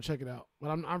 so I'm gonna check it out. But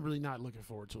I'm really not looking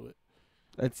forward to it.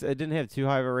 It didn't have too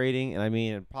high of a rating, and I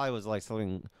mean, it probably was like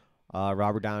something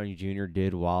Robert Downey Jr.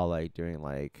 did while like doing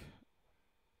like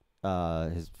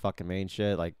his fucking main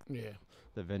shit, like Yeah,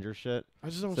 the Avengers shit. I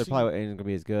just don't So see. probably ain't gonna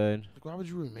be as good. Like, why would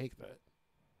you remake that?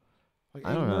 Like,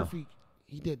 I don't Eddie know. Murphy,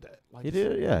 he did that. Like, He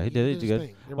did it, yeah. He did it. his He did good.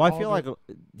 thing. They were Well, I all feel like good.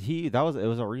 it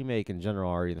was a remake in general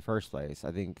already in the first place.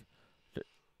 I think that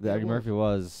Yeah, it Eddie Murphy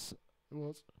was. It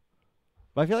was.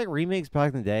 But I feel like remakes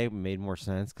back in the day made more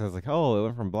sense because, like, oh, it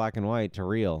went from black and white to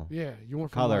real. Yeah, you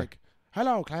went from Color. like,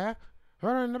 hello, Claire,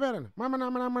 her in the bed,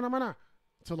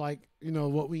 to like, you know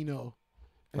what we know,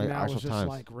 and Like now it's actual just times.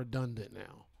 like redundant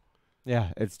now.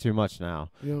 Yeah, it's too much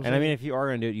now. You know what I'm And I saying? mean, if you are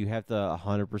gonna do it, you have to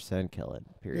 100% kill it.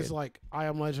 Period. It's like I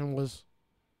Am Legend was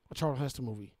a Charlton Heston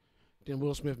movie, then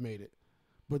Will Smith made it,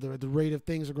 but the rate of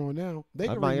things are going down. They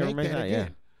I can might remake remake that that,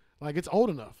 again. Like it's old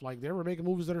enough. Like they're making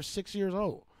movies that are 6 years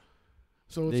old.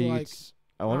 So it's like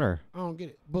I wonder. I don't get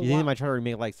it. But You think why, they might try to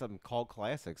remake like something called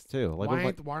classics too? Like,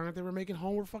 why aren't they remaking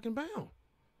Homeward fucking Bound?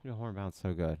 Hornbound's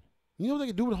so good. You know what they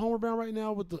can do with Homeward Bound right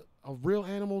now with the real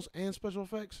animals and special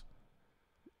effects?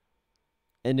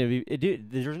 And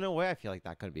there's no way I feel like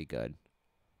that could be good.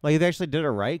 Like they actually did it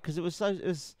right because it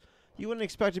was you wouldn't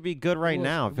expect it to be good right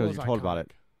now if you told about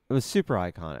it. It was super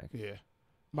iconic. Yeah.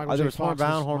 There was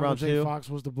Hornbound J. 2. Fox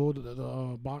was the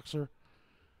boxer.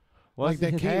 Well, Like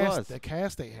that he cast, was. that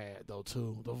cast they had though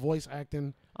too. The voice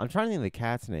acting, I'm trying to think of the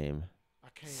cat's name. I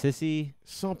can't. Sissy.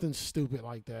 Something stupid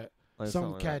like that. Like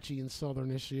Something like that. catchy and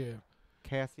southernish. Yeah.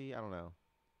 Cassie. I don't know.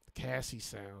 Cassie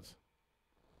sounds.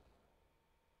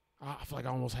 I feel like I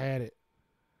almost had it.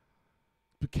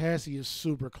 But Cassie is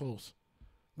super close.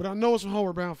 But I know it's some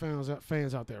Homeward Bound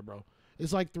fans out there, bro.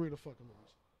 It's like 3 of the fucking movies.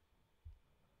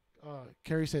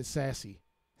 Carrie said sassy.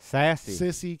 Sassy.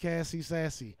 Sissy, Cassie,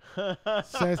 sassy. I'm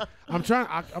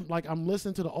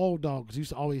listening to the old dog because he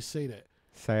used to always say that.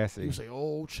 He Sassy. would say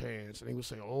old Chance, and he would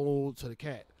say old to the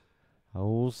cat.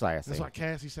 Oh, sassy. That's why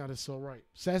Cassie sounded so right.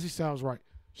 Sassy sounds right.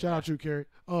 Shout out to you, Carrie.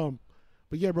 But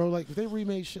yeah, bro, like if they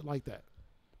remade shit like that,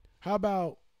 how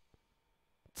about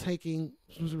taking,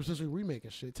 since we're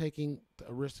remaking shit, taking the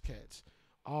Aristocats,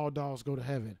 All Dogs Go to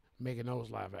Heaven, making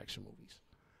those live action movies?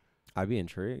 I'd be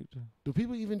intrigued. Do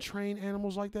people even train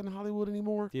animals like that in Hollywood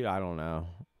anymore? Dude, I don't know.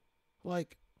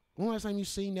 Like, when last time you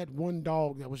seen that one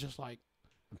dog that was just like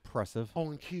Impressive.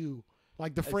 on cue?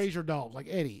 Like the Fraser dog, like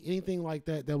Eddie. Anything like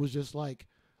that that was just like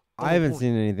on I haven't point.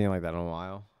 seen anything like that in a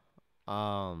while.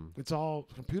 It's all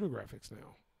computer graphics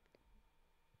now.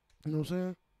 You know what I'm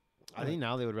saying? I think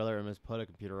now they would rather just put a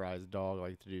computerized dog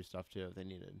like to do stuff too if they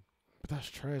needed. But that's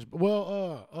trash.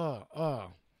 Well,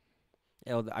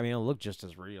 It'll look just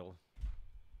as real.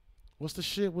 what's the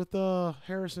shit with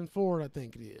Harrison Ford? I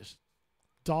think it is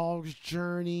Dog's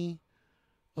Journey,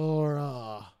 or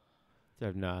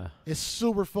Nah. it's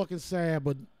super fucking sad,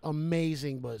 but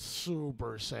amazing, but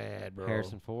super sad, bro.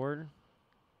 Harrison Ford?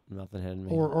 Nothing hitting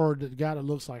me. or the guy that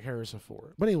looks like Harrison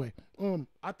Ford. But anyway,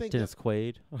 I think Dennis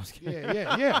Quaid. I was kidding.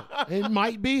 yeah. It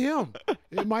might be him.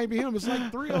 It might be him. It's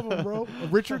like 3 of them, bro.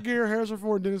 Richard Gere, Harrison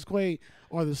Ford, and Dennis Quaid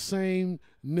are the same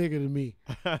nigga to me.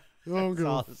 It's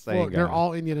all the same guy. They're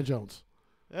all Indiana Jones.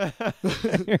 Indiana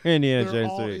They're Jones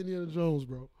all 3. Indiana Jones,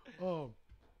 bro.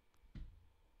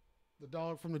 The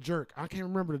dog from The Jerk. I can't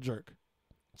remember The Jerk.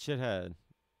 Shithead.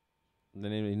 His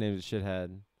name is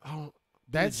Shithead. I don't.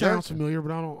 That sounds familiar,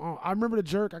 but I don't. I remember The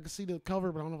Jerk. I can see the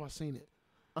cover, but I don't know if I've seen it.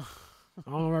 I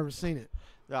don't know if I've ever seen it.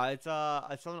 Yeah, it's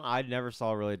something I never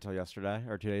saw really until yesterday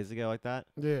or 2 days ago, like that.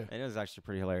 Yeah. And it was actually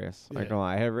pretty hilarious. Yeah. Not gonna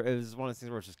lie. It was one of those things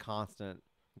where it's just constant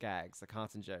gags, the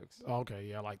constant jokes. Okay,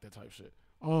 yeah, I like that type of shit.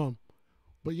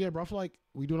 But yeah, bro, I feel like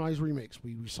we doing all these remakes.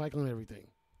 We recycling everything.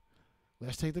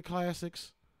 Let's take the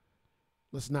classics.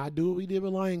 Let's not do what we did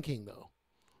with Lion King, though.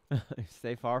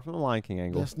 Stay far from the Lion King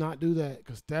angle. Let's not do that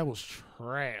because that was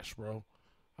trash, bro.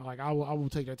 I will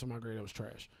take that to my grave. That was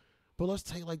trash. But let's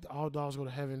take like the All Dogs Go to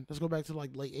Heaven. Let's go back to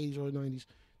like late 80s, early 90s.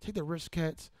 Take the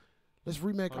Aristocats. Let's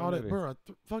remake all that, bro.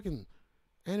 Fucking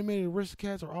animated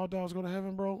Aristocats or All Dogs Go to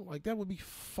Heaven, bro. Like that would be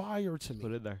fire to me.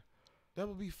 Put it there. That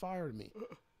would be fire to me.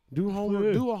 Do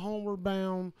a Homeward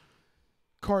Bound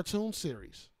cartoon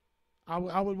series. I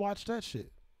would watch that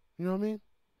shit. You know what I mean?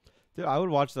 Dude, I would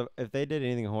watch if they did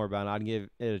anything Homeward Bound, I'd give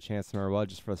it a chance no matter what,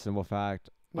 just for the simple fact.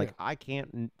 Like, I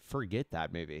can't forget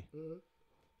that movie.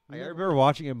 Like, I remember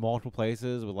watching it in multiple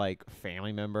places with, like,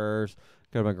 family members.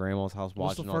 Go to my grandma's house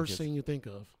watching. What's the first scene you think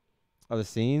of? Oh, the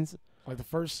scenes? Like, the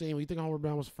first scene. When you think of Homeward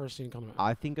Bound, what's the first scene coming out?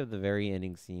 I think of the very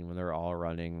ending scene when they're all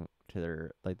running to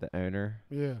their, like, the owner.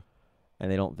 Yeah.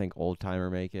 And they don't think Old Timer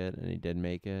make it, and he did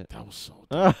make it. That was so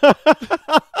dumb.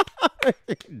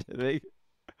 Did he?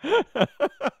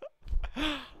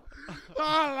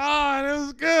 Oh, Lord, it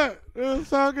was good. It was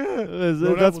so good.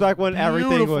 That's back when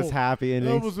everything was happy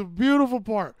endings. That was a beautiful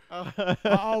part. I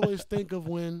always think of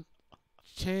when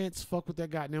Chance fucked with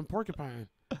that goddamn porcupine.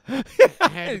 Had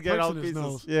the pricks in his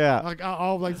nose. Yeah. Like,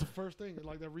 like it's the first thing.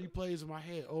 Like, that replays in my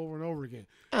head over and over again.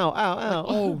 Ow, ow, ow. Like,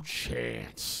 oh,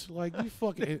 Chance. Like, you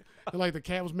fucking... and, like, the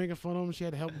cat was making fun of him. She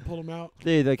had to help him pull him out.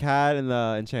 Dude, the cat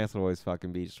and Chance would always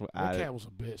fucking be just that cat was a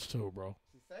bitch, too, bro.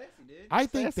 She's sassy, dude. I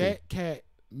think that cat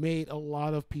made a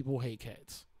lot of people hate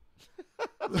cats.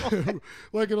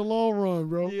 Like, in the long run,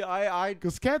 bro. Yeah,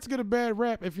 Because cats get a bad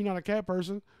rap if you're not a cat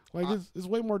person. Like, it's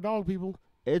way more dog people.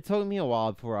 It took me a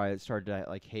while before I started to,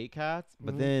 like, hate cats.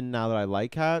 But then, now that I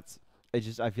like cats, I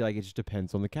feel like it just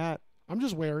depends on the cat. I'm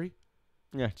just wary.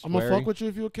 Yeah, I'm going to fuck with you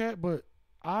if you're a cat, but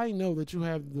I know that you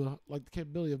have the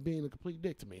capability of being a complete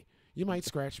dick to me. You might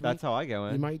scratch me. That's how I go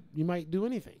in. You might do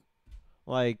anything.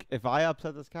 Like, if I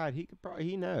upset this cat,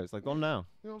 he knows. Like, they'll know.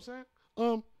 You know what I'm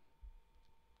saying?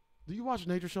 Do you watch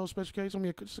nature shows, Special Case?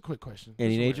 Just a quick question.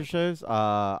 Any nature shows?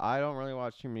 I don't really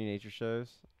watch too many nature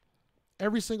shows.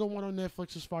 Every single one on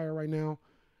Netflix is fire right now.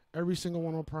 Every single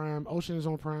one on Prime. Ocean is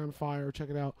on Prime, fire.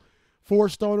 Check it out. For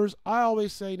stoners, I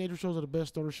always say nature shows are the best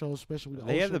stoner shows, especially with the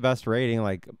They have the best rating,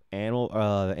 like the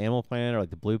Animal Planet or like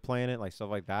the Blue Planet, like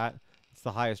stuff like that. It's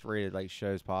the highest rated like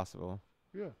shows possible.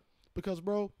 Yeah, because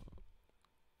bro,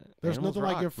 there's Animals nothing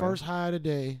like rock, your man. first high of the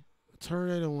day.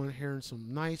 Turn it on, hearing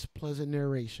some nice, pleasant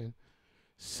narration,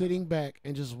 sitting back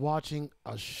and just watching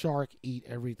a shark eat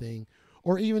everything,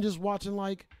 or even just watching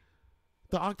like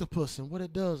the octopus and what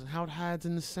it does and how it hides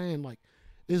in the sand. Like,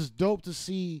 it's dope to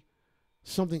see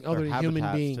something other than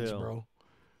human beings, too. Bro.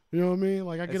 You know what I mean?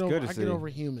 Like, I get see. over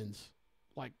humans,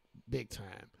 like, big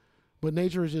time. But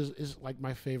nature is like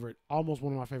my favorite, almost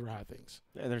one of my favorite high things.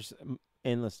 And there's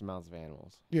endless amounts of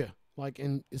animals. Yeah, like,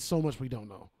 and it's so much we don't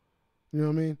know. You know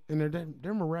what I mean? And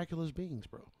they're miraculous beings,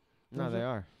 bro. You know No, they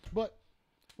are. But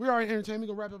we are in entertainment.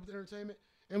 We're gonna wrap up with entertainment,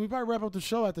 and we probably wrap up the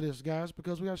show after this, guys,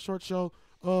 because we got a short show.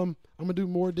 I'm gonna do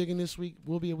more digging this week.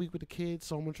 We'll be a week with the kids,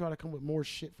 so I'm gonna try to come with more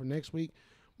shit for next week.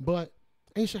 But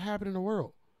ain't shit happening in the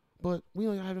world. But we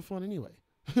only having fun anyway.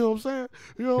 You know what I'm saying?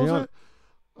 You know what I'm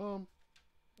saying?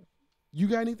 You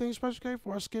got anything special, K,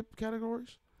 for our skip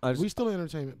categories? We still in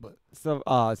entertainment, but still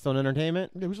in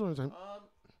entertainment. Yeah, we still in entertainment.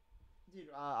 Dude,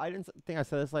 I didn't think I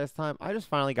said this last time. I just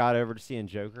finally got over to seeing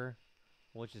Joker,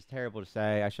 which is terrible to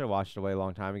say. I should have watched it a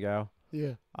long time ago.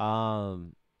 Yeah.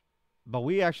 But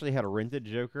we actually had a rented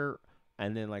Joker,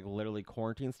 and then like literally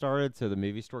quarantine started, so the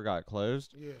movie store got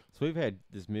closed. Yeah. So we've had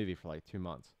this movie for like 2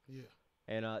 months. Yeah.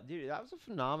 And dude, that was a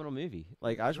phenomenal movie.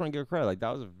 Like, I just want to give it credit. Like,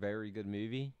 that was a very good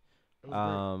movie.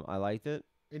 I liked it.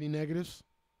 Any negatives?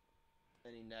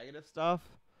 Any negative stuff?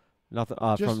 Nothing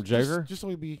from Joker. Just so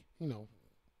we be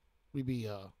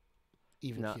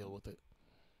even keel with it.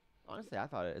 Honestly, I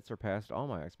thought it surpassed all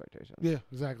my expectations. Yeah,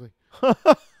 exactly.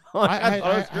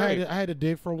 I had to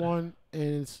dig for one,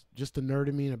 and it's just the nerd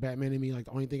in me and the Batman in me. Like,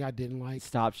 the only thing I didn't like.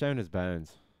 Stop showing his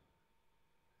bones.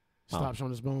 Stop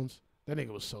showing his bones. That nigga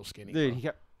was so skinny. Dude, bro. he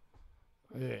kept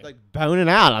Yeah. like boning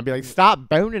out. I'd be like, stop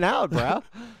boning out, bro.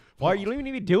 Why are you don't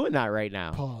even be doing that right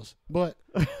now? Pause. But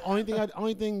only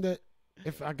thing that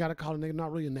if I gotta call a nigga,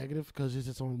 not really a negative because it's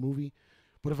its own movie,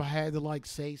 but if I had to like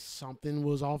say something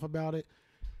was off about it,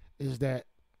 is that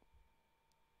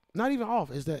not even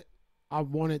off, is that I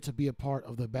wanted to be a part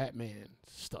of the Batman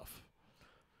stuff.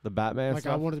 The Batman Like,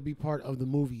 stuff? I wanted to be part of the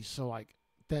movie, so like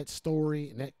that story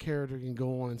and that character can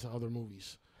go on into other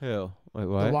movies. Who? Wait, The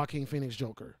what? Joaquin Phoenix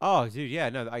Joker. Oh, dude, yeah,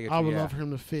 no, I get you. I would yeah. love for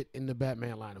him to fit in the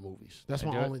Batman line of movies. That's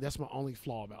And my do it. only. That's my only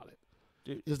flaw about it.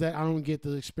 Dude. Is that I don't get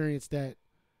to experience that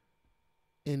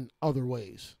in other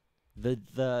ways.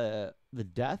 The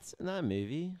deaths in that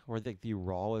movie were the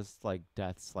rawest like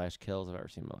deaths / kills I've ever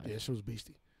seen in my life. Yeah, she was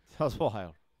beastie. That was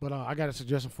wild. But I got a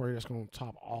suggestion for you that's gonna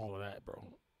top all of that, bro.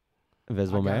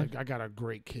 Invisible Man I got a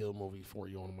great kill movie for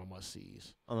you on my must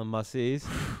sees. on the must sees.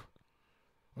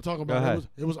 I'm talking Go about ahead.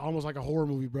 it was almost like a horror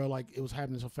movie, bro. Like it was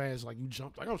happening so fast, like you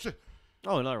jumped, like oh shit.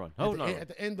 Oh, another one. Oh, no. At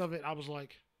the end of it, I was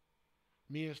like,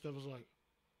 me and Steph was like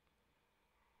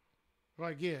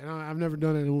yeah. And I've never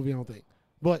done it in a movie, I don't think.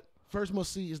 But first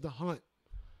must see is The Hunt.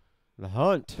 The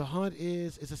Hunt. The Hunt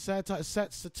it's a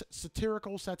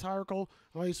satirical. I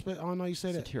don't know how you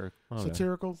say that.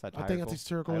 Satirical. I think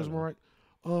satirical is more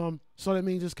right. So that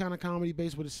means it's kind of comedy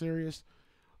based, but it's serious.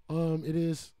 It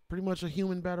is pretty much a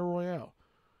human battle royale.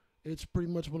 It's pretty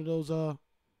much one of those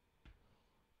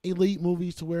elite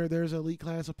movies to where there's an elite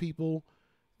class of people.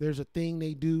 There's a thing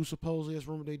they do, supposedly it's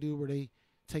rumored they do, where they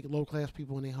take low class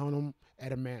people and they hunt them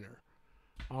at a manor.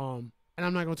 And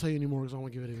I'm not gonna tell you anymore because I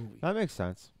won't give it a movie. That makes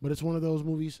sense. But it's one of those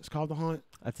movies. It's called The Hunt.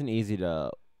 That's an easy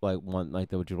to what you want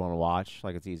to watch.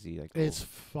 Like it's easy. Like It's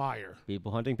fire.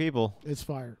 people hunting people. It's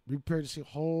fire. Be prepared to see a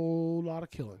whole lot of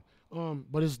killing.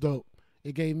 But it's dope.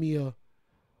 It gave me the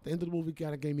end of the movie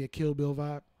kind of gave me a Kill Bill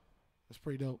vibe. It's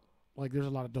pretty dope. Like there's a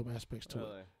lot of dope aspects to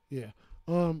it. Yeah.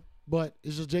 But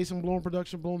it's just Jason Blum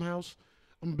production, Blumhouse.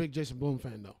 I'm a big Jason Blum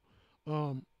fan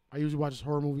though. I usually watch his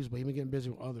horror movies, but he been getting busy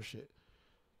with other shit.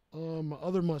 My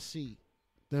other must see,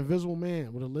 The Invisible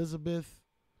Man with Elizabeth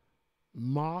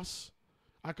Moss.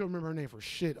 I couldn't remember her name for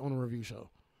shit on a review show.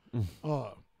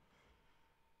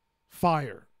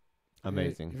 Fire.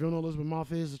 Amazing. If you don't know who Elizabeth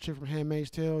Moss is, the chick from Handmaid's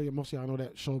Tale. Most of y'all know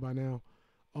that show by now.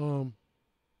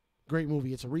 Great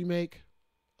movie. It's a remake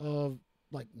of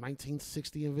like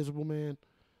 1960 Invisible Man.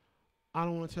 I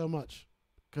don't want to tell much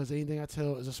because anything I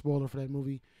tell is a spoiler for that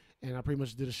movie, and I pretty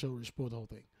much did a show where you spoiled the whole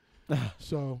thing.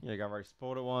 So Yeah, I've already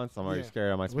spoiled it once. I'm already Yeah.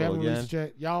 scared I might we spoil haven't again. released it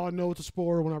yet. Y'all know it's a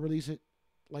spoiler when I release it.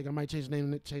 Like I might change the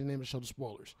name of the show to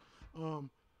Spoilers.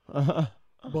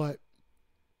 But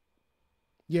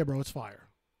yeah, bro, it's fire.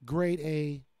 Grade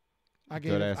A. I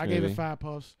gave movie. it 5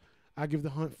 puffs. I give The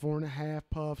Hunt 4.5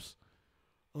 puffs.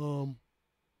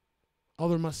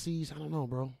 Other must sees, I don't know,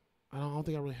 bro. I don't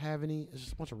think I really have any. It's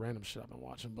just a bunch of random shit I've been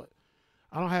watching, but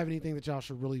I don't have anything that y'all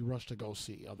should really rush to go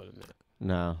see other than that.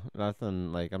 No,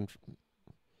 nothing. Like I'm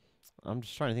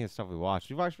just trying to think of stuff we watched.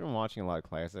 We've actually been watching a lot of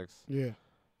classics, Yeah.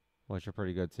 which are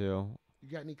pretty good too. You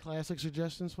got any classic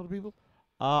suggestions for the people?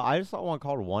 I just saw one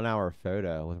called 1 Hour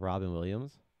Photo with Robin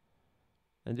Williams,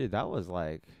 and dude, that was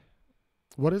like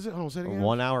What is it? Hold on, say it a again.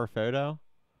 1 hour photo,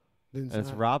 Didn't and it's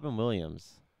sound- Robin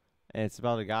Williams, and it's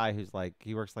about a guy who's like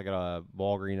he works like at a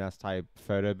Walgreens type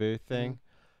photo booth thing,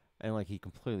 and like he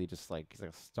completely just like he's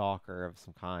like a stalker of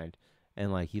some kind. And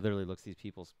like he literally looks at these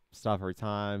people's stuff every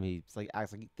time. He's like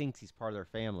acts like he thinks he's part of their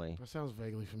family. That sounds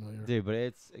vaguely familiar. Dude, but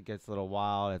it gets a little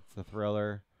wild. It's a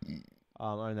thriller.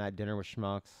 And that Dinner with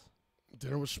Schmucks.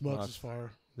 Dinner with Schmucks Nuts. is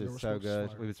fire. Dinner It's with so Schmucks is good.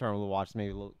 fire. We've been trying to watch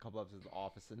maybe a couple episodes of The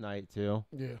Office at night too.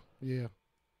 Yeah.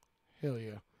 Hell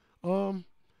yeah.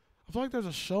 I feel like there's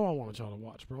a show I wanted y'all to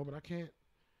watch, bro, but I can't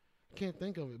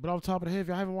think of it. But off the top of the head, if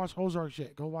y'all haven't watched Ozarks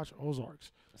yet, go watch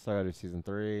Ozarks. So I gotta do season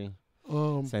 3.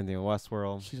 Same Same thing in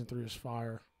Westworld. Season 3 is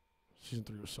fire. Season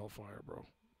 3 was so fire, bro.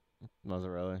 Was it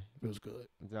really? It was good.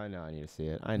 I know I need to see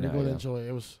it. I You're know. going to Yeah. enjoy it.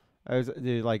 It was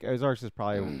Dude, like Ozarks is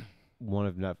probably one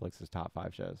of Netflix's top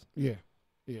 5 shows. yeah,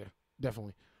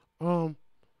 definitely.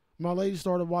 My lady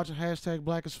started watching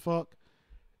 #Black as Fuck,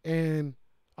 and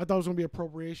I thought it was gonna be an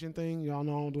appropriation thing. Y'all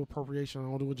know I don't do appropriation. I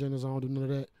don't do agendas. I don't do none of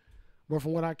that. But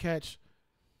from what I catch,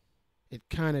 it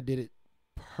kind of did it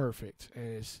perfect, and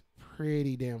it's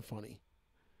pretty damn funny.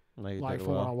 Like, it Like did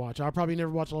from what I well. watch, I probably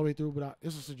never watch all the way through, but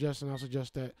it's a suggestion. I'll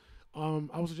suggest that.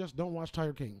 I would suggest don't watch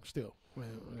Tiger King. Still,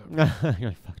 man, You're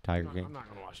like, fuck Tiger I'm King. not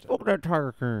gonna watch that. Fuck that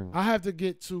Tiger King. I have to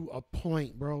get to a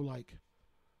point, bro. Like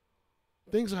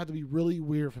things have to be really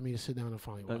weird for me to sit down and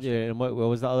finally watch. Yeah, and what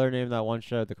was the other name of that one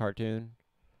show, the cartoon?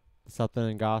 Something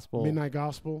in Gospel. Midnight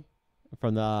Gospel.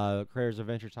 From the creators of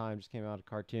Adventure Time just came out a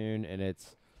cartoon, and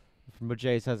it's from what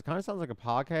Jay says, it kind of sounds like a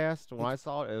podcast. When I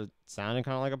saw it, it sounded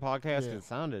kind of like a podcast. Yeah. It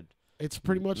sounded It's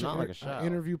pretty much Not an, like a show. an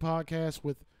interview podcast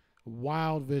with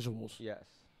wild visuals. yes,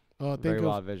 Think very of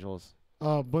wild visuals.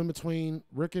 blend between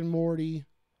Rick and Morty,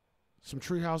 some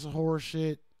Treehouse of Horror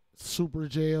shit, Super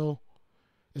Jail.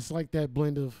 It's like that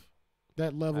blend of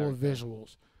that level of Everything.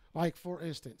 visuals. Like for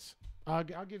instance, I'll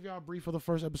give y'all a brief of the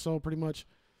first episode, pretty much.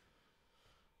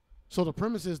 So the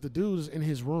premise is the dude is in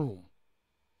his room,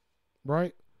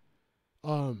 right?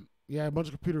 Yeah, a bunch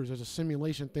of computers. There's a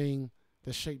simulation thing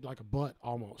that's shaped like a butt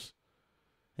almost.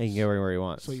 He can go where he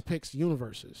wants. So he picks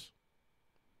universes.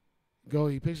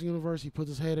 He picks a universe. He puts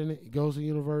his head in it. He goes to the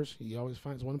universe. He always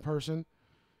finds one person.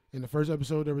 In the first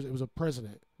episode, it was a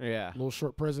president. Yeah. Little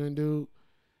short president dude.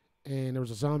 And there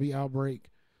was a zombie outbreak.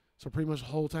 So pretty much the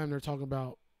whole time they're talking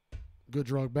about good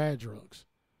drug, bad drugs.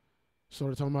 So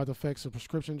they're talking about the effects of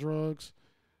prescription drugs.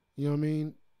 You know what I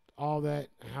mean? All that,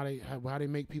 how they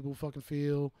make people fucking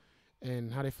feel,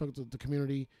 and how they fuck the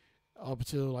community up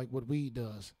until like what weed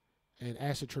does, and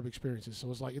acid trip experiences. So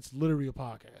it's literally a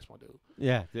podcast, my dude.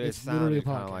 Yeah, dude, it's literally a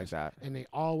podcast like that. And they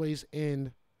always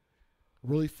end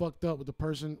really fucked up with the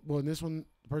person. Well, in this one,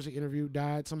 the person interviewed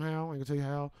died somehow. I can tell you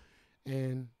how,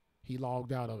 and he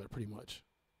logged out of it pretty much.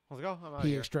 Let's go. I'm out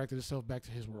He here. extracted himself back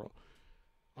to his world.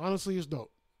 Honestly, it's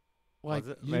dope. Like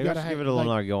you Maybe I gotta should give have it a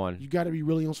little like, more going. you got to be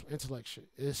really on some intellect shit.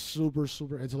 It's super,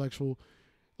 super intellectual,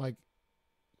 like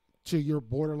to your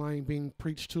borderline being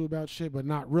preached to about shit, but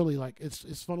not really. Like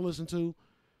it's fun to listen to. You know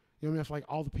what I mean? I feel like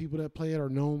all the people that play it are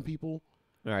known people.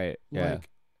 Right. Yeah. Like,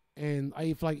 and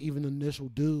I feel like even the initial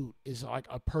dude is like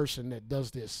a person that does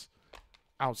this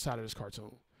outside of this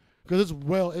cartoon because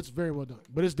it's very well done,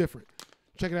 but it's different.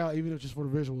 Check it out, even if just for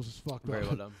the visuals, it's fucked Very up.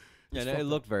 well done. Yeah, It's no, it fucked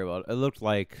looked very well. It looked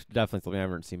like definitely something I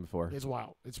haven't seen before. It's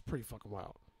wild. It's pretty fucking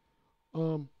wild.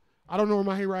 I don't know where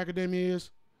My Hero Academia is.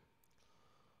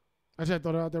 I just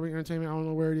thought it out there with entertainment. I don't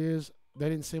know where it is. That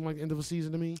didn't seem like the end of a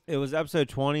season to me. It was episode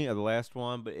 20 of the last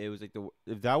one, but it was like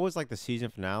if that was like the season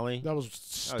finale. That was That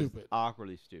stupid. was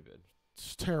awkwardly stupid.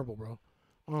 It's terrible, bro.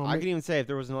 I can even say if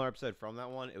there was another episode from that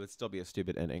one, it would still be a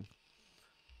stupid ending.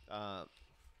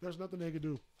 There's nothing they could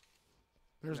do.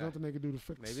 There's Okay. nothing they could do to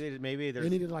fix. Maybe They there's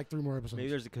needed like 3 more episodes. maybe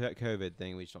there's a COVID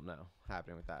thing we just don't know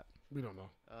happening with that. We don't know.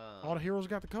 All the heroes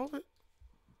got the COVID.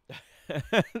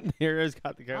 The heroes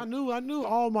got the I COVID. knew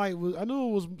All Might was. I knew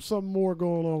it was something more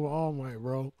going on with All Might,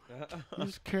 bro.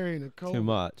 He's carrying the COVID. Too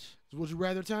much. Would you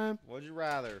rather time? Would you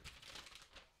rather?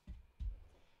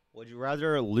 Would you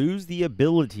rather lose the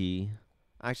ability?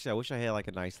 Actually, I wish I had like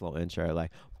a nice little intro,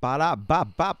 like ba da ba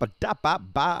ba ba da ba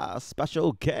ba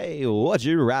special K. Would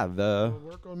you rather? We'll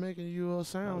work on making you a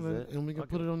sound, That was it. and we can Okay.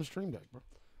 put it on the stream deck,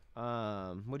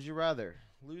 bro. Would you rather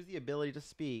lose the ability to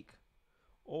speak,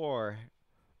 or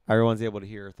everyone's able to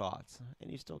hear your thoughts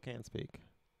and you still can't speak?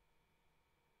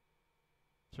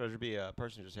 So there be a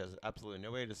person who just has absolutely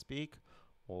no way to speak,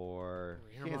 or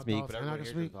Hear can't my speak, thoughts but and I everyone can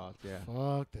hears your speak? thoughts. Yeah.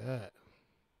 Fuck that.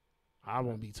 I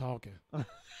won't be talking.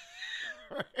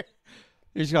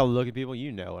 You just gotta look at people.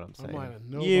 You know what I'm I'm saying.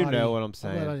 not You nobody. know what I'm I'm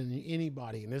saying, not letting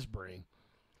anybody in this brain.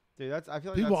 dude. I feel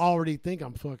like People that's, already think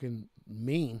I'm fucking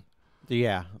mean.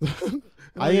 yeah. I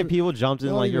I think if people jumped in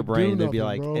don't like your even do brain, they'd be nothing,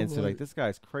 like, bro. instantly, Like- like, this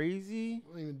guy's crazy.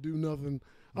 don't even do nothing.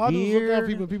 I just look at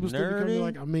people. People still become nerdy.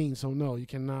 like I'm mean. So no, you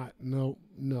cannot. No.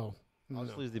 I'll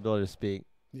just lose the ability to speak.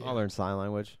 Yeah. I'll learn sign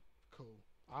language. Cool.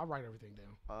 I'll write everything down.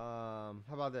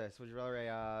 How about this? Would you rather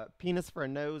a penis for a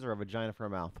nose or a vagina for a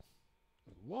mouth?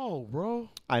 Whoa, bro.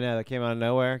 I know that came out of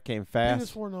nowhere, came fast. Penis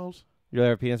for nose. You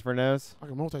rather have a penis for a nose? I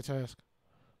can multitask.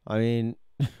 I mean,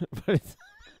 but it's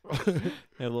had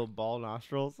little ball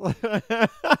nostrils. We're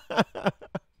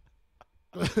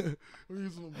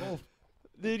using them both.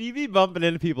 Dude, you be bumping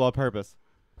into people on purpose.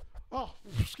 Oh,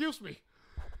 excuse me.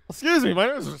 Excuse me, my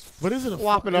nose is. But is it a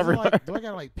Flopping is it everywhere. Like, do I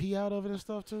gotta like pee out of it and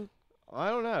stuff too? I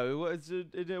don't know. It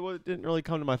didn't really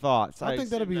come to my thoughts. I think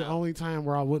that'd be assume the only time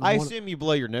where I wouldn't. I want assume you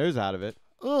blow your nose out of it.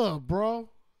 Ugh, bro.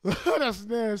 That's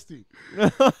nasty.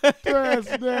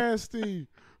 That's nasty.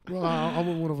 Well, I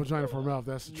wouldn't want a vagina for a mouth.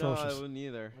 That's No, atrocious. I wouldn't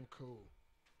either. I'm cool.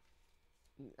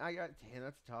 Damn,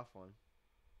 that's a tough one.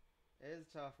 It is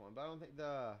a tough one, but I don't think if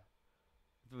the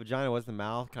vagina was the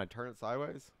mouth, can I turn it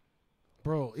sideways?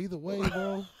 Bro, either way,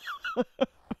 bro.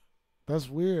 That's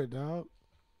weird, dog.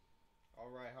 All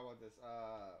right, how about this?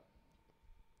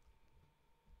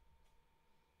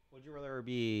 Would you rather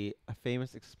be a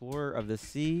famous explorer of the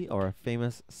sea or a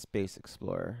famous space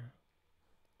explorer?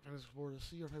 Famous explorer to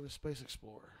sea or famous space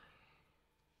explorer?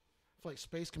 I feel like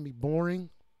space can be boring,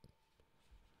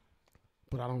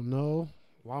 but I don't know.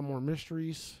 A lot more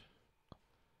mysteries.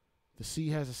 The sea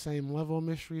has the same level of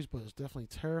mysteries, but it's definitely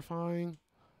terrifying.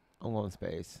 I'm going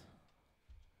space.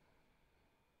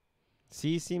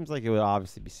 Sea seems like it would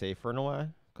obviously be safer in a way,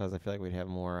 because I feel like we'd have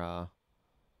more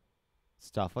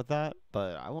stuff with that.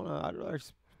 But I'd rather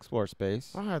explore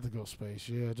space. I had to go space,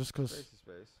 yeah, just because Space is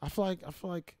space. I feel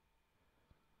like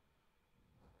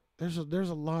there's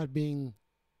a lot being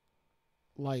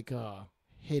like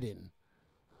hidden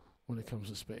when it comes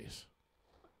to space.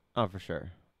 Oh, for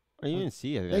sure. Or you didn't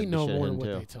see it. They know more than what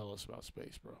they tell us about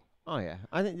space, bro. Oh yeah,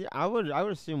 I think I would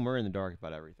assume we're in the dark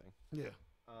about everything. Yeah,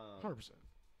 100%.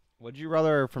 Would you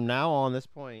rather, from now on this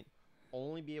point,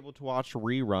 only be able to watch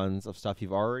reruns of stuff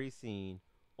you've already seen,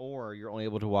 or you're only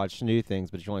able to watch new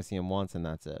things, but you only see them once and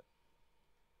that's it?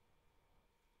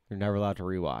 You're never allowed to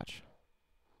rewatch.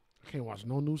 I can't watch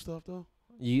no new stuff though.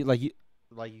 You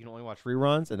can only watch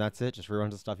reruns and that's it, just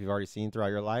reruns of stuff you've already seen throughout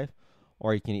your life,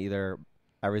 or you can either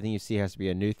everything you see has to be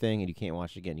a new thing and you can't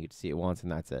watch it again. You get to see it once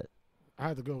and that's it. I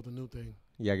had to go with the new thing.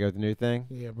 Yeah, go with the new thing.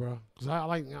 Yeah, bro. Cause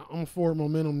I'm a forward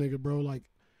momentum nigga, bro. Like,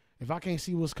 if I can't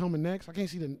see what's coming next, I can't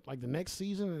see the next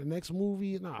season or the next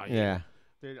movie. Nah, yeah.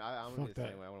 Dude, I'm gonna be the that.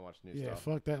 same way. I want to watch new Yeah, stuff.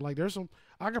 fuck that. Like, there's some.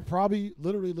 I could probably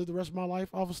literally live the rest of my life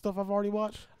off of stuff I've already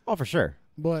watched. Oh, for sure.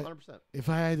 But 100%. if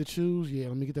I had to choose, yeah,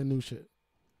 let me get that new shit.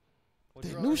 Would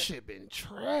you That rather new shit been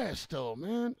trash though,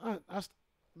 man.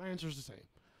 My answer's the same.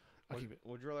 I keep it.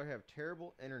 Would you rather have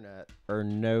terrible internet or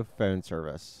no phone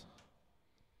service?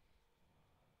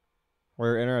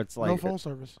 Where internet's like No phone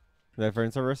service. no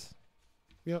phone service.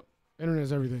 Yep.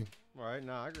 Internet's everything. All right,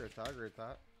 no, I agree with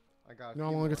that. I got. You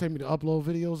know how long it take me to upload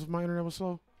videos if my internet was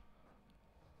slow?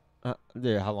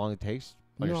 Yeah, how long it takes?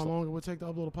 You know how long it would take to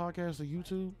upload a podcast to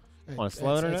YouTube? On a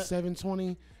slow internet? At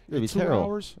 720. It'd be 2 terrible.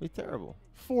 hours. It'd be terrible.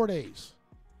 4 days.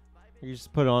 You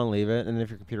just put it on, leave it, and then if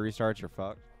your computer restarts, you're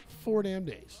fucked. 4 damn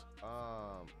days.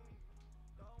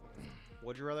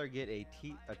 Would you rather get a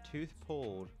tooth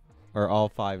pulled or all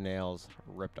 5 nails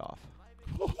ripped off?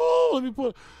 Oh, let me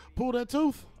pull that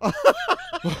tooth.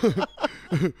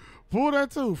 Pull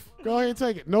that tooth. Go ahead and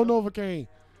take it. No Novocaine.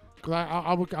 Cause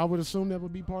I would assume that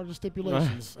would be part of the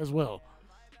stipulations as well.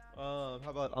 How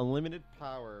about unlimited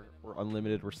power or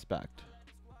unlimited respect?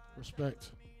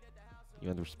 Respect. You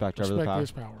want the respect over the Respect power?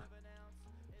 is power.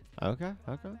 Okay.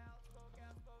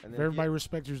 And If everybody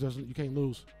respects you, you can't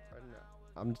lose.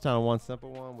 I'm just telling one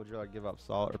simple one. Would you rather give up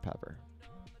salt or pepper?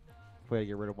 If we had to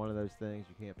get rid of one of those things,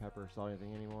 you can't pepper or salt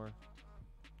anything anymore.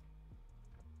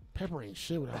 Pepper ain't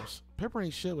shit without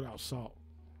salt.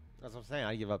 That's what I'm saying.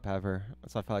 I give up pepper.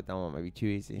 So I feel like that one might be too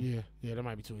easy. Yeah, that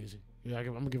might be too easy. Yeah,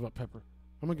 I'm gonna give up pepper.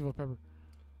 Pepper giving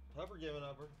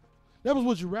up her. That was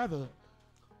Would You Rather.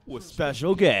 With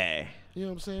special gay. You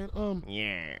know what I'm saying?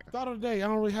 Yeah. Thought of the day. I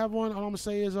don't really have one. All I'm gonna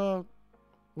say is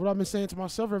what I've been saying to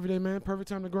myself every day, man. Perfect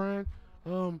time to grind.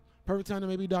 Perfect time to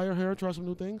maybe dye your hair, try some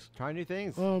new things. Try new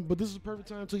things. But this is a perfect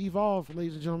time to evolve,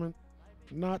 ladies and gentlemen.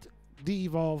 Not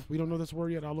de-evolve. We don't know this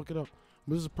word yet. I'll look it up.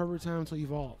 But this is a perfect time to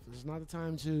evolve. This is not the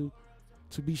time to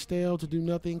be stale, to do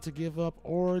nothing, to give up,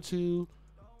 or to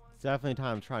It's definitely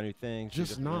time to try new things.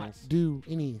 just not do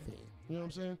anything. You know what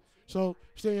I'm saying? So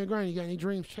stay on your grind. You got any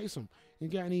dreams? Chase them. You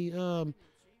got any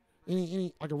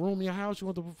like a room in your house you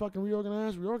want to fucking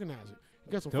reorganize? Reorganize it.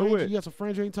 You got some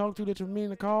friends you ain't talked to that you're meaning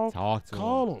to call?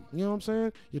 Call them. You know what I'm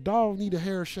saying? Your dog need a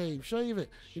hair shave. Shave it.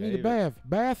 You need a bath.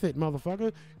 Bath it,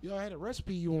 motherfucker. Y'all had a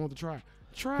recipe you wanted to try.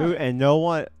 Try it. And no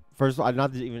one, first of all,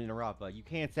 not to even interrupt, but you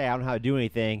can't say I don't know how to do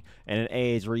anything in an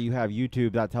age where you have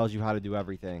YouTube that tells you how to do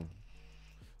everything.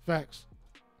 Facts.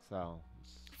 So.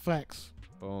 Facts.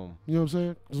 Boom. You know what I'm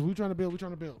saying? Because we trying to build. You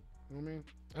know what I mean?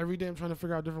 Every day I'm trying to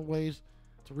figure out different ways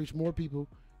to reach more people,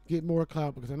 get more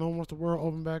clout, because I know once the world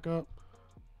open back up,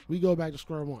 we go back to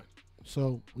square one.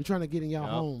 So we trying to get in y'all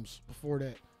homes before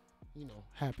that,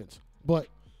 happens. But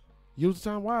use the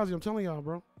time wisely. I'm telling y'all,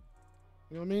 bro.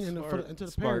 You know what I mean? And to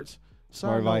the parents.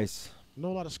 Smart advice. I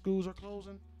know a lot of schools are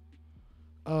closing.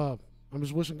 I'm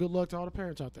just wishing good luck to all the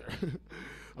parents out there.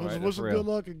 I'm just wishing good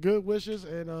luck and good wishes,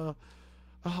 and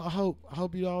I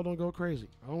hope you all don't go crazy.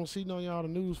 I don't see none of y'all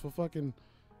on the news for fucking,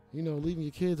 leaving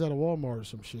your kids out of Walmart or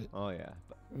some shit. Oh yeah.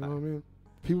 You know what I mean?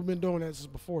 People been doing that since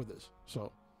before this.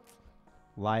 So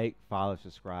like, follow,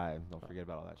 subscribe. Don't forget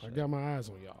about all that shit. I got my eyes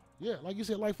on y'all. Yeah, like you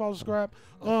said, like, follow, subscribe,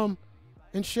 and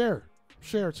share.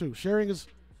 Share too. Sharing is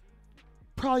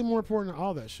probably more important than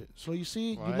all that shit. So you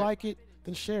see, you like it,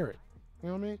 then share it. You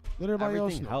know what I mean? Let everybody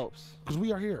else know. Helps. Because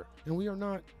we are here, and we are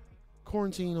not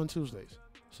quarantined on Tuesdays.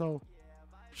 So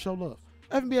show love.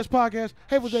 FNBS Podcast,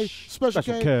 Hateful Day, Special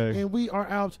K, and we are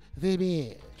out the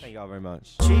bitch. Thank y'all very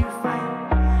much. Chief,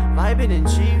 vibing in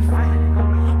chief.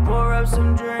 Pour up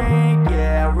some drink,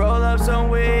 yeah. Roll up some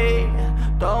weed.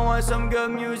 Don't want some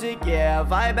good music, yeah.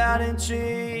 Vibe out in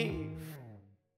chief.